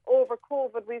suppose over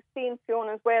COVID, we've seen,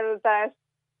 Fiona, as well, that,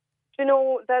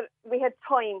 that we had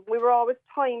time. We were always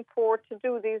time poor to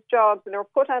do these jobs, and they were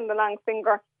put on the long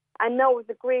finger. And now is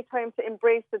a great time to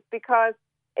embrace it because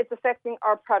it's affecting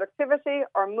our productivity,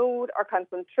 our mood, our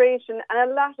concentration.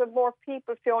 And a lot of more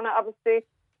people, Fiona, obviously,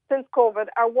 since COVID,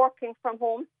 are working from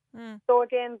home. So,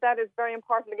 again, that is very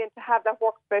important, again, to have that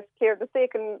workspace clear that they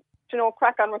can,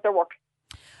 crack on with their work.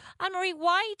 Anne-Marie,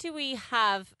 why do we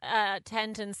have a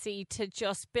tendency to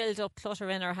just build up clutter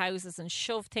in our houses and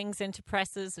shove things into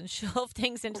presses and shove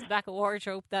things into the back of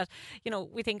wardrobe that,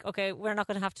 we think, okay, we're not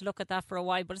going to have to look at that for a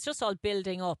while, but it's just all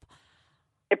building up?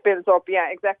 It builds up, yeah,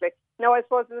 exactly. Now, I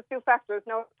suppose there's a few factors.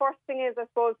 Now, the first thing is, I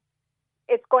suppose,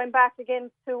 it's going back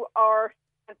again to our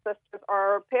ancestors,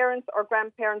 our parents, our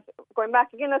grandparents, going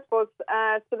back again, I suppose,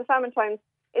 to the famine times.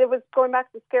 It was going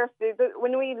back to scarcity.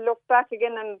 When we look back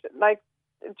again and,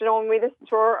 when we listen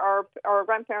to our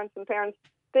grandparents and parents,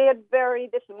 they had very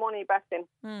little money back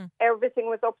then. Everything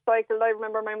was upcycled. I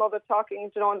remember my mother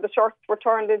talking, the shirts were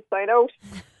turned inside out.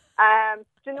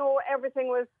 Everything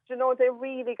was, they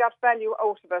really got value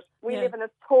out of it. We live in a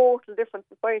total different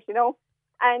society,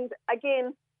 And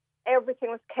again, everything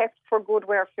was kept for good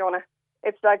wear, Fiona.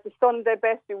 It's like the Sunday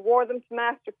best. You wore them to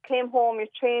mass, you came home, you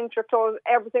changed your clothes.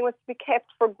 Everything was to be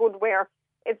kept for good wear.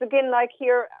 It's again like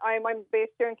here, I'm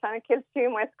based here in Clonakilty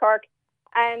in West Cork,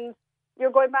 and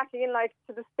you're going back again like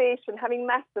to the station, having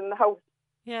mass in the house.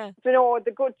 Yeah.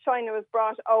 The good china was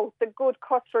brought out, the good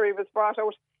cutlery was brought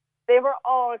out. They were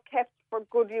all kept for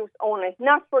good use only,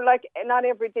 not for not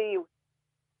everyday use.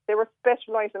 They were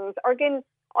special items, or again,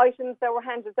 items that were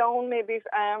handed down maybe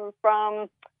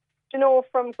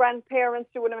from grandparents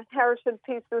who would have inherited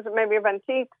pieces maybe of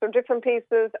antiques or different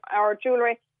pieces or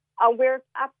jewellery. And we're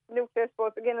absolutely, I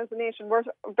suppose, again, as a nation, we're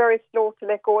very slow to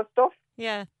let go of stuff.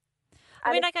 Yeah.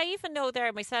 I mean, I even know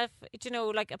there myself,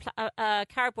 like a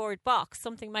cardboard box,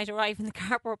 something might arrive in the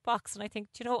cardboard box and I think,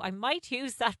 I might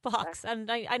use that box and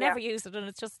I never use it and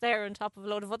it's just there on top of a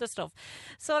load of other stuff.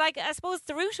 So, I suppose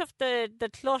the root of the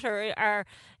clutter are,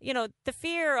 the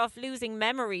fear of losing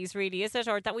memories, really, is it?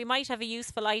 Or that we might have a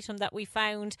useful item that we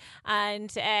found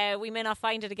and we may not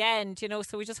find it again,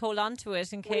 so we just hold on to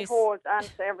it in case. We hold on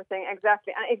to everything,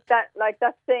 exactly. And it's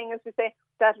that saying, as we say,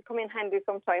 that'll come in handy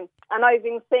sometime. And I've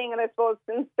been saying it, I suppose,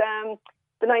 since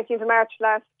the 19th of March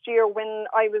last year when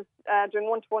I was doing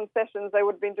one-to-one sessions. I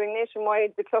would have been doing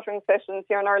nationwide decluttering sessions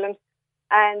here in Ireland.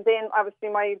 And then, obviously,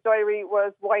 my diary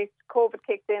was wiped, COVID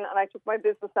kicked in, and I took my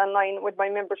business online with my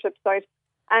membership site.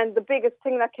 And the biggest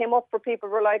thing that came up for people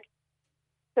were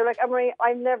they're like, Anne-Marie,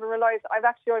 I never realised I've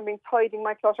actually only been tidying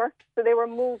my clutter. So they were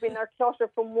moving their clutter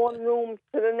from one room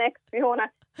to the next, Fiona.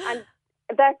 And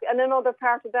another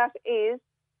part of that is,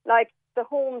 the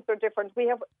homes are different. We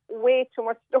have way too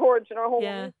much storage in our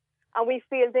homes. And we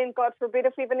feel then, God forbid,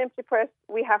 if we have an empty press,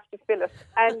 we have to fill it.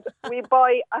 And we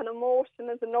buy an emotion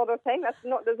is another thing.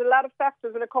 There's a lot of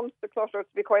factors when it comes to clutter, to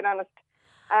be quite honest.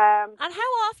 And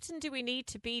how often do we need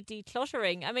to be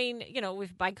decluttering? I mean,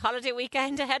 we've bank holiday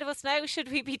weekend ahead of us now.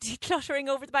 Should we be decluttering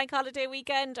over the bank holiday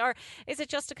weekend? Or is it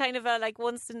just a kind of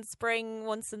once in spring,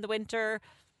 once in the winter,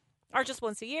 or just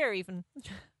once a year even?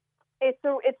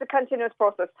 It's a continuous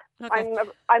process. Okay.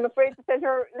 I'm afraid to tell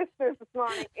your listeners this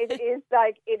morning, it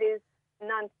is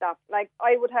non-stop.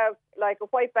 I would have a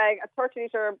white bag, a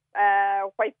 30-litre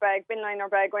white bag, bin liner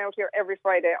bag going out here every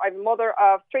Friday. I'm a mother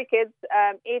of 3 kids,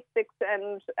 8, 6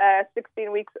 and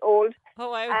 16 weeks old. Oh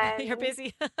wow, you're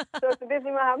busy. So it's a busy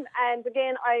mom. And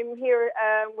again, I'm here,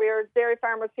 we're dairy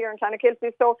farmers here in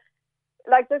Clonakilty, so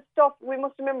there's stuff, we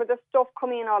must remember there's stuff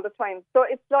coming in all the time. So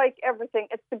it's like everything.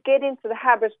 It's to get into the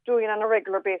habit of doing it on a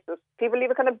regular basis. People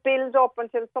even kind of build up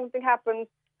until something happens.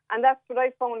 And that's what I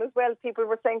found as well. People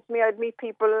were saying to me, I'd meet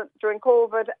people during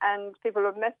COVID and people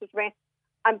would message me.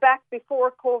 And back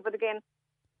before COVID again,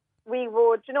 we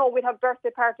would, we'd have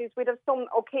birthday parties. We'd have some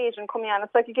occasion coming on.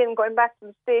 It's like, again, going back to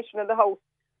the station of the house.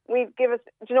 We'd give us,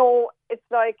 it's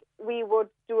like we would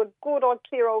do a good old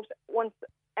clear out once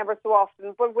ever so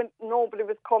often, but when nobody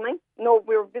was coming,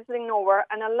 we were visiting nowhere,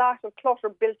 and a lot of clutter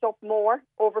built up more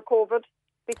over COVID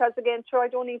because, again, sure, I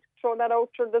don't need to throw that out,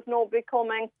 sure, there's nobody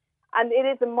coming, and it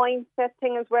is a mindset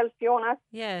thing as well, Fiona.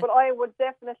 Yeah. But I would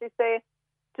definitely say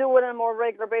do it on a more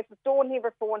regular basis. Don't leave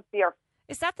it for once a year.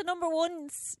 Is that the number one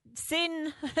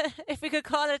sin, if we could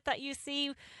call it, that you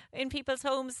see in people's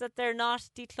homes, that they're not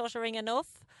decluttering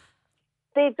enough?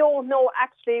 They don't know,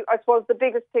 actually. I suppose the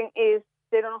biggest thing is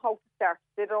they don't know how to start.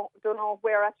 They don't know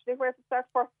where to start,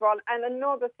 first of all. And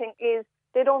another thing is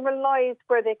they don't realise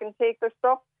where they can take their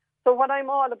stuff. So what I'm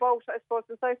all about, I suppose,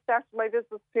 since I started my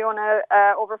business, Fiona,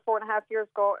 over 4.5 years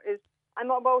ago, is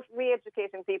I'm about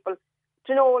re-educating people.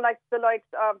 Do you know, like the likes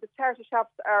of the charity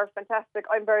shops are fantastic.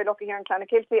 I'm very lucky here in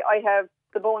Clonakilty. I have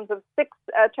the bones of 6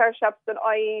 charity shops that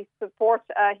I support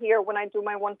here when I do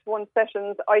my one-to-one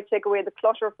sessions. I take away the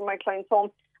clutter from my clients' home,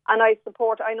 and I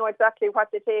know exactly what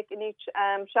they take in each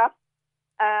shop.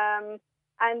 And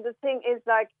the thing is,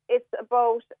 like, it's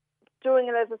about doing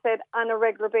it, as I said, on a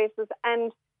regular basis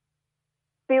and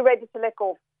be ready to let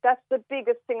go. That's the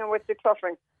biggest thing with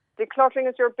decluttering. Decluttering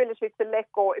is your ability to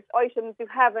let go. It's items you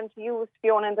haven't used,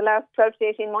 Fiona, in the last 12 to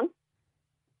 18 months.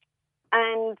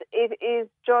 And it is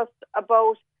just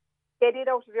about getting it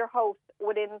out of your house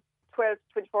within 12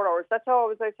 to 24 hours. That's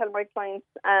always I tell my clients,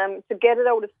 to get it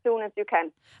out as soon as you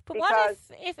can. But what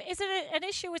if is it an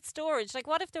issue with storage? Like,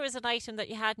 what if there was an item that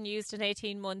you hadn't used in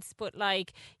 18 months, but,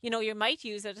 like, you know, you might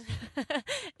use it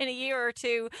in a year or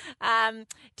two? Do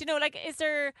you know, like, is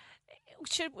there...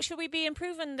 Should we be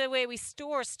improving the way we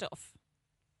store stuff?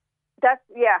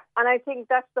 And I think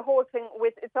that's the whole thing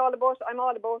with I'm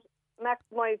all about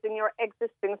maximising your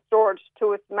existing storage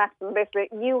to its maximum, basically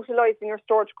utilising your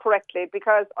storage correctly,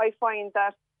 because I find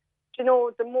that, you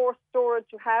know, the more storage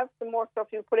you have, the more stuff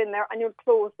you put in there, and you'll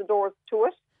close the doors to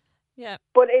it. Yeah.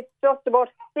 But it's just about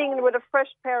seeing it with a fresh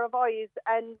pair of eyes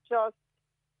and just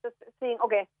seeing,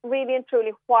 okay, really and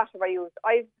truly, what have I used?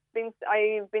 I've been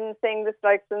saying this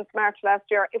like since March last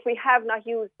year. If we have not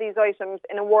used these items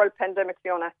in a world pandemic,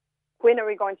 Fiona, when are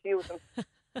we going to use them?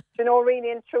 You know,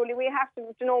 really and truly, we have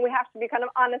to be kind of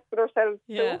honest with ourselves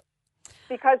too,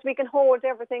 because we can hold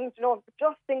everything, you know,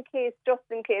 just in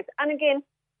case. And again,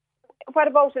 what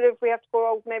about it if we have to go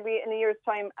out maybe in a year's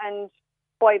time and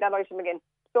buy that item again?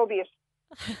 So be it.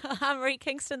 Anne-Marie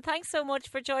Kingston, thanks so much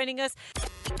for joining us.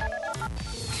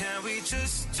 Can we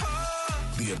just talk?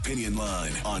 The Opinion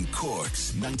Line on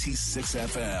Cork's 96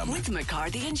 FM. With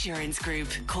McCarthy Insurance Group.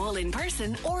 Call in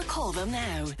person or call them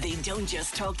now. They don't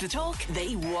just talk the talk,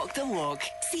 they walk the walk.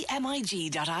 See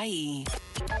MIG.ie.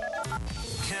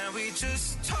 Can we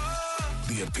just talk?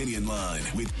 The Opinion Line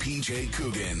with PJ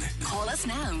Coogan. Call us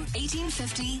now,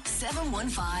 1850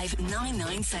 715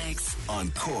 996. On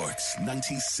Cork's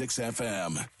 96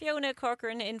 FM. Fiona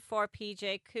Corcoran in for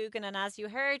PJ Coogan, and as you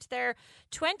heard there,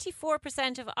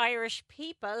 24% of Irish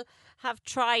people have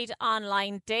tried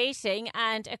online dating,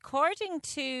 and according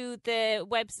to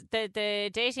the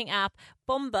dating app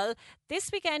Bumble, this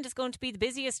weekend is going to be the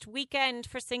busiest weekend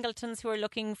for singletons who are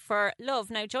looking for love.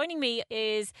 Now, joining me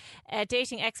is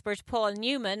dating expert Paul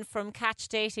Newman from Catch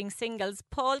Dating Singles.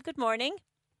 Paul, good morning.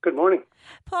 Good morning.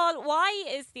 Paul, why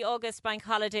is the August bank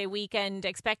holiday weekend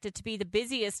expected to be the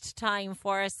busiest time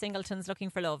for singletons looking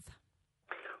for love?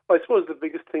 Well, I suppose the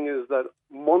biggest thing is that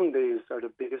Mondays are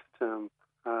the biggest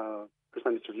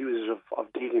percentage of users of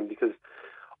dating, because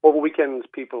over weekends,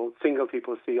 single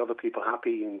people see other people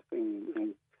happy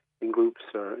in groups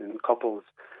or in couples.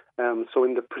 So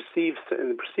in the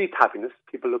perceived happiness,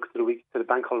 people look to the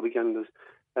bank holiday weekend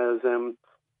as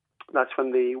that's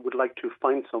when they would like to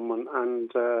find someone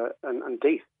and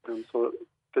date, and so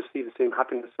to see the same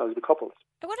happiness as the couples.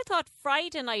 I would have thought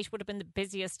Friday night would have been the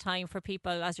busiest time for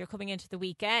people as you're coming into the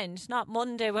weekend, not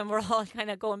Monday when we're all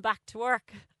kind of going back to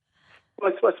work.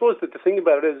 Well, I suppose that the thing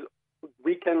about it is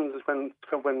weekends is when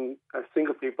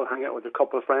single people hang out with a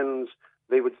couple of friends.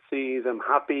 They would see them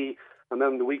happy, and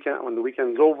then when the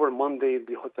weekend's over, Monday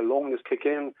the loneliness kick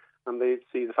in, and they'd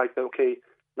see the fact that, okay,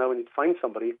 now we need to find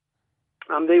somebody,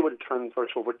 and they would transfer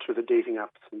over to the dating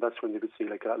apps, and that's when they would see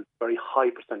like a very high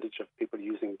percentage of people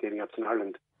using dating apps in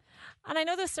Ireland. And I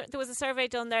know there was a survey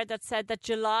done there that said that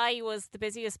July was the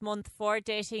busiest month for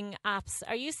dating apps.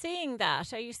 Are you seeing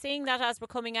that? Are you seeing that as we're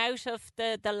coming out of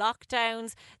the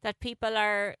lockdowns, that people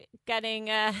are getting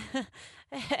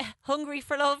hungry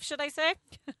for love, should I say?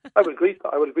 I would agree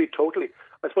totally.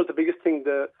 I suppose the biggest thing,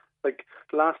 the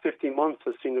last 15 months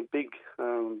has seen a big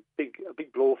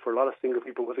blow for a lot of single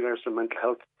people with regards to mental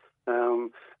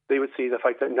health. They would see the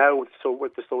fact that now, so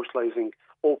with the socialising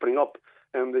opening up,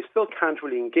 they still can't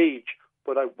really engage,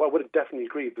 but I would definitely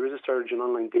agree. There is a surge in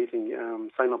online dating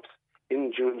sign-ups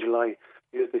in June, July,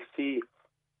 because they see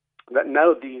that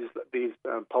now these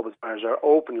pubs, bars are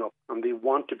opening up and they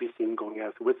want to be seen going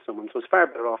out with someone. So it's far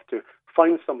better off to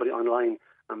find somebody online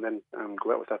and then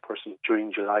go out with that person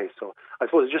during July. So I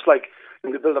suppose it's just like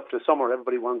in the build-up to summer,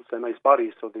 everybody wants a nice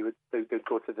body, so they'd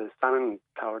go to the tanning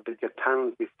tower, they'd get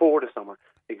tanned before the summer.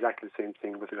 Exactly the same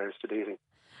thing with regards to dating.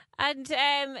 And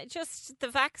just the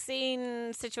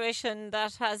vaccine situation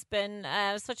that has been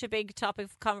such a big topic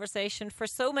of conversation for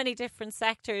so many different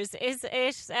sectors. Is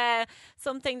it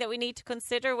something that we need to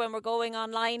consider when we're going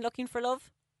online looking for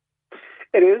love?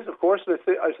 It is, of course.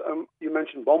 You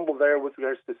mentioned Bumble there with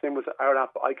regards to the same with our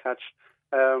app, iCatch.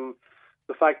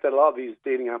 The fact that a lot of these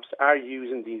dating apps are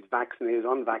using these vaccinated,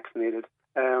 unvaccinated.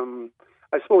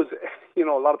 I suppose, a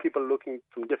lot of people are looking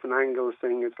from different angles,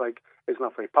 saying it's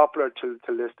not very popular to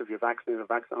list if you're vaccinated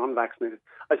or unvaccinated.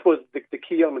 I suppose the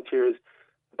key element here is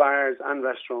bars and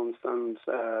restaurants and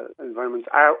environments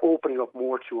are opening up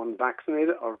more to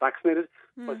unvaccinated or vaccinated.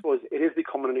 I suppose it is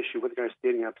becoming an issue with regards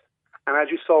to dating apps. And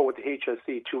as you saw with the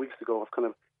HSC 2 weeks ago, I've kind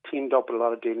of teamed up with a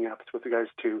lot of dating apps with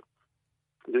regards to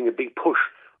doing a big push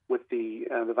with the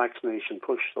vaccination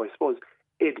push. So I suppose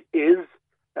it is.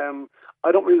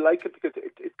 I don't really like it because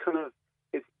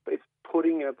it's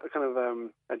putting a kind of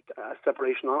a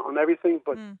separation on everything.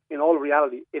 But in all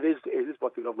reality, it is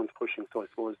what the government's pushing. So I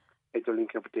suppose they're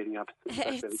linking up with dating apps.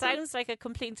 It sounds like a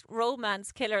complete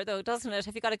romance killer, though, doesn't it?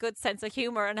 Have you got a good sense of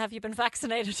humour and have you been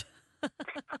vaccinated?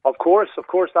 Of course,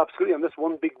 absolutely. And this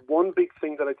one big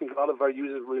thing that I think a lot of our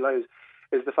users realise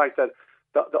is the fact that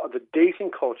the dating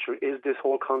culture is this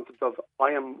whole concept of I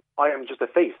am just a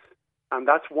face. And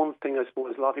that's one thing I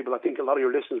suppose a lot of people, I think a lot of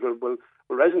your listeners will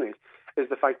resonate, is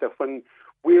the fact that when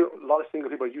a lot of single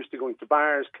people are used to going to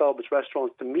bars, clubs,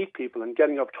 restaurants to meet people and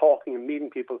getting up, talking and meeting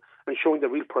people and showing their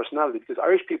real personality, because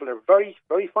Irish people are very,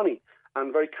 very funny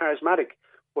and very charismatic.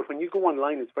 But when you go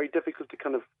online, it's very difficult to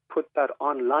kind of put that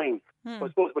online. So I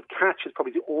suppose what Catch is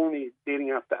probably the only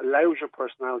dating app that allows your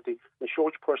personality and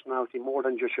shows your personality more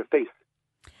than just your face.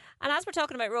 And as we're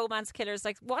talking about romance killers,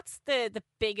 what's the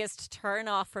biggest turn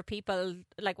off for people?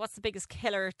 What's the biggest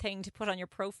killer thing to put on your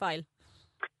profile?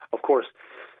 Of course,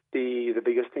 the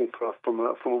biggest thing from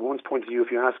a woman's point of view,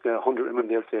 if you ask 100 women,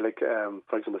 they'll say,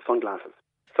 for example, sunglasses.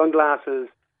 Sunglasses,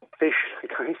 fish,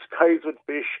 guys with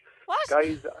fish. What?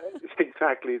 Guys,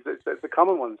 exactly. It's the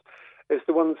common ones. It's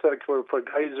the ones that for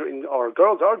guys or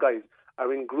girls or guys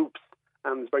are in groups,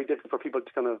 and it's very difficult for people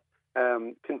to kind of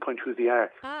pinpoint who they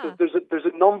are. So there's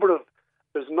a number of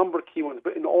key ones,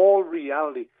 but in all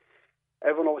reality,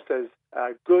 everyone always says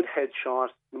good headshot.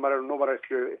 No matter if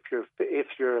you're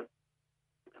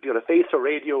a face or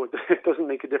radio, it doesn't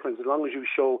make a difference as long as you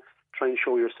try and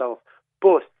show yourself.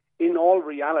 But in all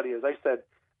reality, as I said,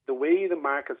 the way the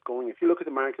market's going, if you look at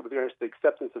the market with regards to the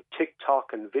acceptance of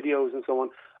TikTok and videos and so on,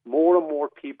 more and more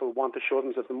people want to show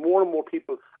themselves, and more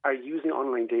people are using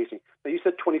online dating. Now, you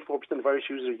said 24% of Irish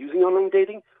users are using online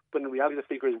dating, but in reality the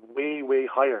figure is way, way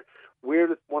higher.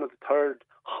 We're one of the third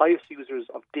highest users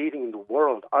of dating in the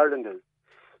world, Ireland is.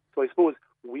 So I suppose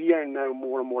we are now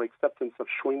more and more acceptance of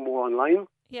showing more online.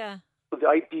 Yeah. So the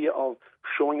idea of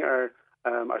showing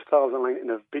ourselves online in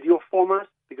a video format,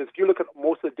 because if you look at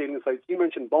most of the dating sites, you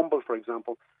mentioned Bumble, for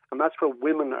example, and that's where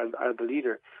women are the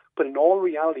leader. But in all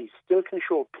reality, still can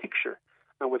show a picture.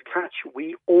 And with Catch,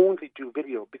 we only do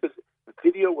video because the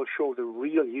video will show the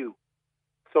real you.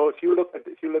 So if you look at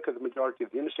the majority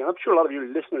of the industry, and I'm sure a lot of your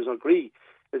listeners agree,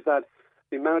 is that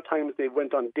the amount of times they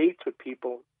went on dates with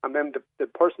people, and then the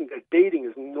person they're dating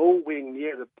is no way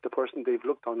near the person they've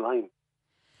looked online.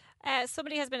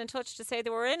 Somebody has been in touch to say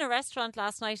they were in a restaurant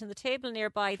last night and the table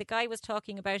nearby, the guy was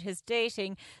talking about his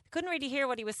dating. They couldn't really hear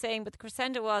what he was saying, but the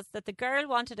crescendo was that the girl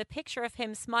wanted a picture of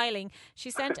him smiling. She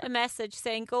sent a message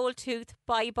saying, "Gold tooth,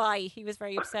 bye-bye." He was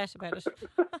very upset about it.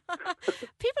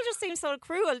 People just seem so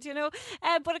cruel,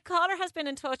 But a caller has been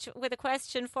in touch with a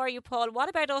question for you, Paul. What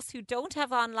about us who don't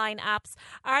have online apps?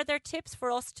 Are there tips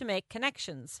for us to make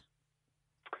connections?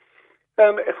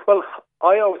 Well,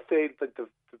 I always say that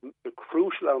the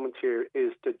crucial element here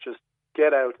is to just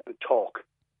get out and talk.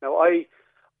 Now,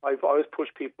 I've always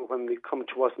pushed people when they come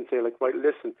to us and say, right,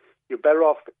 listen, you're better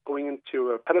off going into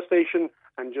a petrol station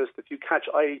and just, if you catch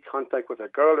eye contact with a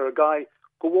girl or a guy,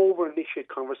 go over and initiate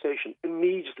conversation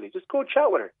immediately. Just go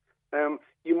chat with her.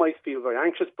 You might feel very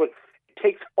anxious, but it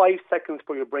takes 5 seconds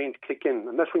for your brain to kick in,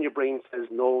 and that's when your brain says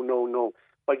no, no, no.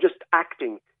 By just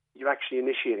acting, you're actually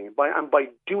initiating it. By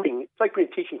doing, it's like when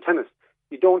you're teaching tennis.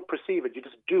 You don't perceive it, you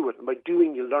just do it. And by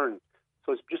doing, you learn.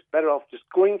 So it's just better off just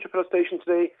going to a petrol station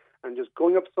today and just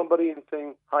going up to somebody and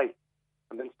saying, hi,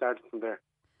 and then starting from there.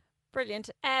 Brilliant.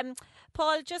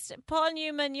 Paul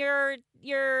Newman,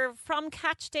 you're from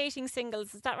Catch Dating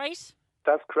Singles, is that right?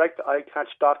 That's correct.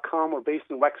 iCatch.com. We're based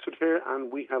in Wexford here,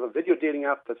 and we have a video dating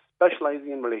app that's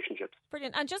specialising in relationships.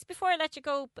 Brilliant. And just before I let you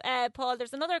go, Paul,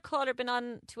 there's another caller been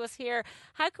on to us here.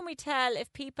 How can we tell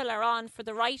if people are on for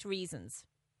the right reasons?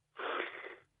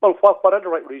 Well, what are the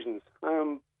right reasons?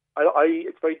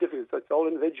 It's very difficult. It's all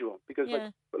individual because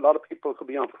like, a lot of people could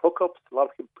be on for hookups. A lot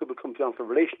of people could be on for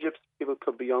relationships. People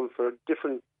could be on for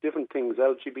different things,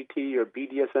 LGBT or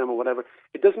BDSM or whatever.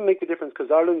 It doesn't make a difference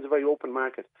because Ireland's a very open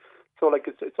market. So like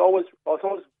it's always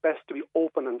best to be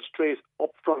open and straight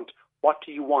up front. What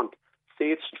do you want? Say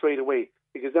it straight away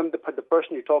because then the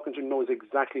person you're talking to knows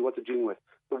exactly what they're dealing with.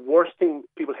 The worst thing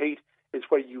people hate is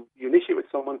where you initiate with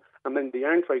someone and then they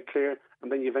aren't very clear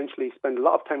and then you eventually spend a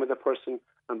lot of time with that person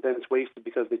and then it's wasted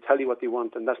because they tell you what they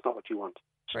want and that's not what you want.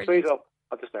 Brilliant. Straight up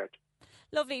at the start.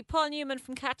 Lovely. Paul Newman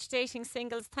from Catch Dating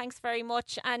Singles, thanks very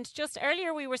much. And just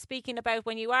earlier we were speaking about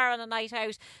when you are on a night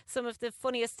out, some of the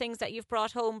funniest things that you've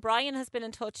brought home. Brian has been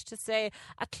in touch to say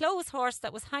a clothes horse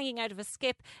that was hanging out of a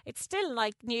skip. It's still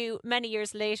like new many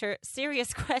years later.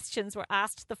 Serious questions were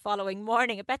asked the following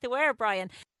morning. I bet they were, Brian.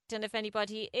 And if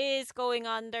anybody is going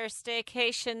on their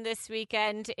staycation this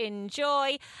weekend,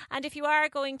 enjoy. And if you are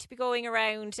going to be going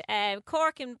around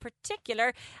Cork in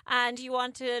particular and you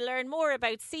want to learn more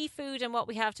about seafood and what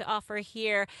we have to offer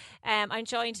here, I'm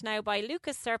joined now by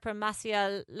Lucas Serpa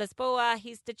Maciel Lisboa.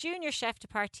 He's the junior chef de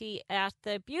partie at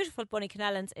the beautiful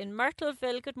Bunnycanellans in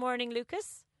Myrtleville. Good morning,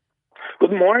 Lucas.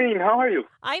 Good morning. How are you?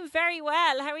 I'm very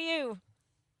well. How are you?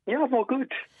 Yeah, I'm all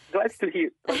good. Glad to be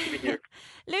here.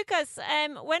 Lucas,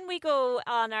 when we go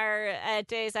on our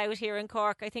days out here in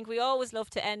Cork, I think we always love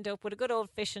to end up with a good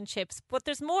old fish and chips. But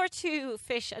there's more to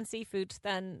fish and seafood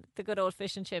than the good old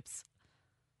fish and chips.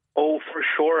 Oh, for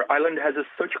sure. Ireland has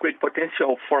such great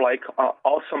potential for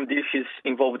awesome dishes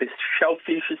involving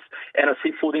shellfishes and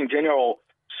seafood in general.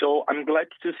 So I'm glad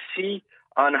to see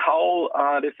on how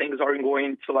the things are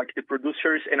going to the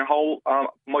producers and how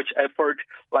much effort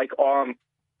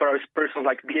persons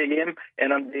like BAM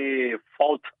and on the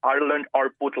Fault Ireland are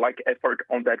put effort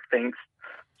on that things.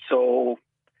 So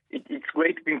it's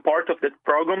great being part of that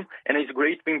program, and it's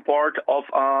great being part of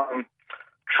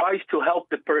tries to help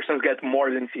the persons get more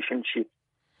than fish and chips.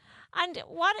 And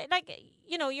what,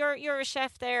 you're a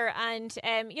chef there, and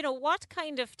what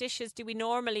kind of dishes do we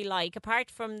normally like apart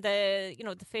from the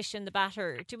fish and the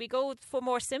batter? Do we go for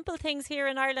more simple things here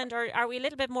in Ireland, or are we a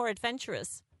little bit more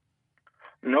adventurous?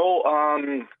 No,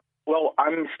 well,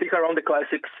 I'm sticking around the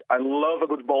classics. I love a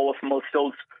good bowl of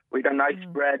mussels with a nice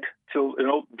bread to,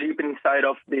 deep inside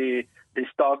of the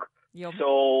stock. Yum.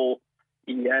 So,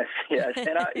 yes.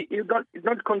 And it's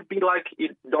not going to be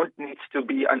it don't need to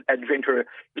be an adventure.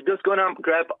 You're just going to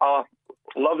grab a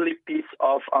lovely piece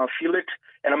of fillet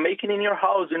and make it in your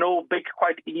house, bake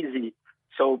quite easy.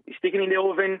 So stick it in the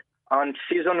oven and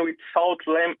season with salt,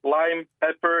 lime,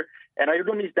 pepper, and you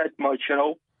don't need that much,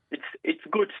 It's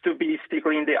good to be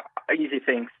sticking in the easy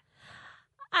things.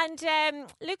 And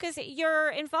Lucas, you're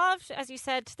involved, as you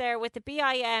said there, with the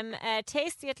BIM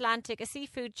Taste the Atlantic, a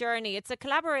seafood journey. It's a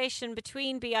collaboration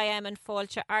between BIM and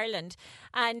Fáilte Ireland,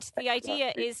 and the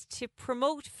idea is to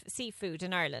promote seafood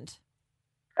in Ireland.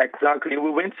 Exactly.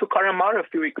 We went to Carramar a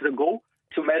few weeks ago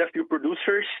to meet a few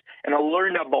producers and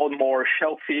learn about more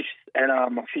shellfish and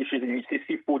fishes and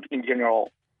seafood in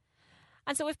general.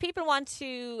 And so if people want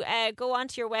to go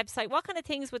onto your website, what kind of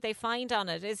things would they find on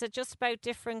it? Is it just about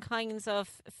different kinds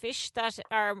of fish that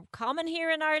are common here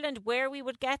in Ireland, where we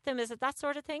would get them? Is it that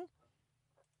sort of thing?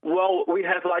 Well, we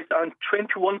have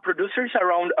 21 producers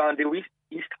around the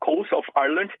east coast of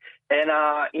Ireland. And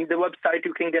in the website,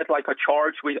 you can get a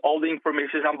chart with all the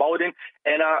information about them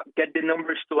and get the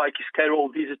numbers to schedule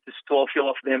visits to a few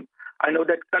of them. I know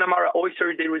that Connemara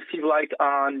oysters, they receive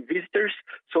visitors.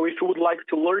 So if you would like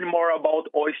to learn more about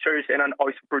oysters and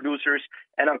oyster producers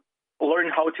and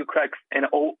learn how to crack and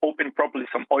open properly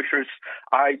some oysters,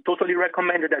 I totally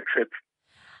recommend that trip.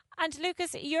 And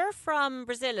Lucas, you're from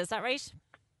Brazil, is that right?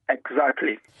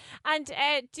 Exactly. And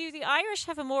do the Irish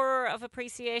have a more of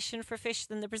appreciation for fish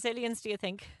than the Brazilians, do you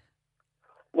think?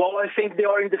 Well, I think they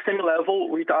are in the same level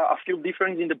with a few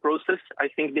differences in the process. I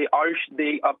think the Irish,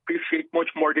 they appreciate much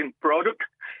more than product,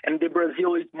 and the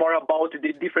Brazil is more about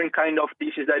the different kind of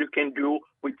dishes that you can do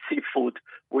with seafood.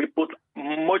 We put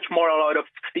much more a lot of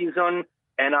season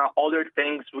and other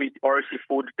things with our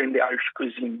seafood than the Irish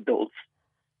cuisine does.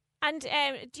 And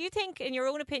do you think, in your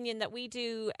own opinion, that we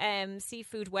do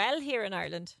seafood well here in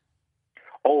Ireland?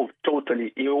 Oh,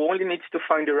 totally. You only need to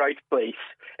find the right place.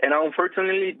 And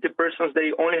unfortunately, the persons,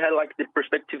 they only had like the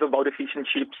perspective about the fish and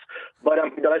chips. But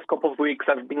in the last couple of weeks,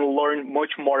 I've been learning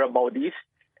much more about this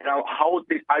and how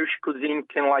the Irish cuisine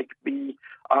can like be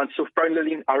so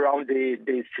friendly around the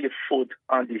seafood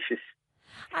dishes.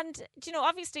 And, you know,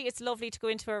 obviously it's lovely to go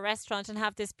into a restaurant and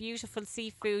have this beautiful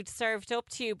seafood served up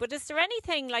to you. But is there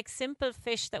anything like simple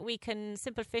fish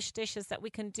dishes that we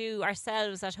can do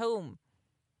ourselves at home?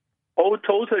 Oh,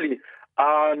 totally.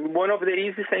 One of the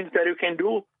easy things that you can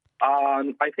do,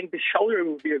 I think the chowder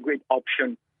would be a great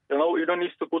option. You know, you don't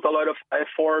need to put a lot of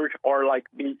effort or like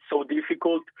be so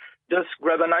difficult. Just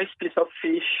grab a nice piece of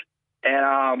fish,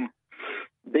 and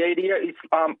the idea is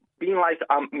being like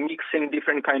mixing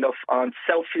different kind of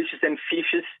shellfishes and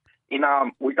fishes in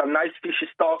with a nice fish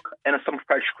stock and some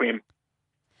fresh cream.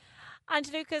 And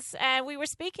Lucas, we were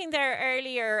speaking there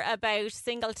earlier about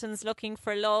singletons looking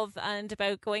for love and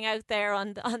about going out there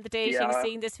on the dating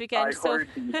scene this weekend. So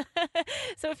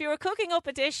if you were cooking up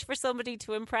a dish for somebody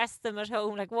to impress them at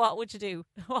home, like what would you do?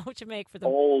 What would you make for them?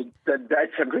 Oh,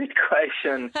 that's a great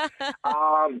question.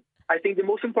 I think the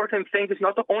most important thing is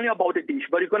not only about the dish,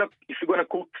 but if you're gonna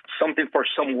cook something for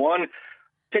someone,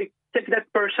 take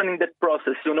that person in that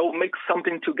process, you know, make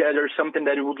something together, something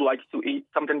that you would like to eat,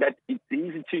 something that is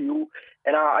easy to you.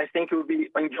 And I think you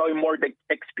will enjoy more the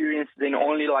experience than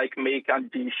only like make a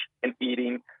dish and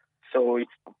eating. So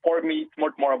for me, it's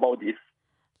much more about this.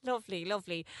 Lovely,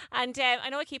 lovely. And I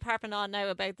know I keep harping on now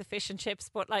about the fish and chips,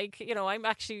 but like, you know, I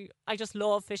just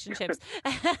love fish and chips.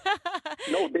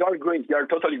 No, they are great. They are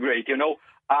totally great, you know.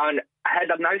 And I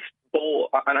had a nice bowl,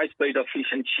 a nice plate of fish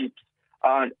and chips.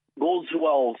 And goes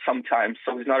well sometimes,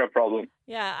 so it's not a problem.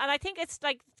 Yeah, and I think it's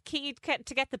like key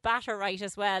to get the batter right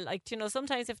as well. Like, you know,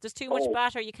 sometimes if there's too much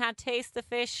batter, you can't taste the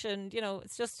fish, and, you know,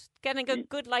 it's just getting a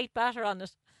good light batter on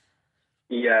it.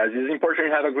 Yes, it's important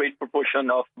to have a great proportion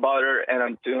of butter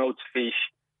and, you know, fish.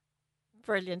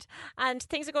 Brilliant. And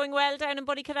things are going well down in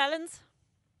Bunnykillellan's?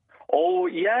 Oh,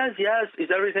 yes. Is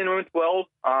everything went well?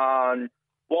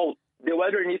 Well, the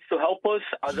weather needs to help us.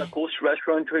 As a coast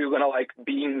restaurant, we're going to like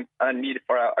be in need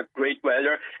for a great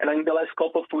weather. And in the last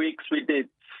couple of weeks, we did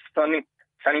sunny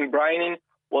brining.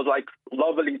 Was like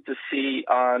lovely to see,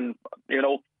 you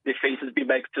know, the faces be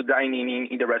back to dining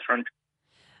in the restaurant.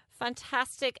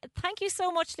 Fantastic. Thank you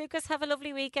so much, Lucas. Have a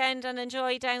lovely weekend and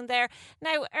enjoy down there.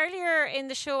 Now, earlier in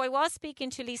the show, I was speaking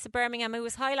to Lisa Birmingham, who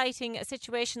was highlighting a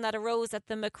situation that arose at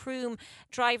the Macroom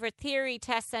Driver Theory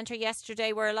Test Centre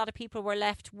yesterday, where a lot of people were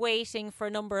left waiting for a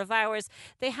number of hours.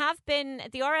 The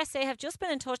RSA have just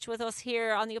been in touch with us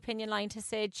here on the opinion line to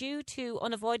say, due to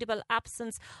unavoidable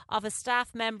absence of a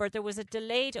staff member, there was a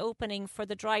delayed opening for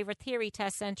the Driver Theory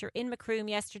Test Centre in Macroom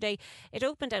yesterday. It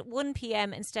opened at 1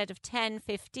 p.m. instead of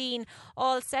 10:15.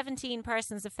 All 17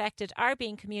 persons affected are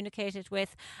being communicated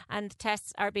with, and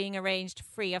tests are being arranged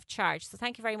free of charge. So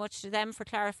thank you very much to them for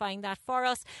clarifying that for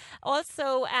us.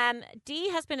 Also, Dee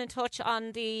has been in touch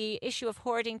on the issue of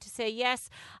hoarding to say, yes,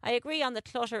 I agree on the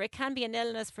clutter. It can be an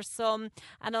illness for some.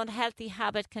 An unhealthy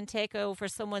habit can take over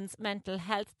someone's mental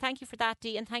health. Thank you for that,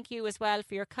 Dee, and thank you as well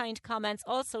for your kind comments.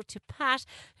 Also to Pat,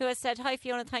 who has said, hi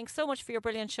Fiona, thanks so much for your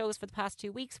brilliant shows for the past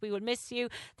 2 weeks. We will miss you.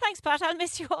 Thanks, Pat. I'll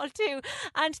miss you all too.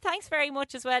 And thanks very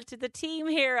much as well to the team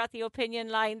here at the Opinion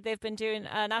Line. They've been doing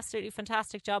an absolutely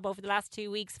fantastic job over the last 2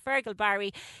 weeks. Fergal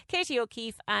Barry, Katie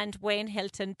O'Keefe and Wayne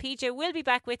Hilton. PJ will be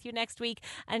back with you next week.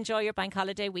 Enjoy your bank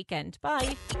holiday weekend.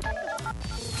 Bye.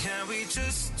 Can we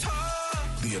just talk?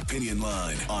 The Opinion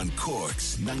Line on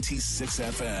Cork's 96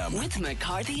 FM. With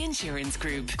McCarthy Insurance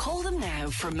Group. Call them now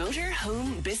for motor,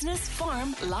 home, business,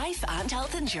 farm, life and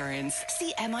health insurance.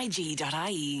 See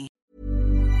MIG.ie.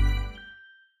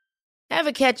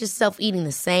 Ever catch yourself eating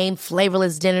the same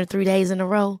flavorless dinner 3 days in a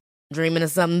row? Dreaming of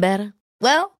something better?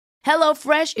 Well,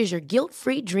 HelloFresh is your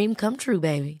guilt-free dream come true,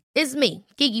 baby. It's me,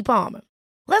 Keke Palmer.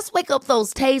 Let's wake up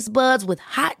those taste buds with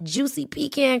hot, juicy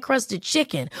pecan-crusted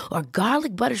chicken or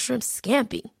garlic butter shrimp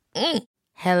scampi.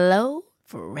 Hello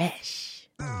Fresh.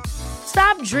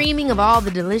 Stop dreaming of all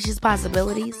the delicious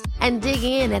possibilities and dig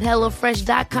in at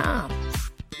HelloFresh.com.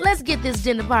 Let's get this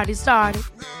dinner party started.